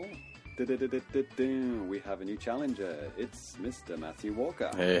of all, we have a new challenger. It's Mr. Matthew Walker.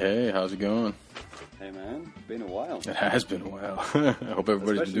 Hey, how's it going? Hey man, been a while. It has been a while. I hope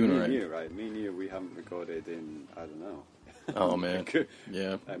everybody's Especially been doing me all and right. you, right? Me and you, we haven't recorded in, I don't know. Oh, man.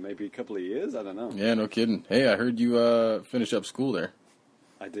 Yeah. Maybe a couple of years, I don't know. Yeah, no kidding. Hey, I heard you finish up school there.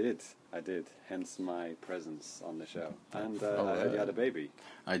 I did. Hence my presence on the show. And I right. heard you had a baby.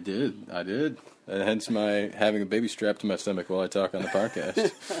 I did. And hence my having a baby strapped to my stomach while I talk on the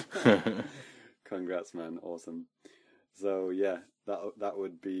podcast. Congrats, man. Awesome. So, yeah, that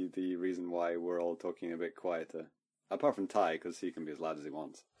would be the reason why we're all talking a bit quieter. Apart from Ty, because he can be as loud as he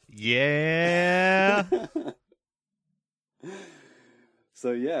wants. Yeah.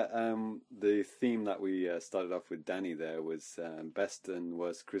 So, yeah, the theme that we started off with Danny there was best and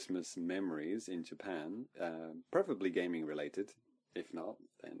worst Christmas memories in Japan, preferably gaming related. If not,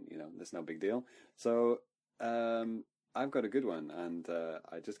 then, there's no big deal. So, I've got a good one, and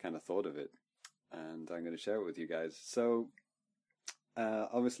I just kind of thought of it, and I'm going to share it with you guys. So,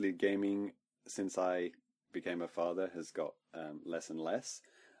 obviously, gaming, since I became a father, has got less and less.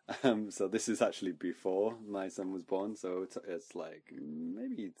 So this is actually before my son was born, so it's like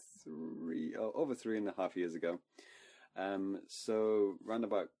maybe over 3.5 years ago. So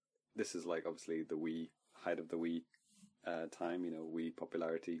roundabout, this is like obviously the Wii, height of the Wii time, Wii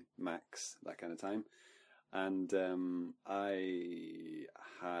popularity, max, that kind of time. And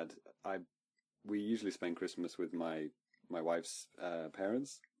we usually spend Christmas with my wife's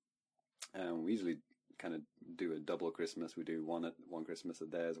parents. We usually kind of do a double Christmas. We do one Christmas at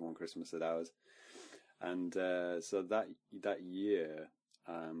theirs, one Christmas at ours. And so that year,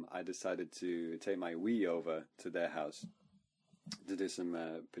 I decided to take my Wii over to their house to do some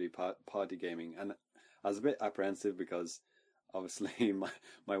pretty party gaming. And I was a bit apprehensive because obviously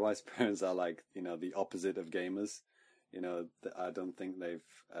my wife's parents are like, the opposite of gamers. I don't think they've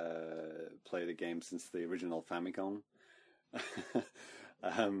played a game since the original Famicom.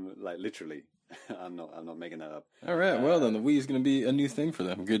 Like literally. I'm not making that up. All right, well then, the Wii is going to be a new thing for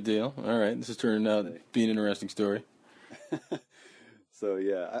them. Good deal. All right, this is turning out to be an interesting story. So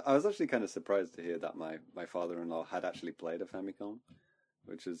yeah, I was actually kind of surprised to hear that my father-in-law had actually played a Famicom,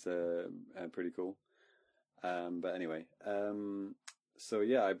 which is pretty cool. But anyway, so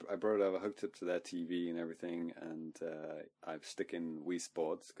yeah, I brought it over, hooked up to their TV and everything, and I've stuck in Wii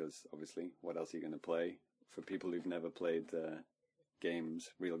Sports because obviously, what else are you going to play for people who've never played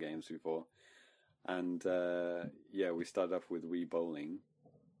real games before? And yeah, we started off with Wii Bowling,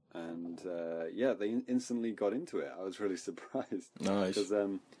 and yeah, they instantly got into it. I was really surprised. Nice.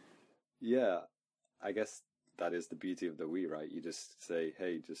 Because yeah, I guess that is the beauty of the Wii, right? You just say,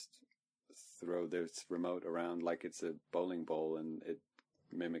 hey, just throw this remote around like it's a bowling ball, and it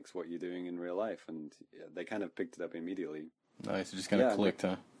mimics what you're doing in real life. And yeah, they kind of picked it up immediately. Nice. It just kind of clicked,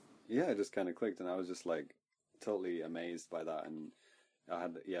 huh? Yeah, it just kind of clicked, and I was just like totally amazed by that. And I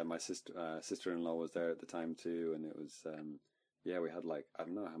had, my sister-in-law was there at the time too, and it was, yeah, we had like, I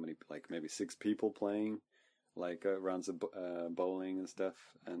don't know how many, like maybe 6 people playing, like rounds of bowling and stuff,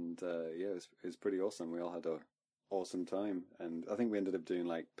 and yeah, it was pretty awesome. We all had a awesome time, and I think we ended up doing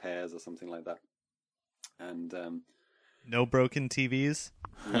like pairs or something like that. And no broken TVs.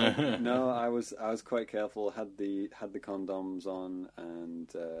 No, I was quite careful. Had the condoms on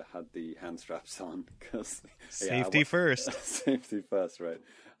and had the hand straps on because Safety first. Safety first, right?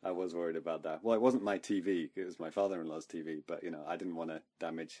 I was worried about that. Well, it wasn't my TV; it was my father-in-law's TV. But I didn't want to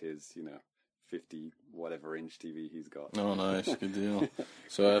damage his 50 whatever inch TV he's got. Oh, nice, good deal.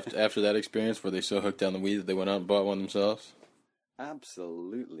 So after that experience, were they so hooked on the Wii that they went out and bought one themselves?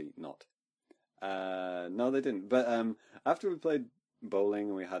 Absolutely not. No, they didn't. But after we played bowling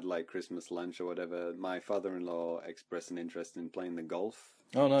and we had like Christmas lunch or whatever, my father-in-law expressed an interest in playing the golf.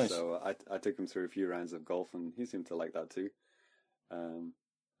 Oh, nice. So I took him through a few rounds of golf, and he seemed to like that too.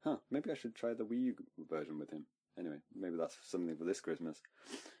 Maybe I should try the Wii U version with him. Anyway, maybe that's something for this Christmas.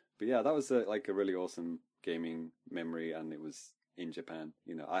 But yeah, that was like a really awesome gaming memory, and it was in Japan.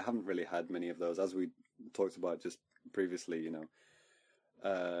 I haven't really had many of those, as we talked about just previously.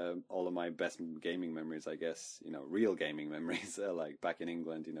 All of my best gaming memories, I guess, real gaming memories are like back in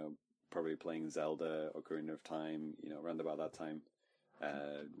England, probably playing Zelda, Ocarina of Time, around about that time,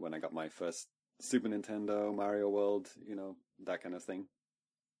 when I got my first Super Nintendo, Mario World, that kind of thing.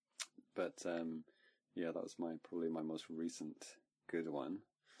 But, yeah, that was probably my most recent good one.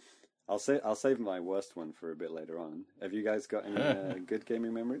 I'll save my worst one for a bit later on. Have you guys got any good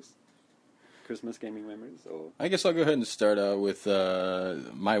gaming memories? Christmas gaming memories? Or I guess I'll go ahead and start out with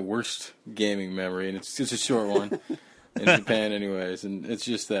my worst gaming memory, and it's a short one. in Japan anyways, and it's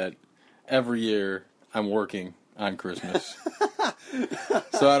just that every year I'm working on Christmas.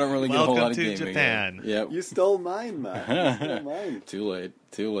 So I don't really get a whole lot of gaming. Welcome to Japan. In. Yep. You stole mine, man. You stole mine. Too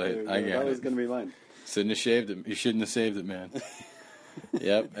late. I got That was it. going to be mine. Shouldn't have shaved it. You shouldn't have saved it, man.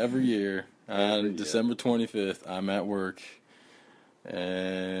 Yep, every year on December 25th, I'm at work,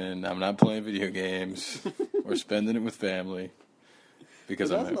 and I'm not playing video games or spending it with family because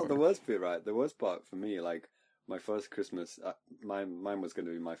But I'm that's at not work. the worst bit, right? The worst part for me, like my first Christmas, mine was going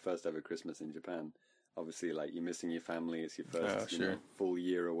to be my first ever Christmas in Japan. Obviously, like you're missing your family. It's your first full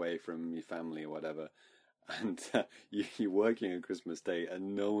year away from your family or whatever. And you're working on Christmas Day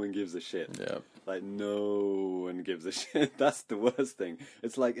and no one gives a shit. Yep. Like, no one gives a shit. That's the worst thing.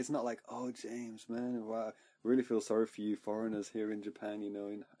 It's like, it's not like, oh, James, man, wow, I really feel sorry for you foreigners here in Japan,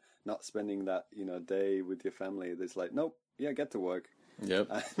 in not spending that, day with your family. It's like, nope, yeah, get to work. Yep.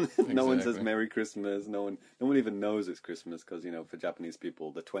 No one says Exactly. Merry Christmas. No one even knows it's Christmas because, for Japanese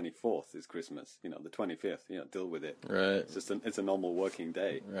people, the 24th is Christmas. The 25th, deal with it. Right. It's a normal working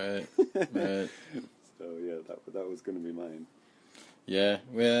day. Right. Right. So yeah, that was going to be mine. Yeah,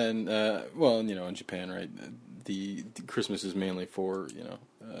 and in Japan, right, the Christmas is mainly for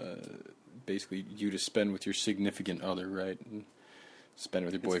basically you to spend with your significant other, right, and spend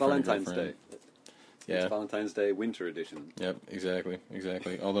with your It's boyfriend, Valentine's girlfriend. Day. Yeah, It's Valentine's Day Winter Edition. Yep, exactly.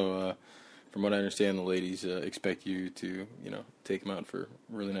 Although, from what I understand, the ladies expect you to take them out for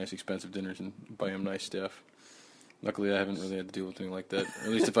really nice, expensive dinners and buy them nice stuff. Luckily, I haven't really had to deal with anything like that. Or at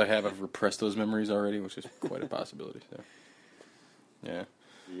least if I have, I've repressed those memories already, which is quite a possibility. So, yeah.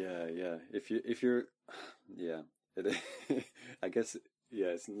 Yeah. If you're, yeah. I guess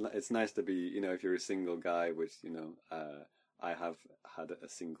it's nice to be if you're a single guy, which I have had a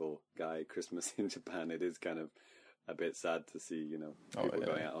single guy Christmas in Japan. It is kind of a bit sad to see people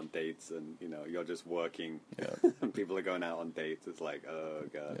going out on dates and you're just working. Yeah. And people are going out on dates. It's like, oh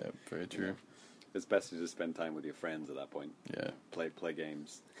god. Yeah, very true. It's best to just spend time with your friends at that point. Yeah. Play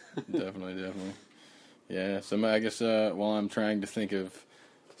games. Definitely. Yeah, so I guess while I'm trying to think of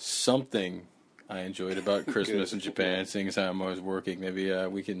something I enjoyed about Christmas in Japan, seeing as how I'm always working, maybe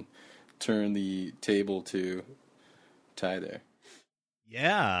we can turn the table to Ty there.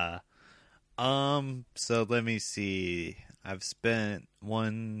 Yeah. So let me see. I've spent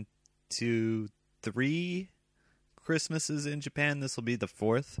 1, 2, 3 Christmases in Japan. This will be the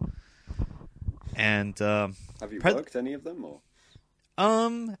 4th. And Have you worked any of them or?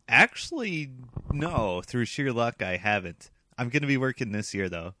 Actually, no. Through sheer luck, I haven't. I'm going to be working this year,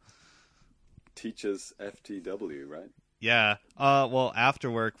 though. Teachers FTW, right? Yeah. Well, after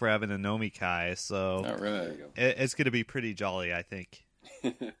work, we're having a nomikai, so All There right. you it's going to be pretty jolly, I think.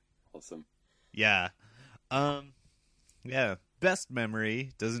 go. Awesome. Yeah. Yeah. Best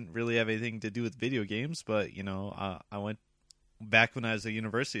memory doesn't really have anything to do with video games, but I went back when I was a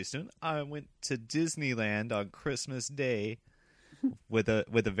university student. I went to Disneyland on Christmas Day with a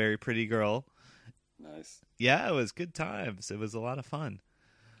very pretty girl. Nice. Yeah, it was good times. It was a lot of fun.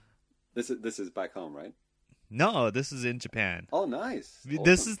 This is back home, right? No, this is in Japan. Oh, nice.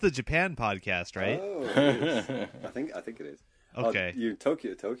 This is the Japan podcast, right? Oh, it is. I think it is. Okay. Oh, you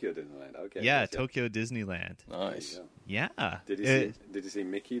Tokyo Disneyland. Okay. Yeah, yes, Tokyo Disneyland. Nice. There you go. Yeah. Did you see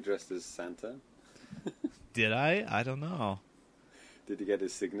Mickey dressed as Santa? Did I? I don't know. Did you get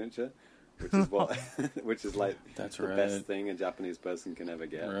his signature? Which is which is like That's the right. best thing a Japanese person can ever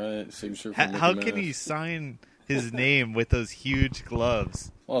get. Right, signature from How Mickey can Mouse. he sign his name with those huge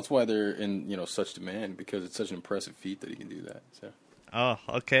gloves? Well, that's why they're in such demand, because it's such an impressive feat that he can do that. So Oh,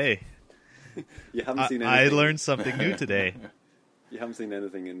 okay. You haven't seen I anything. learned something new today. You haven't seen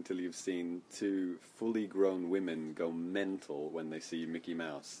anything until you've seen 2 fully grown women go mental when they see Mickey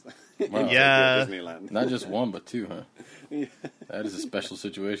Mouse. in Wow. Yeah. Tokyo Disneyland. not just one, but 2, huh? Yeah. That is a special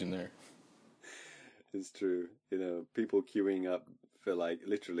situation there. It's true. People queuing up for like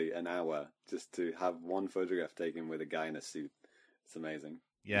literally an hour just to have one photograph taken with a guy in a suit. It's amazing.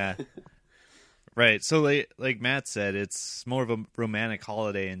 Yeah. Right. So like Matt said, it's more of a romantic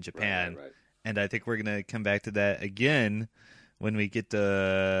holiday in Japan. Right. And I think we're going to come back to that again when we get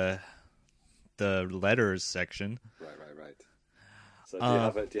to the letters section. Right. So do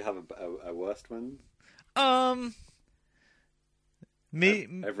you have a worst one?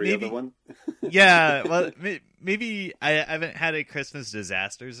 Every other one? Yeah, well, maybe I haven't had a Christmas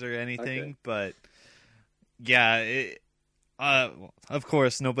disasters or anything, Okay. but yeah, of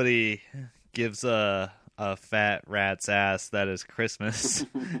course, nobody gives a fat rat's ass that is Christmas.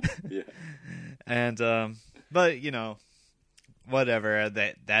 Yeah. And but whatever,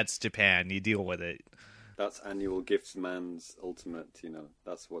 that's Japan. You deal with it. That's annual gifts man's ultimate,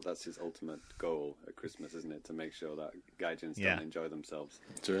 that's his ultimate goal at Christmas, isn't it? To make sure that gaijins don't enjoy themselves.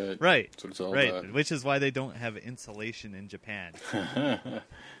 That's right. Right. That's what it's all right. about. Which is why they don't have insulation in Japan.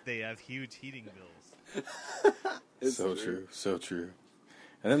 They have huge heating bills. So true. So true.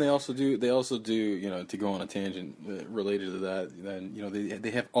 And then they also do, to go on a tangent related to that, then,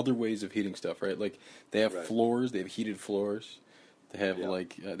 they have other ways of heating stuff, right? Like, they have floors, they have heated floors. They have,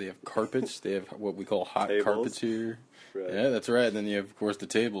 they have carpets. They have what we call hot carpets here. Right. Yeah, that's right. And then you have, of course, the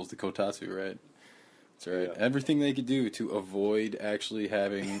tables, the kotatsu, right? That's right. Yeah. Everything they could do to avoid actually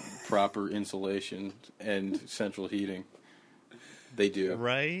having proper insulation and central heating, they do.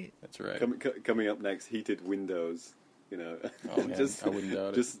 Right? That's right. Coming up next, heated windows. Oh, man, I wouldn't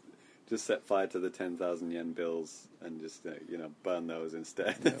doubt it. Just set fire to the 10,000 yen bills and just, burn those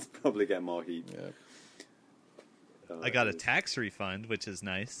instead. Yep. Probably get more heat. Yep. I got a tax refund, which is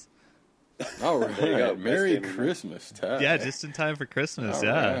nice. All right. There you go. Merry Christmas, Ty. Yeah, just in time for Christmas. All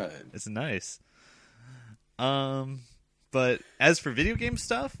yeah. right. It's nice. But as for video game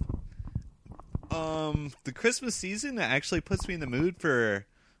stuff, the Christmas season actually puts me in the mood for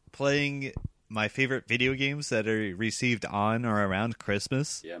playing my favorite video games that are received on or around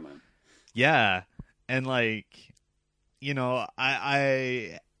Christmas. Yeah, man. Yeah. And I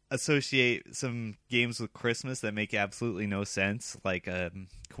associate some games with Christmas that make absolutely no sense, like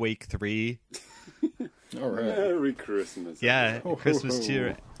Quake 3. All right. Merry Christmas. Yeah, Christmas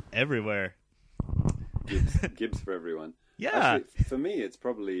cheer everywhere. Gibbs for everyone. Yeah. Actually, for me, it's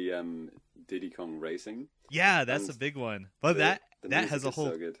probably Diddy Kong Racing. Yeah, that's a big one. But that has a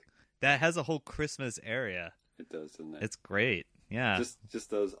whole so good. That has a whole Christmas area. It does, doesn't it? It's great. Yeah.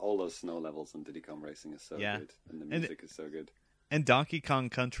 Just all those snow levels on Diddy Kong Racing is so good, and the music is so good. And Donkey Kong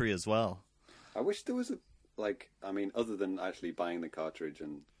Country as well. I wish there was other than actually buying the cartridge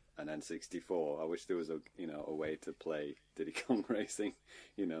and an N64, I wish there was a way to play Diddy Kong Racing,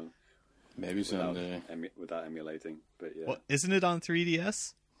 maybe someday without emulating. But yeah, well, isn't it on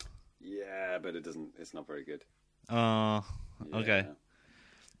 3DS? Yeah, but it's not very good. Okay.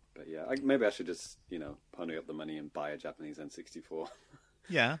 But yeah, maybe I should just pony up the money and buy a Japanese N64.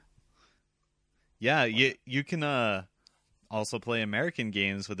 Yeah. Yeah, you can also play American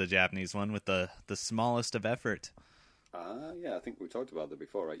games with the Japanese one with the smallest of effort. Yeah, I think we talked about that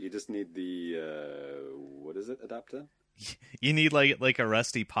before, right? You just need the adapter? You need like a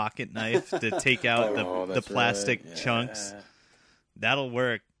rusty pocket knife to take out the plastic chunks. That'll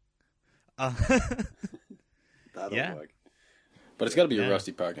work. That'll work. But it's got to be a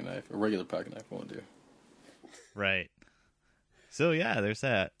rusty pocket knife. A regular pocket knife won't do. Right. So yeah, there's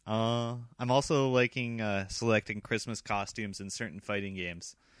that. I'm also liking selecting Christmas costumes in certain fighting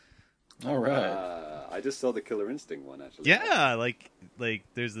games. All right. I just saw the Killer Instinct one actually. Yeah, like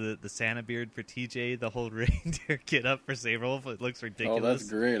there's the Santa beard for TJ, the whole reindeer get up for Saberwolf. It looks ridiculous. Oh, that's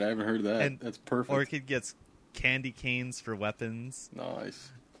great. I haven't heard that. And that's perfect. Orchid gets candy canes for weapons. Nice.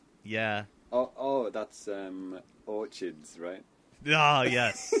 Yeah. Oh, that's Orchids, right? Oh,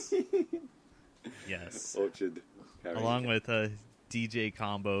 yes. Yes. Orchid. Along with DJ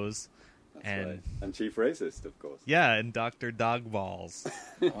combos. That's right. And Chief Racist, of course. Yeah, and Dr. Dogballs.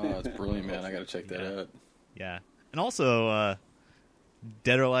 Oh, that's brilliant, man. I got to check that out. Yeah. And also,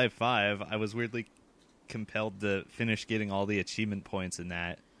 Dead or Alive 5, I was weirdly compelled to finish getting all the achievement points in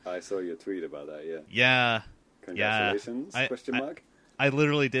that. I saw your tweet about that, yeah. Yeah. Congratulations, question mark? I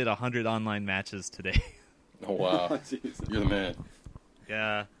literally did 100 online matches today. Oh, wow. You're the man.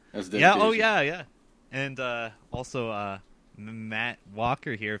 Yeah. That's dedication. Yeah, oh, yeah. And also, Matt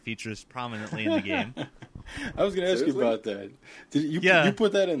Walker here features prominently in the game. I was going to ask you about that. You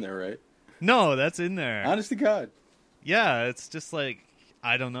put that in there, right? No, that's in there. Honest to God. Yeah, it's just like,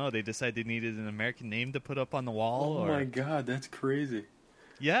 I don't know. They decided they needed an American name to put up on the wall. Oh, my God. That's crazy.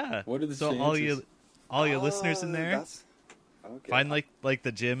 Yeah. What are the chances? all your listeners in there, okay. Find like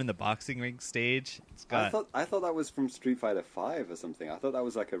the gym and the boxing ring stage. It's got... I thought that was from Street Fighter V or something. I thought that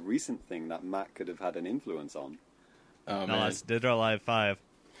was like a recent thing that Matt could have had an influence on. Oh, no, man. It's Dead or Alive 5.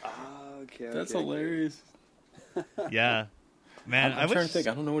 Okay. That's hilarious. Yeah. Man, I'm trying to think.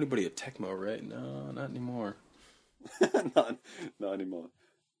 I don't know anybody at Tecmo, right? No, not anymore. not anymore.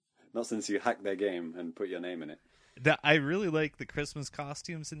 Not since you hacked their game and put your name in it. I really like the Christmas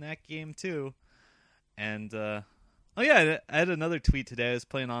costumes in that game too. And I had another tweet today. I was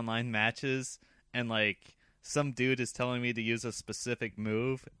playing online matches, and like some dude is telling me to use a specific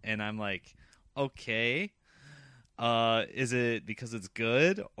move, and I'm like, okay, is it because it's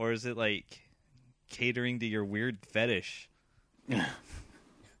good, or is it like catering to your weird fetish?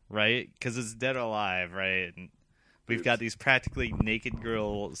 Right? Because it's Dead or Alive, right? we've got these practically naked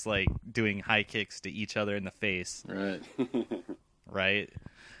girls like doing high kicks to each other in the face. Right. Right.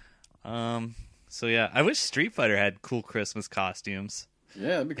 So yeah, I wish Street Fighter had cool Christmas costumes. Yeah,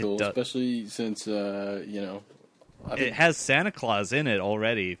 that'd be cool, especially since it has Santa Claus in it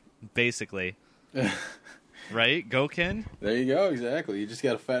already, basically. Right, Goken? There you go, exactly. You just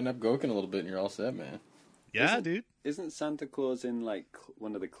got to fatten up Goken a little bit and you're all set, man. Yeah, dude. Isn't Santa Claus in like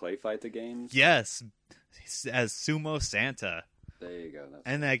one of the Clay Fighter games? Yes, as Sumo Santa. There you go.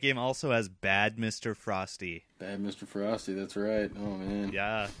 And that game also has Bad Mr. Frosty. Bad Mr. Frosty, that's right. Oh, man.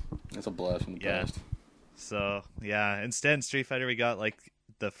 Yeah. That's a blast from the past. So, yeah, instead in Street Fighter we got like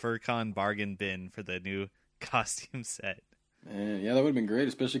the FurCon bargain bin for the new costume set. Man, yeah, that would have been great,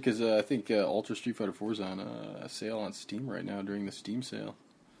 especially because I think Ultra Street Fighter 4 is on a sale on Steam right now during the Steam sale.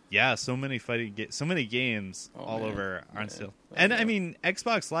 Yeah, so many games all over are on sale. And I mean,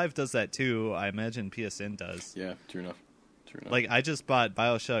 Xbox Live does that too. I imagine PSN does. Yeah, true enough. Like, I just bought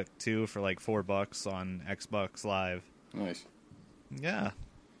BioShock 2 for like $4 on Xbox Live. Nice. Yeah.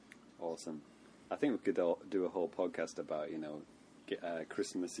 Awesome. I think we could do a whole podcast about,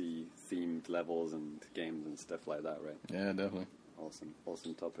 Christmassy themed levels and games and stuff like that, right? Yeah, definitely.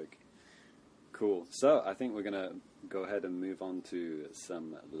 Awesome topic. Cool. So I think we're going to go ahead and move on to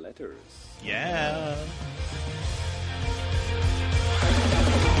some letters. Yeah.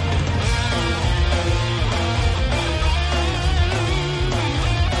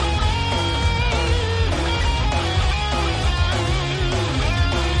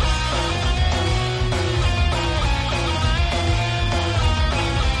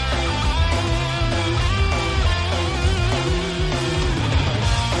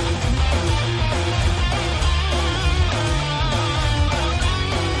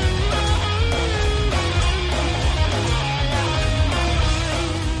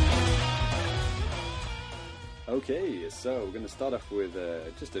 Okay, so we're going to start off with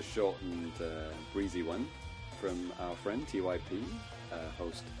just a short and breezy one from our friend TYP,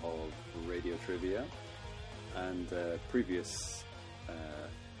 host of Radio Trivia, and previous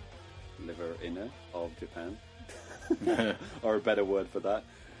liver inner of Japan, or a better word for that.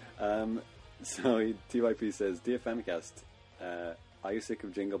 So TYP says, "Dear Famicast, are you sick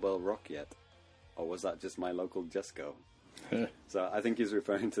of Jingle Bell Rock yet? Or was that just my local Jesco?" So I think he's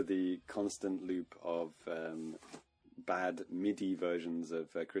referring to the constant loop of bad MIDI versions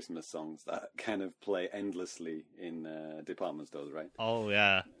of Christmas songs that kind of play endlessly in department stores, right? Oh,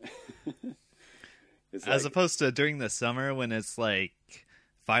 yeah. As like, opposed to during the summer when it's like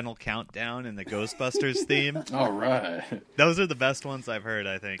Final Countdown and the Ghostbusters theme. All right. Those are the best ones I've heard,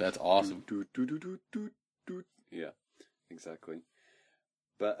 I think. That's awesome. Yeah, exactly.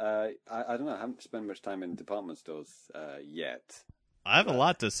 But I don't know. I haven't spent much time in department stores yet. I have a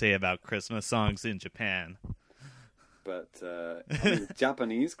lot to say about Christmas songs in Japan. But I mean,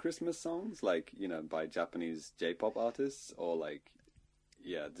 Japanese Christmas songs, like, by Japanese J-pop artists, or like,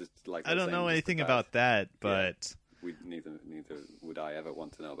 just like I don't know anything about that, but neither would I ever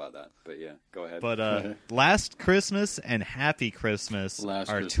want to know about that. But yeah, go ahead. But Last Christmas and Happy Christmas are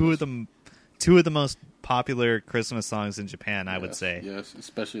Christmas. two of the most popular Christmas songs in Japan, I would say. Yes,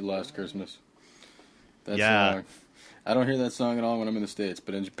 especially Last Christmas. That yeah. song. I don't hear that song at all when I'm in the States,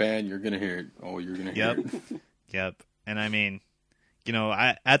 but in Japan, you're going to hear it. Oh, you're going to hear it. Yep. And I mean,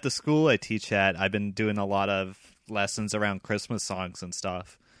 at the school I teach at, I've been doing a lot of lessons around Christmas songs and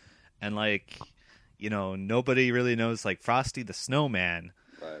stuff. And like, nobody really knows like Frosty the Snowman.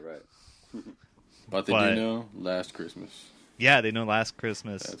 Right. But they do know Last Christmas. Yeah, they know Last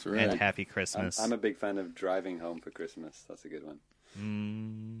Christmas. That's right. And Happy Christmas. I'm a big fan of Driving Home for Christmas. That's a good one.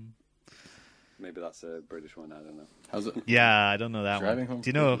 Maybe that's a British one. I don't know. How's it? Yeah, I don't know that Driving one. Home Do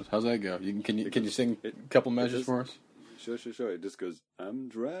you know? Christmas. How's that go? Can you sing a couple measures for us? Sure. It just goes, "I'm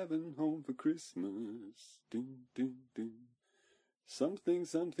driving home for Christmas. Ding, ding, ding. Something,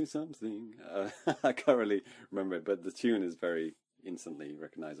 something, something." I can't really remember it, but the tune is very instantly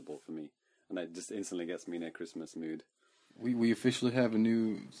recognizable for me. And it just instantly gets me in a Christmas mood. We officially have a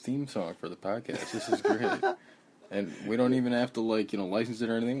new theme song for the podcast. This is great. And we don't even have to license it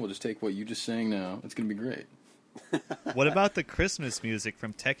or anything. We'll just take what you just sang now. It's going to be great. What about the Christmas music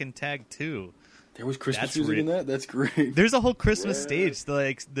from Tekken Tag 2? There was Christmas music in that? That's great. There's a whole Christmas stage.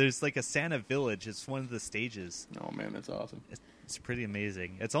 There's like a Santa village. It's one of the stages. Oh, man, that's awesome. It's pretty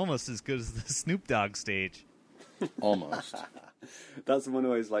amazing. It's almost as good as the Snoop Dogg stage. Almost. That's the one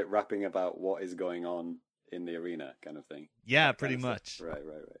where he's like rapping about what is going on in the arena kind of thing. Yeah, pretty much. Right.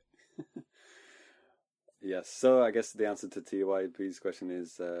 Yes, so I guess the answer to TYP's question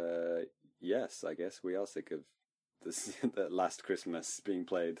is yes, I guess we are sick of the Last Christmas being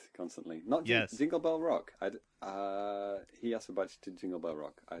played constantly. Not Yes. Jingle Bell Rock. He asked about to Jingle Bell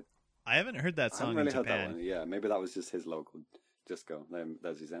Rock. I haven't heard that I song haven't really in heard that Japan. one. Yeah, maybe that was just his local disco.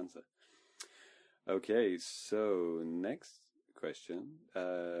 There's his answer. Okay, so next question.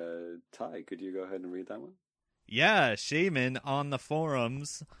 Ty, could you go ahead and read that one? Yeah, Shaman on the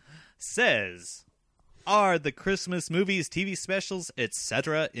forums says, are the Christmas movies, TV specials,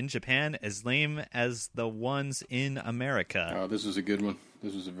 etc. in Japan as lame as the ones in America? Oh, this was a good one.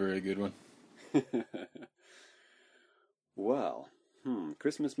 This was a very good one. Well,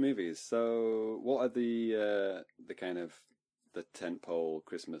 Christmas movies. So, what are the kind of the tentpole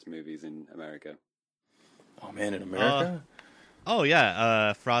Christmas movies in America? Oh man, in America? Oh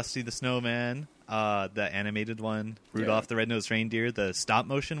yeah, Frosty the Snowman, the animated one, Rudolph the Red-Nosed Reindeer, the stop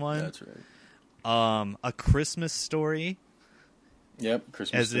motion one. That's right. A Christmas Story. Yep,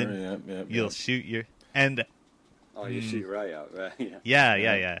 Christmas As Story. in, Yep. You'll shoot your and Oh, you shoot right out, right? yeah.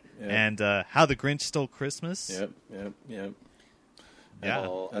 Yeah. And How the Grinch Stole Christmas. Yep. Yeah.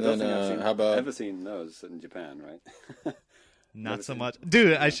 Well, I And don't then, think how about- ever seen those in Japan, right? Not Never so seen much.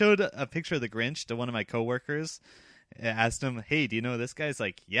 Dude, I showed a picture of the Grinch to one of my coworkers. I asked him, hey, do you know this guy's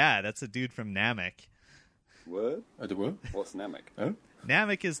like, yeah, that's a dude from Namek. What? The what? What's Namek? Oh?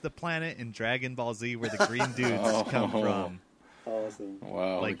 Namek is the planet in Dragon Ball Z where the green dudes come from. Awesome.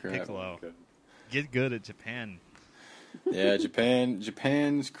 Wow, holy Like crap. Piccolo. Okay. Get good at Japan. Yeah,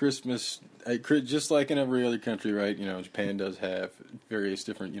 Japan's Christmas, just like in every other country, right? You know, Japan does have various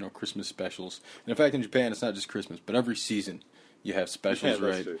different, Christmas specials. And in fact, in Japan, it's not just Christmas, but every season you have specials, Yeah,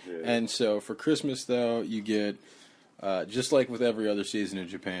 that's right? true. Yeah. And so for Christmas, though, you get, just like with every other season in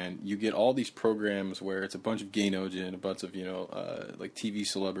Japan, you get all these programs where it's a bunch of geinoujin, a bunch of, like TV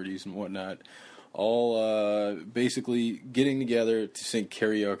celebrities and whatnot, all basically getting together to sing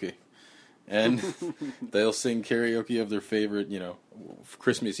karaoke. And they'll sing karaoke of their favorite,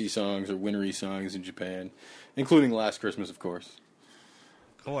 Christmassy songs or wintry songs in Japan, including Last Christmas, of course.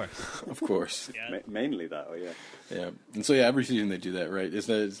 Of course. Of course. Yeah. Mainly that, yeah. Yeah. And so, every season they do that, right? It's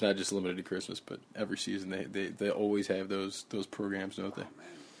not just limited to Christmas, but every season they always have those programs, don't they? Man,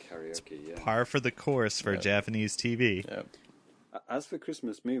 karaoke, yeah. Par for the course for Japanese TV. Yeah. As for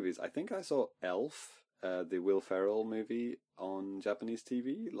Christmas movies, I think I saw Elf, the Will Ferrell movie, on Japanese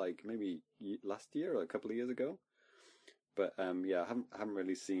TV, like maybe last year or a couple of years ago. But I haven't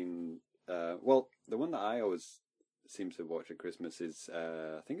really seen. Well, the one that I always seem to watch at Christmas is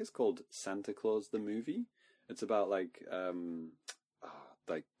I think it's called Santa Claus the Movie. It's about like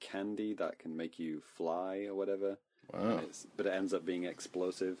candy that can make you fly or whatever. Wow. But it ends up being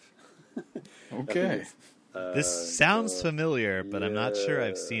explosive. Okay. This sounds familiar, but I'm not sure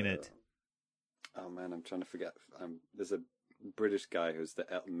I've seen it. Oh man, I'm trying to forget. There's a British guy who's the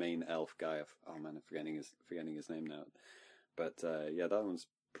main elf guy. I'm forgetting his name now. But that one's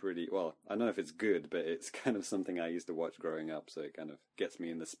pretty. Well, I don't know if it's good, but it's kind of something I used to watch growing up, so it kind of gets me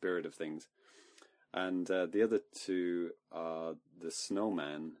in the spirit of things. And the other two are The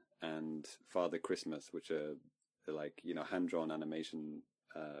Snowman and Father Christmas, which are like hand drawn animation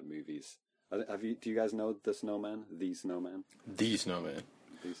movies. Do you guys know The Snowman? The Snowman? The Snowman.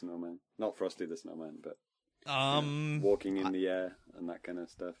 The Snowman. Not Frosty the Snowman, but walking in the air and that kind of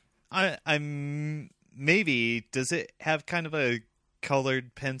stuff. I'm maybe. Does it have kind of a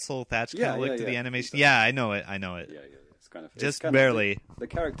colored pencil thatch kind of look to the animation? Yeah, I know it. Yeah. It's kind of just barely. The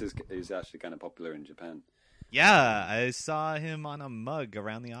character is actually kind of popular in Japan. Yeah, I saw him on a mug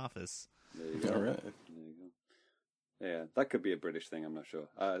around the office. There you go. All right. There you go. Yeah, that could be a British thing. I'm not sure.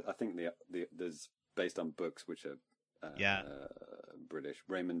 I think there's based on books which are British.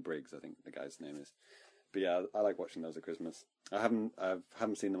 Raymond Briggs, I think the guy's name is. But yeah, I like watching those at Christmas. I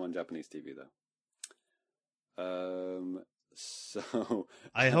haven't seen them on Japanese TV though. So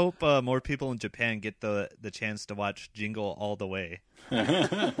I hope more people in Japan get the chance to watch Jingle All the Way.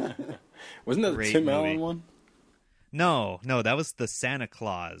 Wasn't that the Great Tim movie. Allen one? No, that was the Santa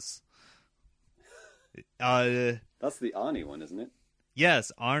Claus. that's the Arnie one, isn't it?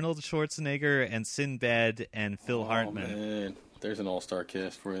 Yes, Arnold Schwarzenegger and Sinbad and Phil Oh, Hartman. man. There's an all-star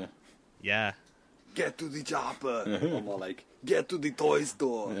cast for you. Yeah. Get to the chopper, or more like get to the toy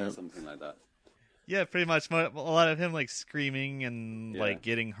store, Yeah. or something like that. Yeah, pretty much. A lot of him like screaming and like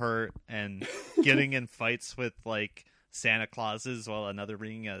getting hurt and getting in fights with like Santa Clauses while another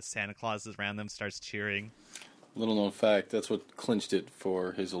ring of Santa Clauses around them starts cheering. Little known fact, that's what clinched it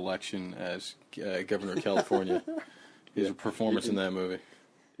for his election as governor of California. His performance in that movie.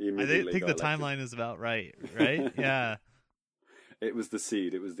 I think the timeline is about right? Yeah. It was the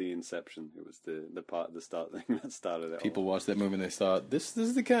seed. It was the inception. It was the part of the start thing that started it. People watched that movie and they thought, this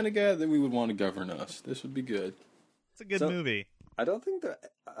is the kind of guy that we would want to govern us. This would be good. It's a good So- movie. I don't think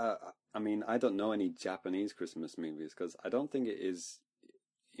that. I mean, I don't know any Japanese Christmas movies because I don't think it is,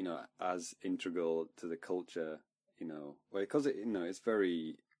 as integral to the culture. Because it's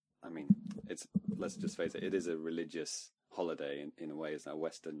very. I mean, let's just face it. It is a religious holiday in a way. It's a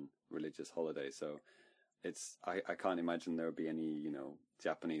Western religious holiday. So I can't imagine there would be any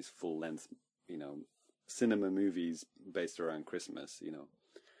Japanese full length cinema movies based around Christmas.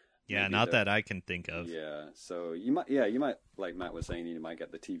 Yeah, Maybe not that I can think of. Yeah, so you might, like Matt was saying, you might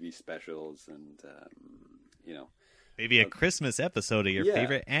get the TV specials and, Maybe a Christmas episode of your Yeah.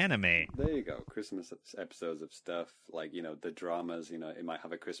 favorite anime. there you go, Christmas episodes of stuff, like, the dramas, it might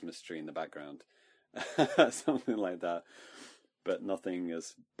have a Christmas tree in the background, something like that, but nothing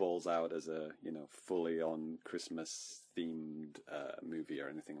as balls out as a, fully on Christmas themed movie or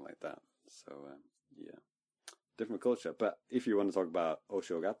anything like that, so, yeah. Different culture, but if you want to talk about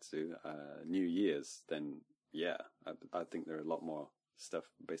Oshogatsu, New Year's, then yeah, I think there are a lot more stuff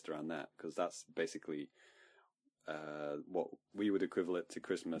based around that because that's basically what we would equivalent to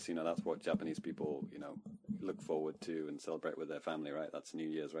Christmas. That's what Japanese people look forward to and celebrate with their family, right? That's New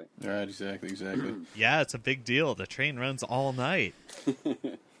Year's, right? Right, exactly. Yeah, it's a big deal. The train runs all night.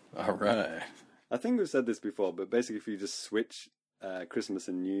 All right. I think we've said this before, but basically, if you just switch Christmas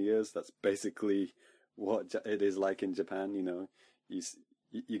and New Year's, that's basically what it is like in Japan.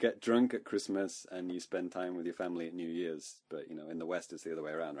 You get drunk at Christmas and you spend time with your family at New Year's, but in the West it's the other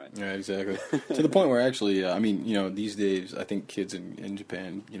way around, right? Yeah, exactly. To the point where actually, these days I think kids in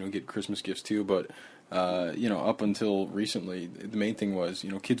Japan, get Christmas gifts too. But up until recently, the main thing was,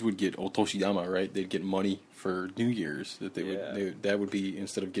 kids would get otoshidama, right? They'd get money for New Year's that that would be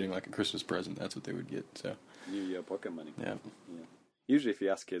instead of getting like a Christmas present. That's what they would get. So New Year pocket money. yeah. Usually, if you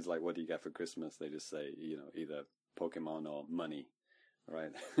ask kids like, "What do you get for Christmas?" they just say, either Pokemon or money,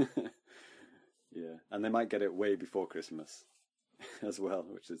 right? Yeah, and they might get it way before Christmas as well,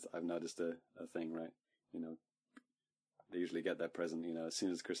 which is I've noticed a thing, right? They usually get their present. As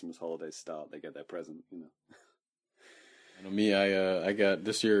soon as Christmas holidays start, they get their present. Me, I got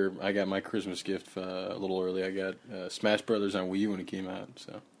this year. I got my Christmas gift a little early. I got Smash Brothers on Wii U when it came out.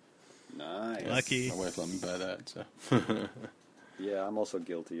 So Nice, Lucky. my wife let me buy that. So Yeah, I'm also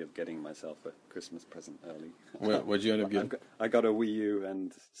guilty of getting myself a Christmas present early. what'd you end up getting? I got a Wii U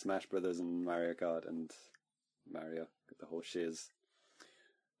and Smash Brothers and Mario Kart and Mario, the whole shiz.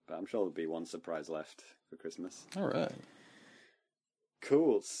 But I'm sure there'll be one surprise left for Christmas. All right.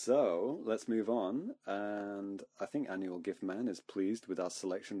 Cool, so let's move on. And I think Annual Gift Man is pleased with our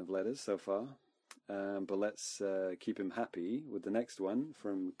selection of letters so far. But let's keep him happy with the next one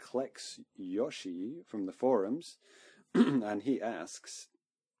from Klex Yoshi from the forums. And he asks,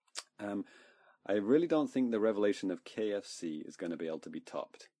 I really don't think the revelation of KFC is going to be able to be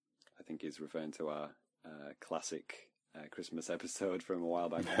topped. I think he's referring to our classic Christmas episode from a while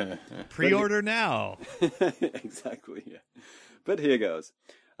back. Pre-order now. Exactly, yeah. But here goes.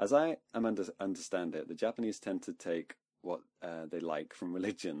 As I understand it, the Japanese tend to take what they like from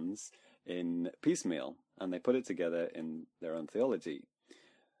religions in piecemeal, and they put it together in their own theology.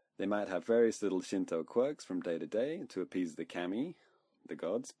 They might have various little Shinto quirks from day to day to appease the kami, the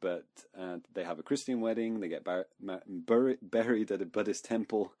gods, but they have a Christian wedding, they get buried at a Buddhist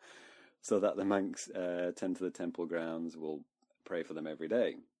temple, so that the monks tend to the temple grounds, will pray for them every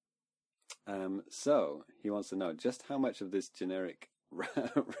day. So, he wants to know just how much of this generic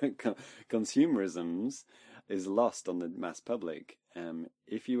consumerisms is lost on the mass public.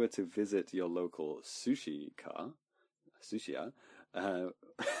 If you were to visit your local sushiya,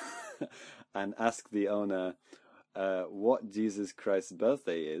 and ask the owner what Jesus Christ's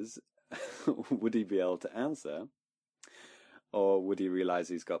birthday is, would he be able to answer? Or would he realize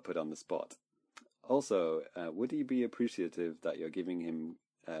he's got put on the spot? Also, would he be appreciative that you're giving him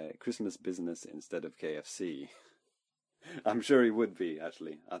Christmas business instead of KFC? I'm sure he would be,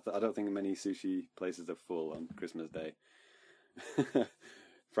 actually. I don't think many sushi places are full on Christmas Day.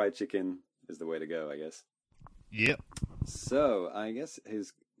 Fried chicken is the way to go, I guess. Yep. So, I guess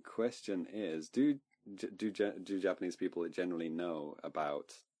his question is, do Japanese people generally know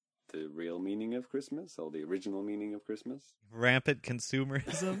about the real meaning of Christmas or the original meaning of Christmas? Rampant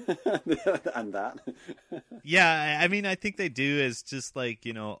consumerism. And that? Yeah, I mean, I think they do as just like,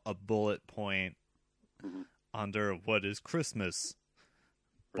 a bullet point under what is Christmas.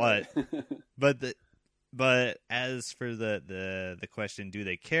 Right. But as for the question, do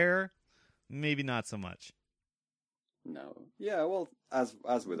they care? Maybe not so much. No. Yeah, well, as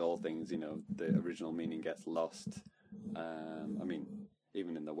with all things, the original meaning gets lost. I mean,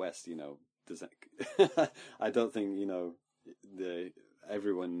 even in the West, I don't think,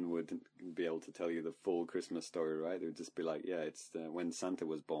 everyone would be able to tell you the full Christmas story, right? It would just be like, yeah, it's when Santa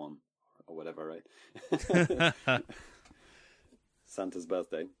was born or whatever, right? Santa's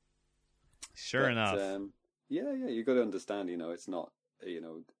birthday. Sure enough. Yeah, you got to understand, it's not,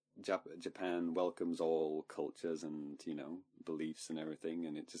 Japan welcomes all cultures and, beliefs and everything,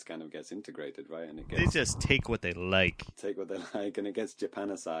 and it just kind of gets integrated, right? And They just take what they like. take what they like, and it gets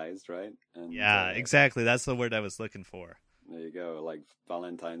Japanicized, right? And, Yeah, exactly. That's the word I was looking for. There you go. Like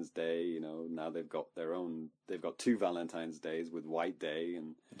Valentine's Day, now they've got they've got 2 Valentine's Days with White Day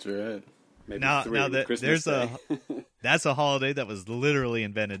and That's right. maybe Now 3 with Christmas there's Day. that's a holiday that was literally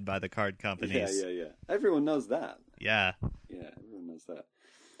invented by the card companies. Yeah. Everyone knows that. Yeah. Yeah, everyone knows that.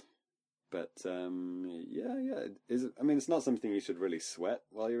 But yeah. It's not something you should really sweat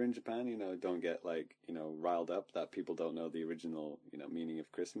while you're in Japan. Don't get riled up that people don't know the original meaning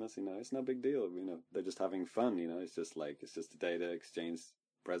of Christmas. It's no big deal. They're just having fun. It's just a day to exchange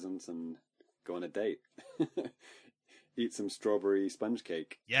presents and go on a date. Eat some strawberry sponge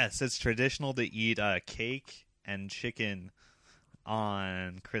cake. Yes, it's traditional to eat cake and chicken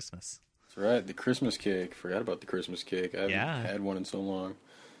on Christmas. That's right. The Christmas cake. Forgot about the Christmas cake. I haven't had one in so long.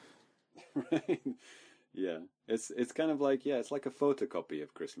 Right? Yeah. It's kind of like, it's like a photocopy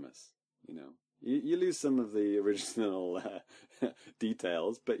of Christmas. You lose some of the original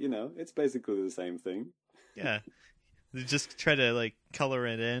details, but it's basically the same thing. Yeah. They just try to color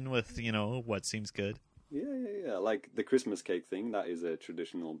it in with, what seems good. Yeah. Like the Christmas cake thing, that is a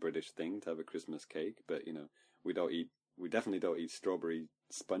traditional British thing to have a Christmas cake, but we definitely don't eat strawberry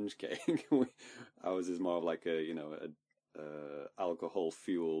sponge cake. Ours is more of like a alcohol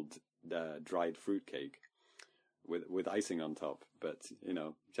fueled dried fruit cake with icing on top. But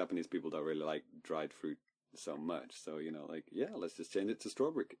Japanese people don't really like dried fruit so much. So let's just change it to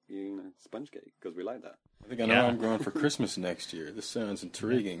strawberry sponge cake because we like that. I think I know what I'm going for Christmas next year. This sounds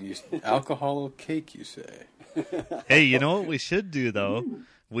intriguing. Alcohol cake, you say? Hey, you know what we should do though?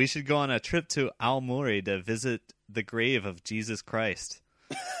 We should go on a trip to Aomori to visit the grave of Jesus Christ.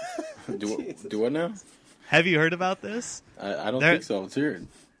 Do what now? Have you heard about this? I don't think so. Let's hear it.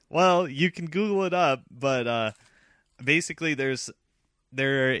 Well, you can Google it up, but basically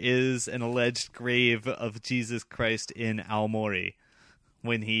there is an alleged grave of Jesus Christ in Aomori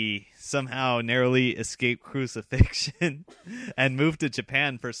when he somehow narrowly escaped crucifixion and moved to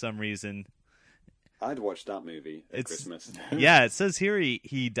Japan for some reason. I'd watch that movie at Christmas. Yeah, it says here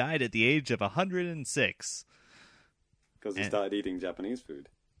he died at the age of 106. Because he started eating Japanese food.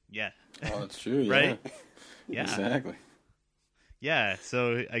 Yeah. Oh, that's true, yeah. Right? Yeah. Exactly. Yeah,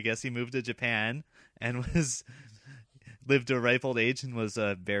 so I guess he moved to Japan and lived to a ripe old age and was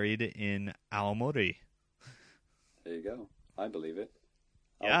buried in Aomori. There you go. I believe it.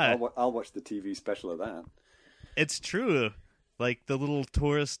 Yeah. I'll watch the TV special of that. It's true. Like the little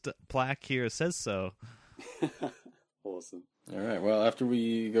tourist plaque here says so. Awesome. All right. Well, after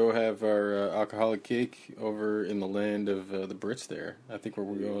we go have our alcoholic cake over in the land of the Brits, there, I think we're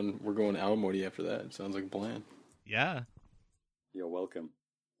going Aomori after that. Sounds like a plan. Yeah. You're welcome.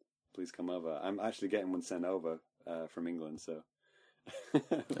 Please come over. I'm actually getting one sent over from England, so. All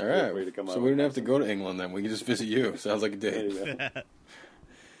right. So we don't have to go to it. England then. We can just visit you. Sounds like a date.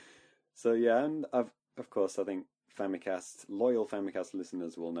 So yeah, and of course I think loyal Famicast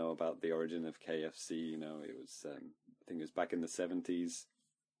listeners will know about the origin of KFC. It was I think it was back in the 70s.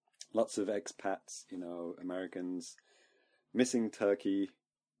 Lots of expats, Americans missing turkey.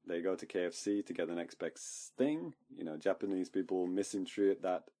 They go to KFC to get the next best thing. Japanese people misinterpret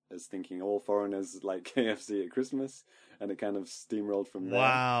that as thinking all foreigners like KFC at Christmas, and it kind of steamrolled from there.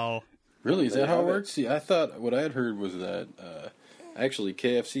 Wow. Really? Is that how it works? See, I thought what I had heard was that actually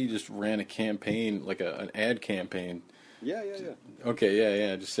KFC just ran a campaign, like an ad campaign. Yeah. Okay,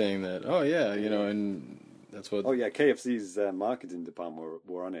 yeah. Just saying that. Oh, yeah, and that's what. Oh, yeah. KFC's marketing department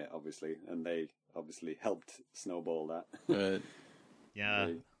were on it, obviously, and they obviously helped snowball that. Right. Yeah.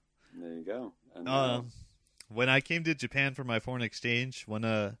 There you go. And, when I came to Japan for my foreign exchange, one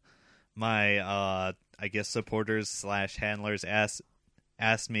of my, I guess, supporters / handlers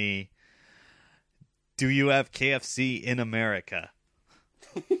asked me, "Do you have KFC in America?"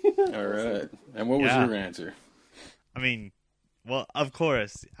 All right. And what was your answer? I mean, well, of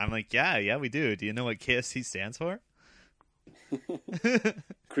course. I'm like, yeah, we do. Do you know what KFC stands for?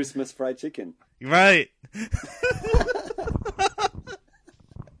 Christmas fried chicken. Right.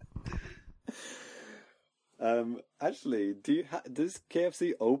 Actually, does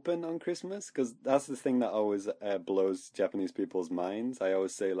KFC open on Christmas? Because that's the thing that always blows Japanese people's minds. I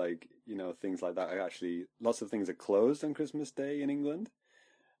always say, things like that are actually, lots of things are closed on Christmas Day in England.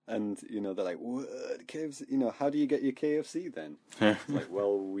 And, they're like, what? KFC? How do you get your KFC then? It's like,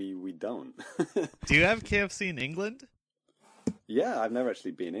 well, we don't. Do you have KFC in England? Yeah, I've never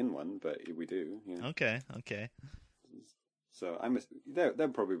actually been in one, but we do. Yeah. Okay. So they'll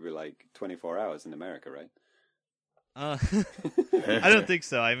probably be like 24 hours in America, right? I don't think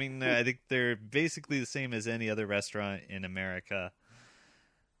so. I mean, I think they're basically the same as any other restaurant in America.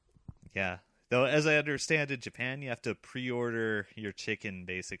 Yeah. Though, as I understand it, Japan, you have to pre-order your chicken,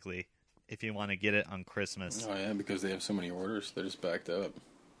 basically, if you want to get it on Christmas. Oh, yeah, because they have so many orders. They're just backed up.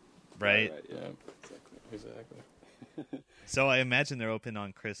 Right? Right, Yeah, exactly. So I imagine they're open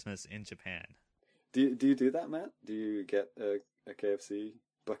on Christmas in Japan. Do you do that, Matt? Do you get a KFC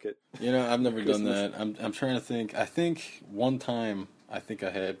bucket? I've never done Christmas? that. I'm trying to think. I think one time, I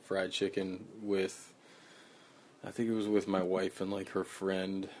had fried chicken with, I think it was with my wife and like her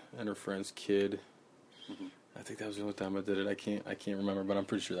friend and her friend's kid. Mm-hmm. I think that was the only time I did it. I can't remember, but I'm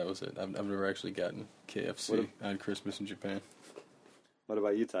pretty sure that was it. I've never actually gotten KFC on Christmas in Japan. What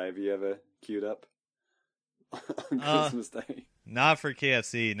about you, Ty? Have you ever queued up on Christmas Day? Not for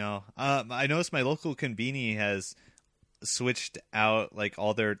KFC, no. I noticed my local conveni has switched out like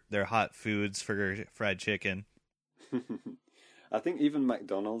all their hot foods for fried chicken. I think even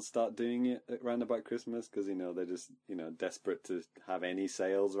McDonald's start doing it around about Christmas because they're just desperate to have any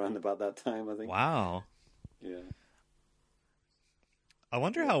sales around about that time. I think. Wow. Yeah. I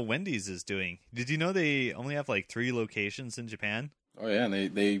wonder how Wendy's is doing. Did you know they only have like 3 locations in Japan? Oh yeah,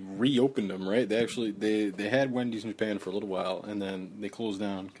 and they reopened them, right? They actually they had Wendy's in Japan for a little while, and then they closed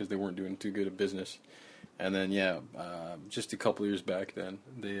down because they weren't doing too good a business. And then just a couple years back, then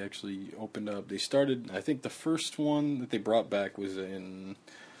they actually opened up. They started. I think the first one that they brought back was in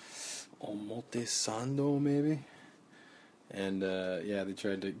Omotesando, maybe. And they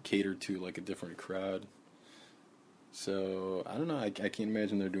tried to cater to like a different crowd. So, I don't know, I can't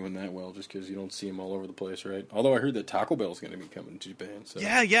imagine they're doing that well just because you don't see them all over the place, right? Although I heard that Taco Bell's going to be coming to Japan. So.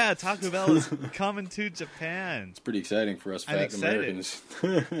 Yeah, Taco Bell is coming to Japan. It's pretty exciting for us fat Americans.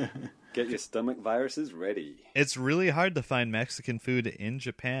 Get your stomach viruses ready. It's really hard to find Mexican food in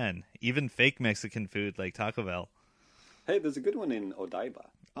Japan, even fake Mexican food like Taco Bell. Hey, there's a good one in Odaiba.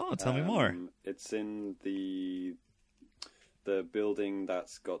 Oh, tell me more. It's in the building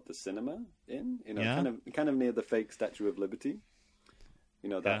that's got the cinema in, kind of near the fake Statue of Liberty.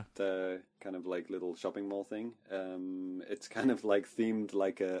 That kind of like little shopping mall thing. It's kind of like themed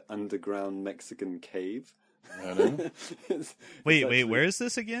like a underground Mexican cave. I know. Wait, where is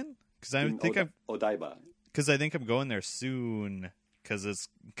this again? Because I think Odaiba. Because I think I'm going there soon. Because it's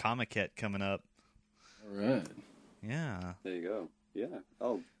Comic-Con coming up. All right. Yeah. There you go. Yeah,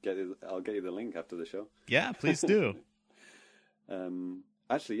 I'll get you the link after the show. Yeah, please do.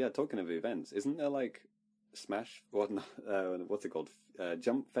 Actually, yeah. Talking of events, isn't there like Smash? What's it called?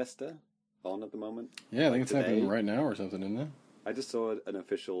 Jump Festa on at the moment. Yeah, I think it's today. happening right now or something, isn't it? I just saw an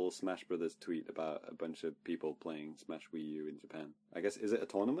official Smash Brothers tweet about a bunch of people playing Smash Wii U in Japan. I guess, is it a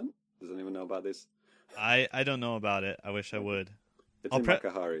tournament? Does anyone know about this? I don't know about it. I wish I would. It's in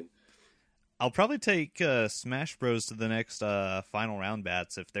Makahari. I'll probably take Smash Bros to the next final round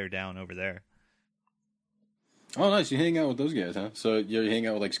bats if they're down over there. Oh, nice. You hang out with those guys, huh? So you hang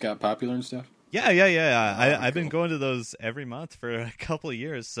out with like Scott Popular and stuff? Yeah. I've been going to those every month for a couple of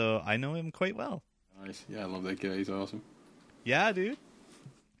years, so I know him quite well. Nice. Yeah, I love that guy. He's awesome. Yeah, dude.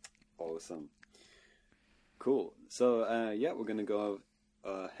 Awesome. Cool. So, we're going to go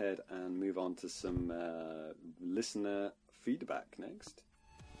ahead and move on to some listener feedback next.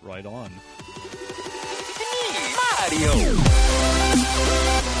 Right on.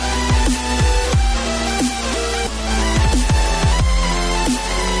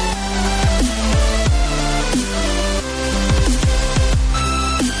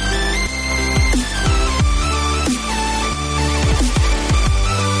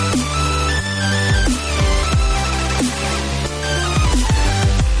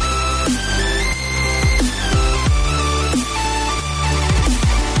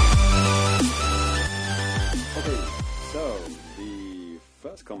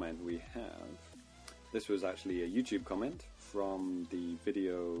 Comment we have. This was actually a YouTube comment from the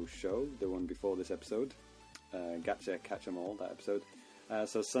video show, the one before this episode. Gotcha, catch 'em all, that episode.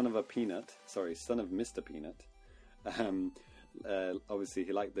 So Son of Mr. Peanut. Obviously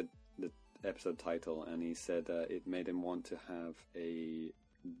he liked the episode title, and he said it made him want to have a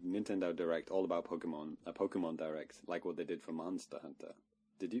Nintendo Direct all about Pokemon, a Pokemon Direct, like what they did for Monster Hunter.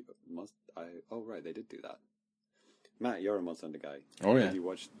 Did you? Oh right, they did do that. Matt, you're a Monster Hunter guy. Oh yeah. Did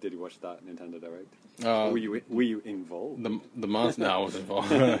you watch that Nintendo Direct? Uh, were you involved? the monster. No, I was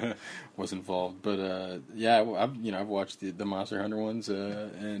involved. Was involved, but yeah, I've watched the Monster Hunter ones,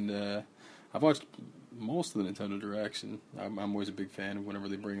 and I've watched most of the Nintendo Directs. And I'm always a big fan of whenever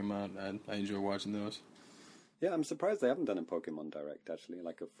they bring them out. I enjoy watching those. Yeah, I'm surprised they haven't done a Pokemon Direct actually,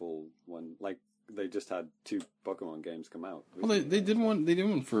 like a full one. Like they just had 2 Pokemon games come out. Well, they did one. They did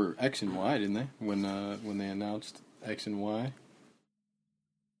one for X and Y, didn't they? When they announced X and Y.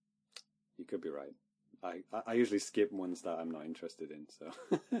 You could be right. I usually skip ones that I'm not interested in, so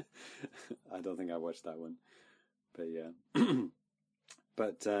I don't think I watched that one. But yeah.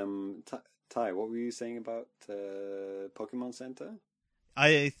 But Ty, what were you saying about Pokemon Center?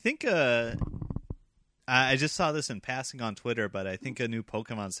 I think I just saw this in passing on Twitter, but I think a new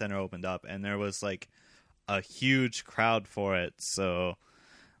Pokemon Center opened up, and there was like a huge crowd for it. So,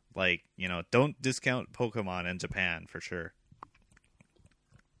 like, don't discount Pokemon in Japan for sure.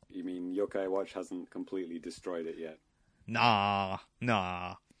 You mean Yokai Watch hasn't completely destroyed it yet? Nah.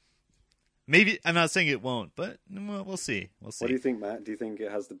 Maybe, I'm not saying it won't, but we'll see. We'll see. What do you think, Matt? Do you think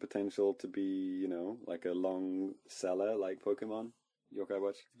it has the potential to be, like a long seller like Pokemon? Yokai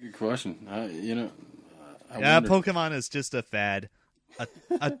Watch? Good question. I wonder. Pokemon is just a fad.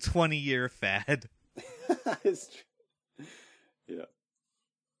 A 20-year fad. It's true. Yeah.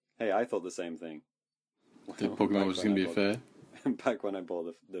 Hey, I thought the same thing. Pokemon was going to be a fad? Back when I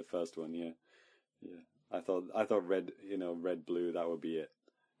bought the first one, yeah. I thought red, red, blue, that would be it.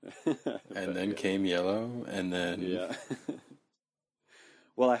 And then came yellow, and then... Yeah.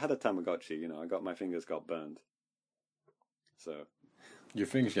 Well, I had a Tamagotchi, my fingers got burned. So... Your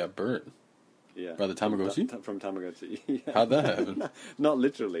fingers got burnt? Yeah. By the Tamagotchi? From Tamagotchi, yeah. How'd that happen? Not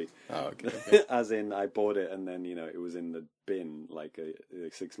literally. Oh, okay. As in, I bought it, and then, it was in the bin, like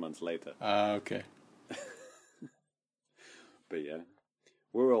 6 months later. Okay. But yeah,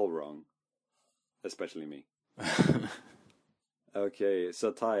 we're all wrong. Especially me. Okay,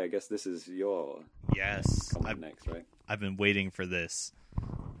 so Ty, I guess this is your comment next, right? I've been waiting for this.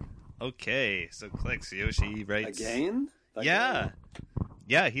 Okay, so Clicks Yoshi writes... Again? Yeah.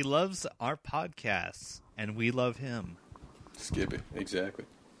 Yeah, he loves our podcasts, and we love him. Skippy, exactly.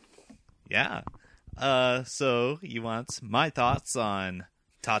 Yeah. So he wants my thoughts on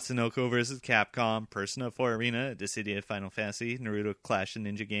Tatsunoko vs. Capcom, Persona 4 Arena, Dissidia Final Fantasy, Naruto Clash of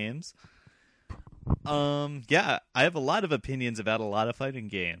Ninja Games. Yeah, I have a lot of opinions about a lot of fighting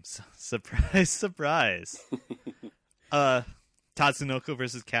games. Surprise, surprise. Tatsunoko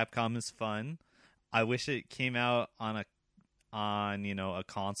vs. Capcom is fun. I wish it came out on a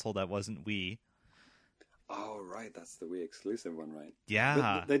console that wasn't Wii. Oh, right, that's the Wii exclusive one, right?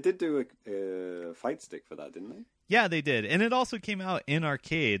 Yeah. But they did do a fight stick for that, didn't they? Yeah, they did. And it also came out in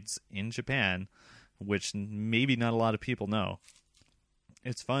arcades in Japan, which maybe not a lot of people know.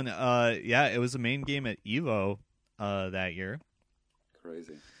 It's fun. Yeah, it was the main game at EVO that year.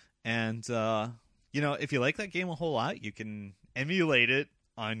 Crazy. And, if you like that game a whole lot, you can emulate it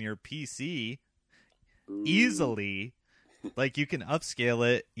on your PC easily. Like, you can upscale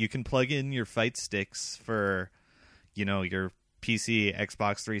it. You can plug in your fight sticks for, your PC,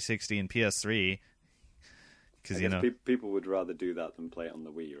 Xbox 360, and PS3. Because, people would rather do that than play it on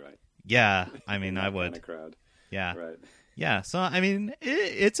the Wii, right? Yeah, I mean, I would. Kind of crowd. Yeah. Right. Yeah, so, I mean,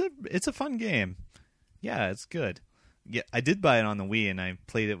 it's a fun game. Yeah, it's good. Yeah, I did buy it on the Wii, and I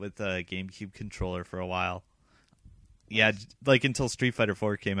played it with a GameCube controller for a while. Yeah, like until Street Fighter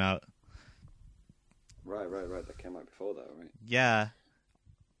 4 came out. Right. That came out before that, right? Yeah.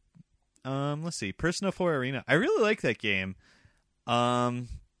 Let's see. Persona 4 Arena. I really like that game. I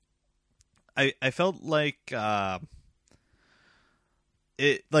felt like the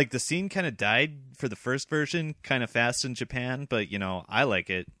scene kind of died for the first version kind of fast in Japan, but I like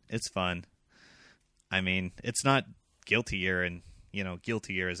it. It's fun. I mean, it's not Guilty Gear, and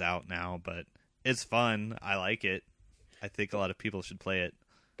Guilty Gear is out now, but it's fun. I like it. I think a lot of people should play it.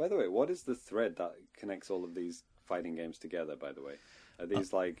 By the way, what is the thread that connects all of these fighting games together, by the way? Are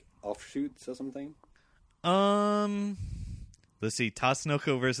these like offshoots or something? Let's see.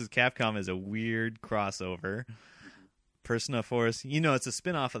 Tatsunoko vs. Capcom is a weird crossover. Persona 4 is, it's a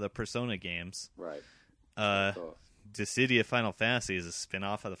spin-off of the Persona games. Right. Dissidia Final Fantasy is a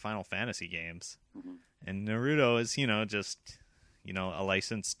spin-off of the Final Fantasy games. Mm-hmm. And Naruto is, just, a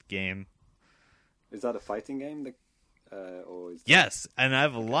licensed game. Is that a fighting game? Or is that... Yes, and I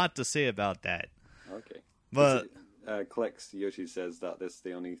have a lot to say about that. Okay. But Klex Yoshi says that this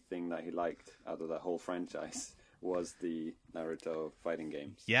the only thing that he liked out of that whole franchise was the Naruto fighting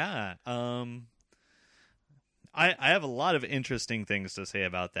games. Yeah. I have a lot of interesting things to say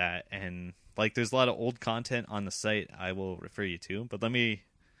about that, and like there's a lot of old content on the site I will refer you to, but let me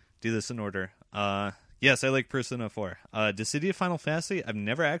do this in order. Yes, I like Persona 4. Dissidia Final Fantasy, I've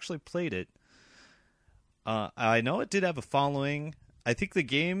never actually played it. I know it did have a following. I think the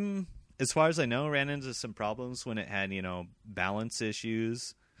game, as far as I know, ran into some problems when it had, balance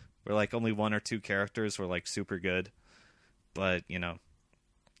issues where like only one or two characters were like super good. But,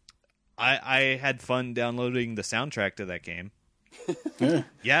 I had fun downloading the soundtrack to that game.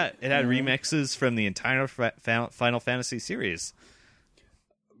 Yeah, it had remixes from the entire Final Fantasy series.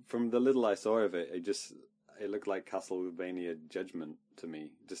 From the little I saw of it, it looked like Castlevania Judgment to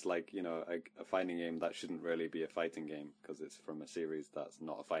me. Just like, a fighting game that shouldn't really be a fighting game because it's from a series that's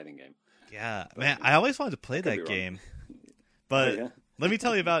not a fighting game. Yeah, man, I always wanted to play that game. But yeah. Let me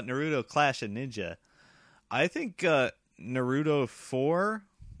tell you about Naruto Clash of Ninja. I think Naruto 4,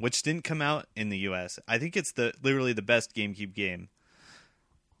 which didn't come out in the US, I think it's literally the best GameCube game.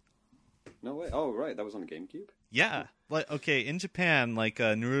 No way. Oh, right. That was on GameCube? Yeah. Okay, in Japan,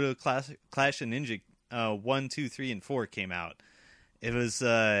 Naruto Clash of Ninja 1, 2, 3, and 4 came out. It was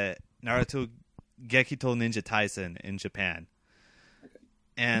Naruto Gekito Ninja Taisen in Japan.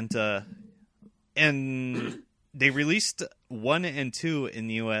 Okay. And they released 1 and 2 in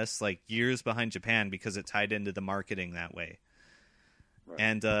the US years behind Japan because it tied into the marketing that way. Right.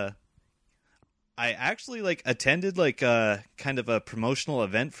 And I actually attended a kind of a promotional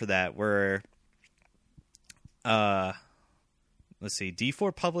event for that where let's see,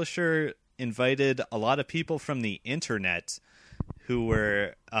 D4 Publisher invited a lot of people from the internet who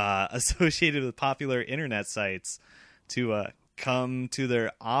were associated with popular internet sites to come to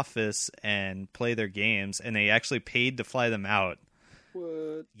their office and play their games, and they actually paid to fly them out.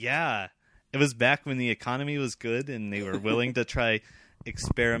 What? Yeah. It was back when the economy was good and they were willing to try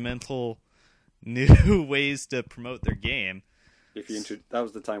experimental new ways to promote their game. That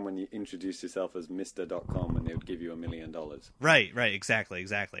was the time when you introduced yourself as Mr.com and they would give you $1 million. Right, exactly.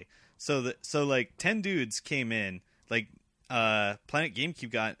 So 10 dudes came in, Planet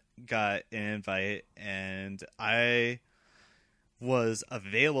GameCube got an invite, and I was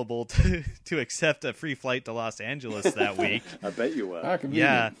available to accept a free flight to Los Angeles that week. I bet you were.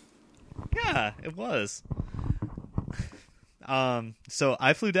 Yeah, it was. So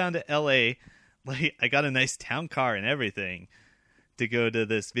I flew down to LA. I got a nice town car and everything to go to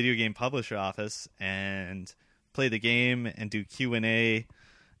this video game publisher office and play the game and do Q&A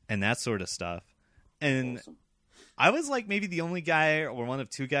and that sort of stuff. And awesome. I was maybe the only guy or one of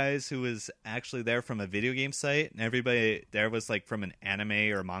two guys who was actually there from a video game site, and everybody there was from an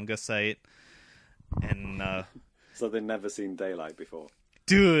anime or manga site. And so they'd never seen daylight before.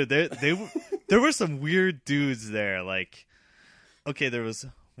 Dude, there were some weird dudes there. Okay, there was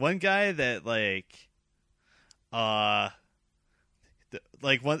one guy that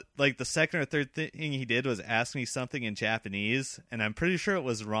the second or third thing he did was ask me something in Japanese, and I'm pretty sure it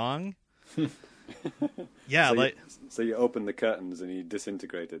was wrong. Yeah, so you opened the curtains and he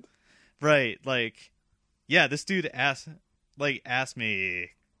disintegrated. Right, this dude asked me,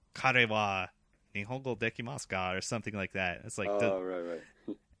 "Kare wa Nihongo dekimasu ka?" or something like that. It's right.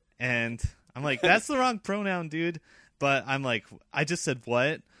 And I'm that's the wrong pronoun, dude. But I'm I just said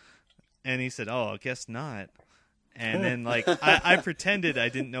what? And he said, "Oh, I guess not." And then I pretended I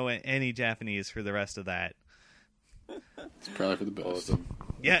didn't know any Japanese for the rest of that. It's probably for the best. Awesome.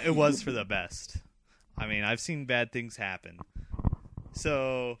 Yeah, it was for the best. I mean, I've seen bad things happen.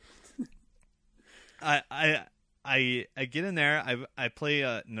 So I get in there. I play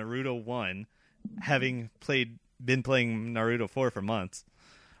Naruto 1, having been playing Naruto 4 for months.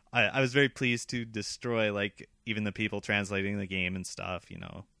 I was very pleased to destroy even the people translating the game and stuff,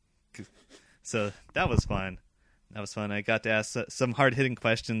 So that was fun. I got to ask some hard-hitting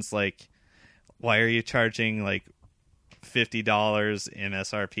questions why are you charging $50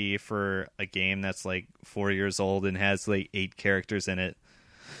 MSRP for a game that's 4 years old and has 8 characters in it?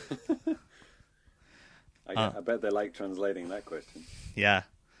 I bet they like translating that question. Yeah.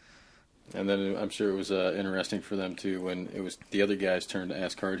 And then I'm sure it was interesting for them too when it was the other guy's turn to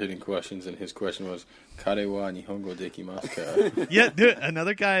ask hard-hitting questions, and his question was "Kare wa Nihongo dekimasu ka?" Yeah, dude,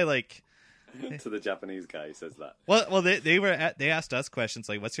 another guy to the Japanese guy, he says that. Well, they asked us questions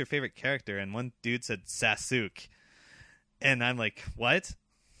what's your favorite character, and one dude said Sasuke, and I'm what?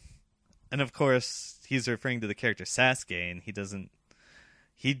 And of course he's referring to the character Sasuke, and he doesn't.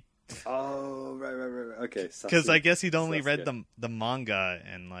 Oh, right. Okay, because I guess he'd only read the manga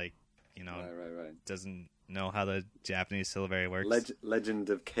and right. doesn't know how the Japanese syllabary works. Legend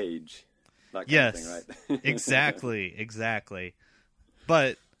of Cage. That kind yes, of thing, right? exactly.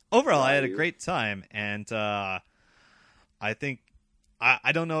 But overall, I had a Ryu. great time, and I think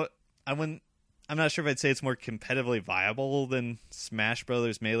I don't know. I'm not sure if I'd say it's more competitively viable than Smash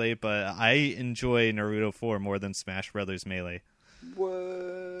Brothers Melee, but I enjoy Naruto 4 more than Smash Brothers Melee.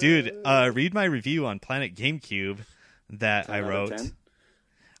 What? Dude, read my review on Planet GameCube that 10 I out of wrote. 10?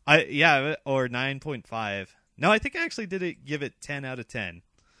 Or 9.5. No, I think I actually give it 10 out of 10.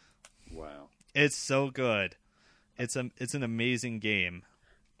 Wow. It's so good. It's an amazing game.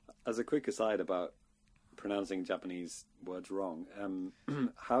 As a quick aside about pronouncing Japanese words wrong,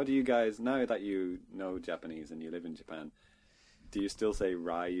 how do you guys, now that you know Japanese and you live in Japan, do you still say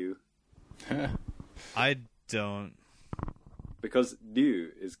Ryu? I don't. Because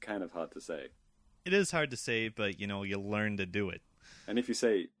Ryu is kind of hard to say. It is hard to say, but you learn to do it. And if you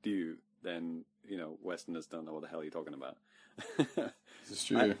say Ryu, then, Westerners don't know what the hell you're talking about. This is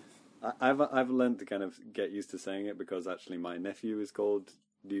true. I've learned to kind of get used to saying it because actually my nephew is called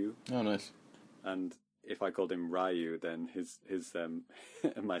Ryu. Oh, nice. And if I called him Ryu, then his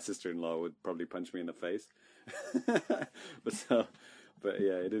my sister-in-law would probably punch me in the face. But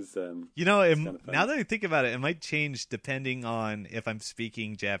yeah, it is. Kind of now that I think about it, it might change depending on if I'm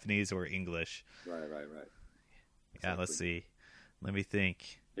speaking Japanese or English. Right. Yeah, let's see. Let me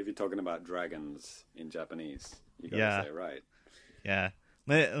think. If you're talking about dragons in Japanese, you gotta say it right. Yeah.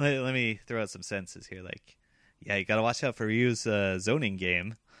 Let me throw out some sentences here. Like, yeah, you gotta watch out for Ryu's zoning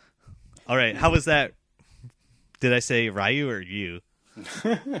game. All right, how was that? Did I say Ryu or Yu?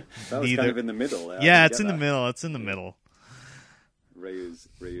 That was kind of in the middle. Yeah, it's in the middle. It's in the middle. Ryu's,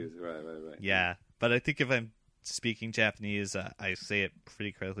 right. Yeah, but I think if I'm speaking Japanese, I say it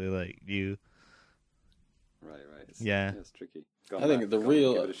pretty correctly, like Yu. Right. It's tricky. I think the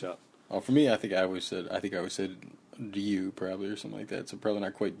real. Give it a shot. Oh, for me, I always said you probably or something like that. So probably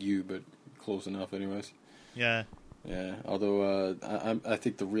not quite you, but close enough, anyways. Yeah. Yeah. Although I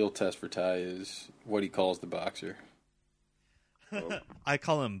think the real test for Ty is what he calls the boxer. Oh. I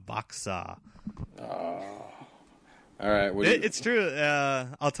call him Baksa. All right. It's true.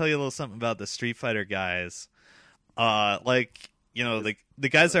 I'll tell you a little something about the Street Fighter guys. The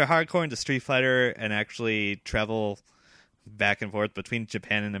guys that are hardcore into Street Fighter and actually travel back and forth between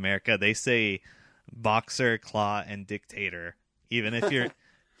Japan and America, they say boxer, claw, and dictator. Even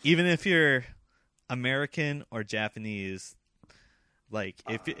if you're American or Japanese, like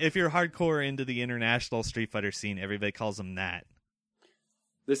if you're hardcore into the international Street Fighter scene, everybody calls them that.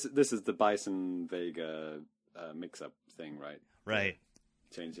 This is the Bison Vega mix-up thing, right? Right.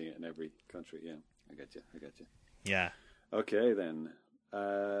 Changing it in every country. Yeah, I got you. Yeah. Okay, then.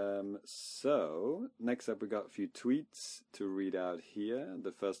 So, next up we got a few tweets to read out here.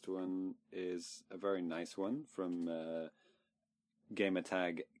 The first one is a very nice one from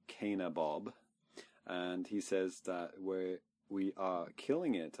gamertag Kana Bob. And he says that we are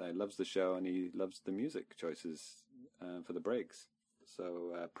killing it. He loves the show and he loves the music choices for the breaks.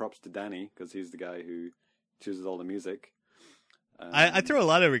 So, props to Danny, because he's the guy who chooses all the music. I throw a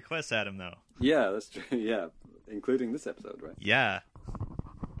lot of requests at him, though. Yeah, that's true. Yeah, including this episode, right? Yeah.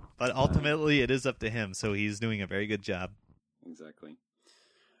 But ultimately, it is up to him, so he's doing a very good job. Exactly.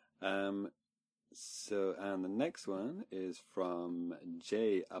 And the next one is from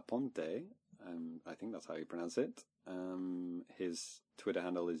Jay Aponte. I think that's how you pronounce it. His Twitter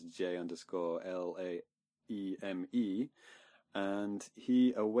handle is J_LAEME. And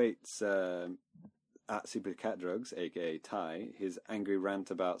he awaits at Super Cat Drugs, aka Ty, his angry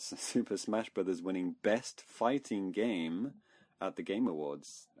rant about Super Smash Brothers winning Best Fighting Game at the Game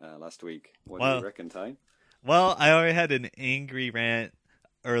Awards last week. What do you reckon, Ty? Well, I already had an angry rant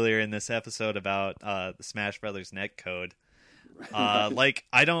earlier in this episode about the Smash Brothers netcode. Like,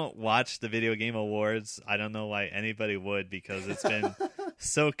 I don't watch the Video Game Awards. I don't know why anybody would, because it's been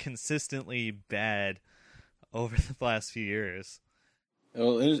so consistently bad over the last few years.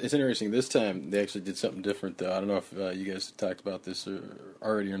 Well, it's interesting. This time, they actually did something different, though. I don't know if you guys talked about this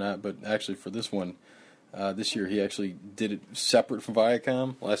already or not, but actually for this one, this year he actually did it separate from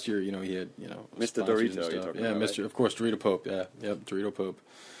Viacom. Last year, he had, Mr. Dorito, you're talking about, Mr. Right? Of course, Dorito Pope. Yeah, yep, Dorito Pope.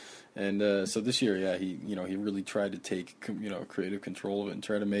 And so this year, yeah, he really tried to take creative control of it and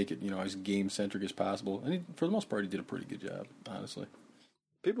try to make it as game centric as possible. And for the most part, he did a pretty good job, honestly.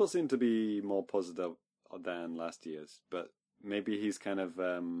 People seem to be more positive than last year's, but maybe he's kind of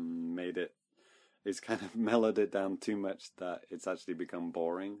mellowed it down too much that it's actually become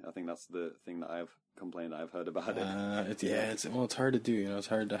boring. I think that's the thing that I've heard about it. It's hard to do. It's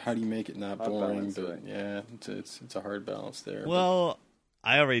hard to, how do you make it not Hard boring? balance, But right. yeah, it's a hard balance there. Well,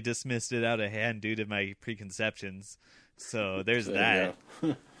 I already dismissed it out of hand due to my preconceptions, so there's There that. you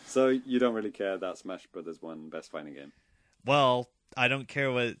go. So you don't really care that Smash Brothers won Best Fighting Game? Well, I don't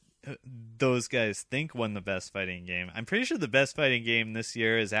care what those guys think won the best fighting game. I'm pretty sure the best fighting game this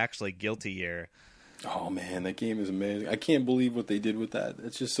year is actually Guilty Gear. Oh man, that game is amazing. I can't believe what they did with that.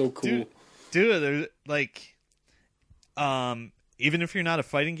 It's just so cool. Dude, there's like, even if you're not a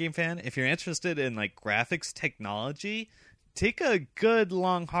fighting game fan, if you're interested in like graphics technology, take a good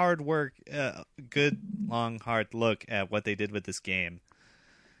long hard look at what they did with this game.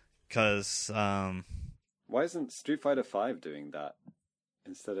 Because why isn't Street Fighter V doing that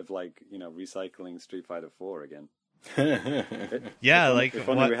instead of recycling Street Fighter 4 again? If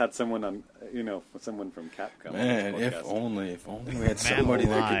only we had someone on, someone from Capcom. Man, if only we had somebody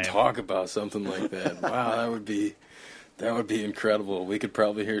that could talk about something like that. Wow, that would be incredible. We could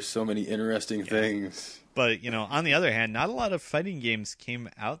probably hear so many interesting things. But on the other hand, not a lot of fighting games came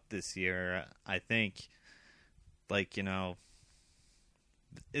out this year. I think,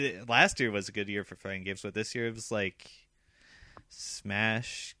 last year was a good year for fighting games, but this year it was like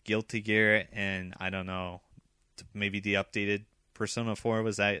Smash, Guilty Gear, and I don't know. Maybe the updated Persona 4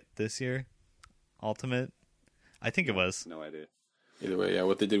 was that this year? Ultimate? I think it was. No idea. Either way, yeah,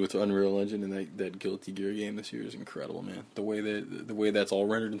 what they did with Unreal Engine and that Guilty Gear game this year is incredible, man. The way that's all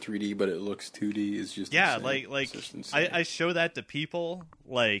rendered in 3D, but it looks 2D is just insane. like just insane. I show that to people,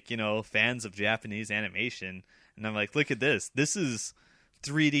 fans of Japanese animation, and I'm like, look at this. This is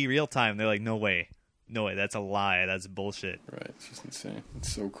 3D real time. They're like, no way, that's a lie. That's bullshit. Right, it's just insane.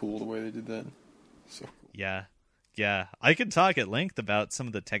 It's so cool the way they did that. So cool. Yeah, I could talk at length about some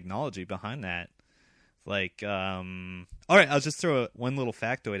of the technology behind that. All right, I'll just throw one little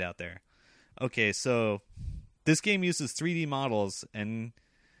factoid out there. Okay, so this game uses 3D models, and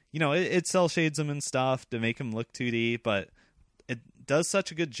it cel shades them and stuff to make them look 2D, but it does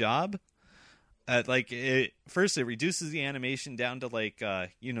such a good job. First it reduces the animation down to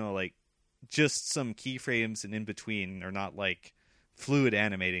just some keyframes, and in between are not fluid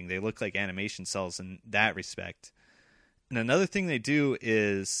animating. They look like animation cells in that respect. And another thing they do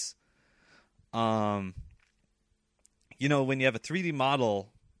is, when you have a 3D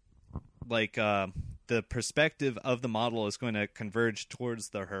model, the perspective of the model is going to converge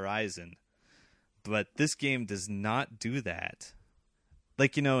towards the horizon. But this game does not do that.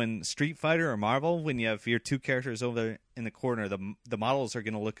 In Street Fighter or Marvel, when you have your two characters over in the corner, the models are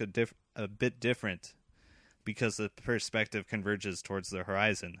going to look a bit different because the perspective converges towards the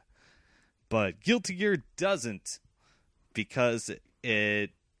horizon. But Guilty Gear doesn't, because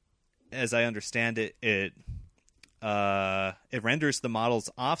it, as I understand it, it renders the models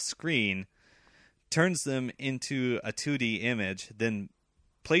off screen, turns them into a 2D image, then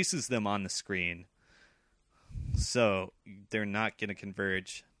places them on the screen. So they're not going to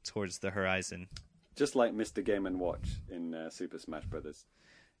converge towards the horizon. Just like Mr. Game & Watch in Super Smash Brothers.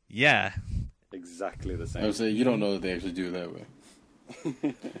 Yeah. Exactly the same. I would say you don't know that they actually do it that way.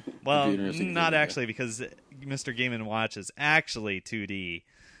 Well, not actually, because Mr. Game & Watch is actually 2D.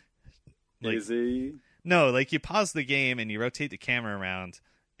 Is he? No, you pause the game and you rotate the camera around,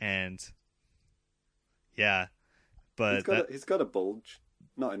 and yeah. But he's got a bulge.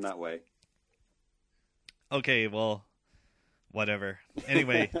 Not in that way. Okay, well, whatever.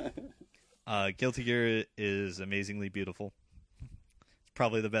 Anyway, Guilty Gear is amazingly beautiful. It's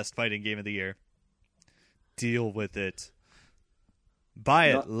probably the best fighting game of the year. Deal with it. Buy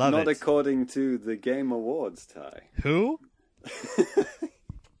it, love it. Not according to the Game Awards, Ty. Who?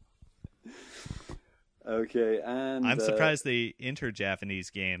 Okay, and I'm surprised they enter Japanese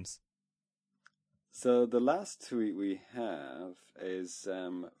games. So the last tweet we have is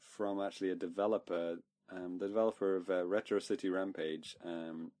from actually a developer, the developer of Retro City Rampage.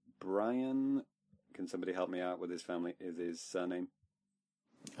 Brian, can somebody help me out with his surname?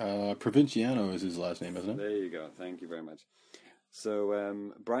 Provinciano is his last name, isn't it? There you go. Thank you very much.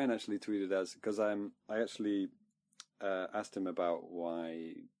 So Brian actually tweeted us, because I actually asked him about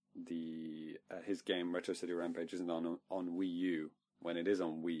why his game Retro City Rampage isn't on Wii U when it is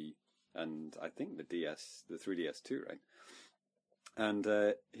on Wii, and I think the 3DS too, right? And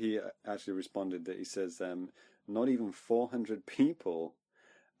he actually responded that he says not even 400 people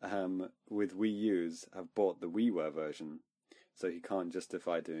with Wii U's have bought the WiiWare version, so he can't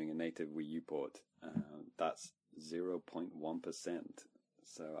justify doing a native Wii U port. That's 0.1%.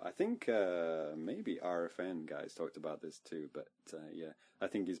 So I think maybe RFN guys talked about this too, but yeah, I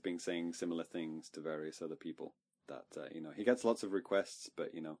think he's been saying similar things to various other people, that he gets lots of requests,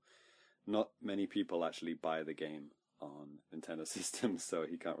 but not many people actually buy the game on Nintendo systems, so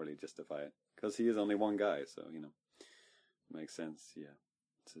he can't really justify it, because he is only one guy, so makes sense. Yeah,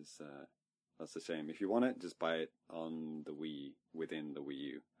 that's a shame. If you want it, just buy it on the Wii, within the Wii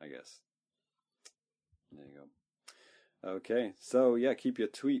U, I guess. There you go. Okay, so yeah, keep your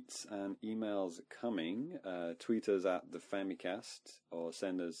tweets and emails coming. Tweet us at the Famicast, or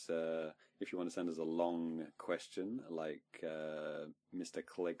send us, if you want to send us a long question like Mr.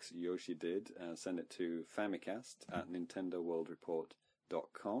 Clicks Yoshi did, send it to Famicast at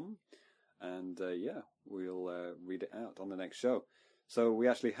nintendoworldreport.com. And yeah, we'll read it out on the next show. So we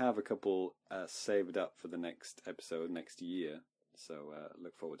actually have a couple saved up for the next episode next year. So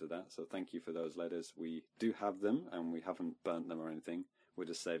look forward to that. So thank you for those letters. We do have them, and we haven't burnt them or anything. We're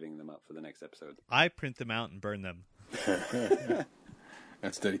just saving them up for the next episode. I print them out and burn them.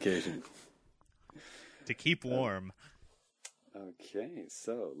 That's dedication. To keep warm. Okay,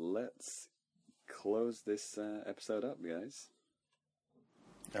 so let's close this episode up, guys.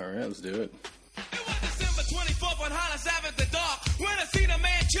 All right, let's do it. It was December 24th on Hollis Ave the dark, when I seen a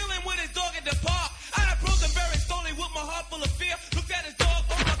man chilling with his dog at the park. I approached him very slowly with my heart full of fear. Looked at his dog,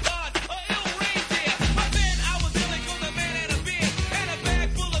 oh my God, a ill reindeer. But then I was dealing with a man had a beard and a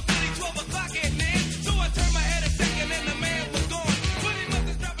bag full of goodies, 12 o'clock at night. So I turned my head a second and the man was gone. But he must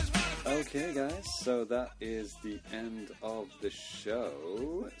have dropped his wallet. Okay, guys, so that is the end of the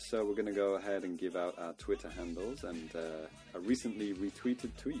show. So we're going to go ahead and give out our Twitter handles and a recently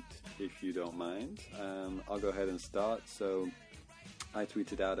retweeted tweet, if you don't mind. I'll go ahead and start. So I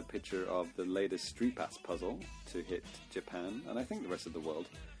tweeted out a picture of the latest Street Pass puzzle to hit Japan, and I think the rest of the world.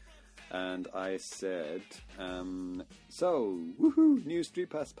 And I said, so, woohoo, new Street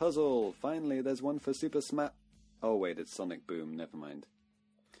Pass puzzle. Finally, there's one for Super Smash. Oh, wait, it's Sonic Boom. Never mind.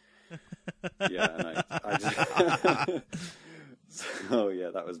 Yeah, and I just... So, yeah,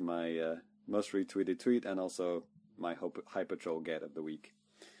 that was my most retweeted tweet, and also my Hyper Troll get of the week.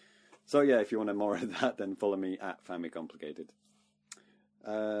 So, yeah, if you want more of that, then follow me at FamiComplicated.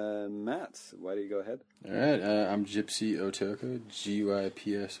 Matt, why do you go ahead? All right, I'm Gypsy Otoko,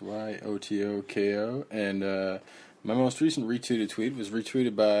 GYPSY OTOKO, and my most recent retweeted tweet was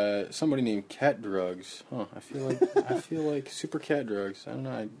retweeted by somebody named Cat Drugs. Huh? I feel like Super Cat Drugs. I don't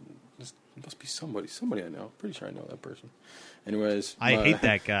know. It must be somebody I know. Pretty sure I know that person. Anyways, I hate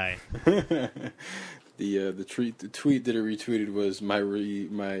that guy. The tweet that I retweeted was my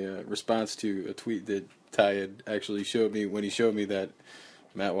response to a tweet that Ty had actually showed me when he showed me that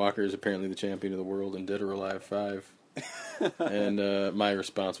Matt Walker is apparently the champion of the world in Dead or Alive 5. And my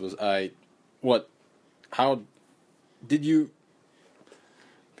response was, how did you?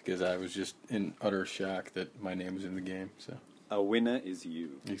 Because I was just in utter shock that my name was in the game. So a winner is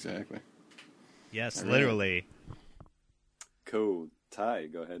you. Exactly. Yes, literally. Cool. Ty,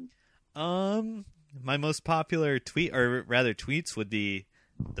 go ahead. My most popular tweet, or rather tweets, would be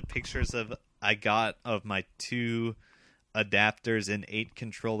the pictures I got of my 2 adapters and 8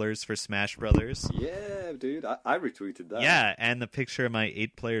 controllers for Smash Brothers. Yeah, dude, I retweeted that. Yeah, and the picture of my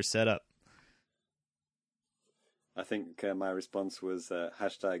 8-player setup. I think my response was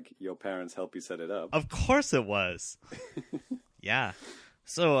hashtag your parents help you set it up. Of course it was. Yeah.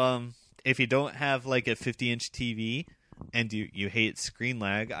 So, if you don't have like a 50-inch TV and you hate screen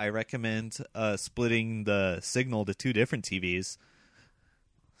lag, I recommend splitting the signal to 2 different TVs.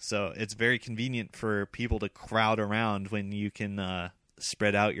 So it's very convenient for people to crowd around when you can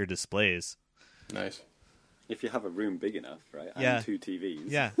spread out your displays. Nice. If you have a room big enough, right? Yeah. And 2 TVs.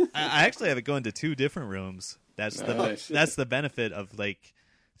 Yeah. I actually have it going to 2 different rooms. That's the benefit of like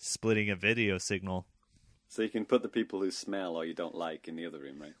splitting a video signal. So you can put the people who smell or you don't like in the other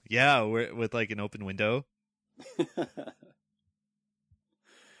room, right? Yeah, with like an open window.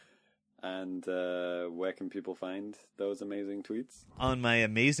 And where can people find those amazing tweets? On my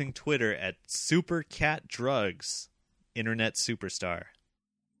amazing Twitter at SuperCatDrugs, Internet Superstar.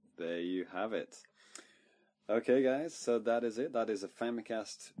 There you have it. Okay, guys, so that is it. That is a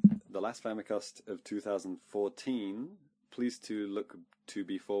Famicast, the last Famicast of 2014. Please to look to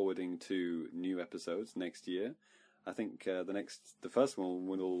be forwarding to new episodes next year. I think the first one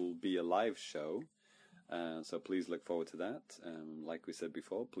will be a live show. So please look forward to that. Like we said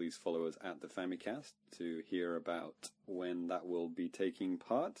before, please follow us at the Famicast to hear about when that will be taking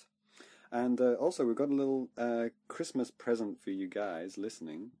part. And also, we've got a little Christmas present for you guys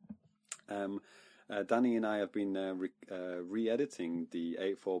listening. Danny and I have been re-editing the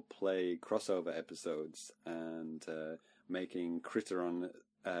 8-4 Play crossover episodes and making Critteron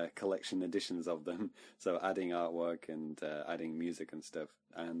collection editions of them. So adding artwork and adding music and stuff.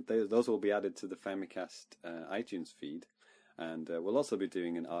 And those will be added to the Famicast iTunes feed. And we'll also be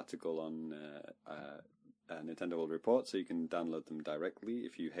doing an article on Nintendo World Report, so you can download them directly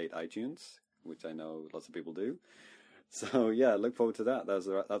if you hate iTunes, which I know lots of people do. So yeah, look forward to that.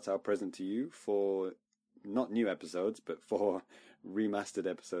 That's our present to you for not new episodes, but 4 remastered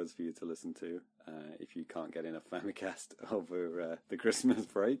episodes for you to listen to if you can't get enough Famicast over the Christmas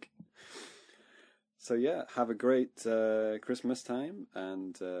break. So yeah, have a great Christmas time,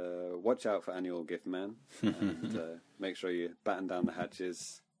 and watch out for Annual Gift Man, and make sure you batten down the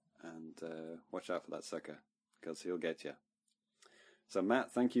hatches, and watch out for that sucker, because he'll get you. So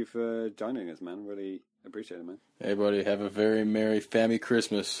Matt, thank you for joining us, man. Really appreciate it, man. Hey, buddy, have a very Merry Fammy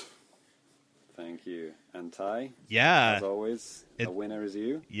Christmas. Thank you. And Ty? Yeah. As always, a winner is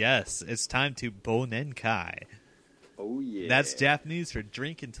you. Yes, it's time to Bonenkai. Oh, yeah. That's Japanese for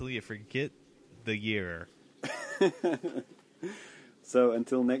drink until you forget the year. So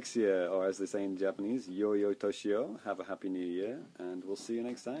until next year, or as they say in Japanese, yo-yo toshio, have a happy new year, and we'll see you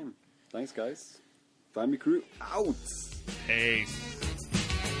next time. Thanks, guys. Family Crew, out! Hey.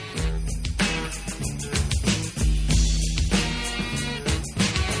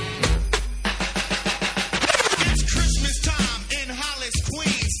 It's Christmas time in Hollis,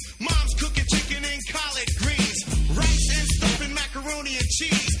 Queens. Mom's cooking chicken and collard greens, rice and stuffing macaroni and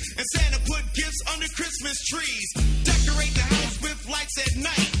cheese, and Santa put gifts under Christmas trees. Decorate the house with lights at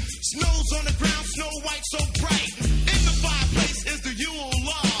night. Snow's on the ground, snow white so bright. In the fireplace is the Yule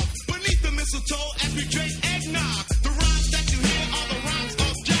log. Beneath the mistletoe as we drink eggnog. The rhymes that you hear are the rhymes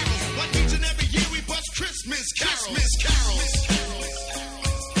of carols. Like each and every year we bust Christmas carols. Christmas carols.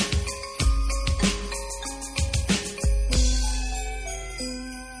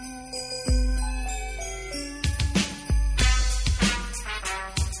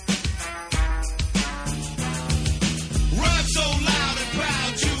 Rhyme so loud and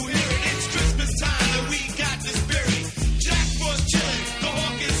proud you hear it. It's Christmas time and we got the spirit. Jack Frost chilling, the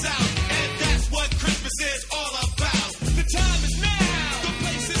hawk is out, and that's what Christmas is all about. The time is now, the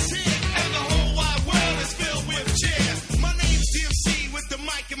place is here, and the whole wide world is filled with cheer. My name's DMC with the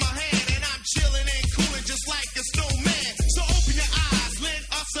mic in my hand.